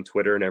guys on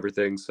Twitter and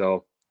everything.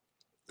 So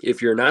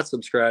if you're not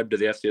subscribed to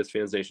the FCS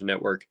Fans Nation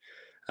Network,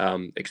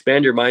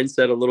 expand your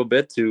mindset a little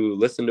bit to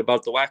listen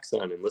about the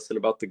WACSUN and listen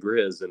about the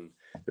Grizz. And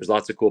there's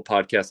lots of cool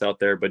podcasts out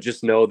there, but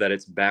just know that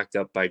it's backed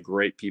up by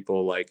great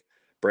people like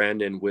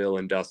Brandon, Will,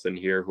 and Dustin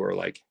here who are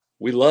like,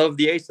 we love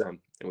the ASUN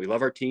and we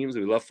love our teams.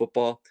 We love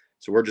football.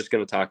 So we're just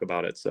going to talk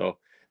about it. So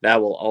that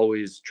will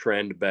always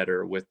trend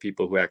better with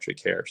people who actually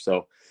care.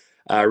 So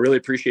I really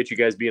appreciate you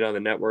guys being on the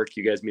network.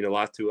 You guys mean a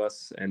lot to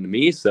us and to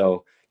me.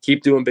 So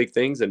keep doing big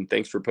things. And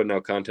thanks for putting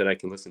out content I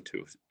can listen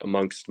to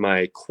amongst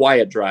my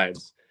quiet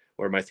drives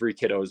where my 3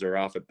 kiddos are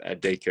off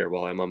at daycare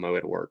while I'm on my way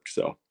to work.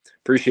 So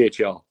appreciate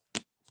y'all.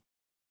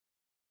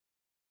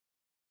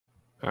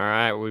 All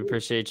right. We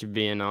appreciate you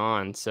being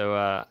on.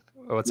 So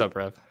what's up,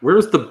 Rev?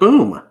 Where's the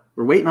boom?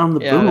 We're waiting on the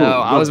boom.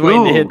 No, I was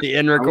waiting to hit the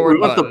end record We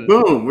want button. the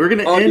boom. We're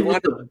gonna end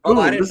with the boom.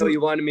 I didn't know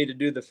you wanted me to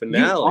do the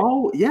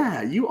finale.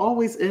 You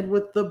always end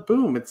with the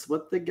boom. It's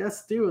what the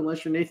guests do,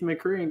 unless you're Nathan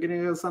McCurry and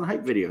getting us on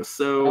hype videos.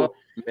 So,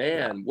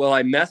 man, well,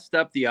 I messed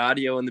up the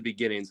audio in the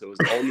beginning, so it was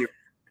only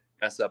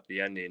mess up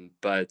the ending.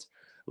 But,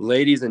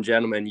 ladies and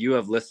gentlemen, you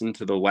have listened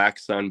to the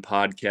WACSUN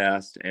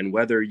podcast, and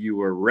whether you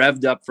were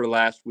revved up for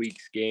last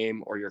week's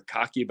game, or you're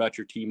cocky about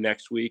your team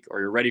next week, or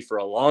you're ready for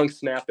a long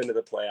snap into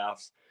the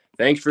playoffs,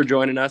 thanks for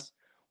joining us.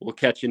 We'll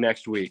catch you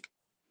next week.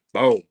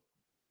 Boom.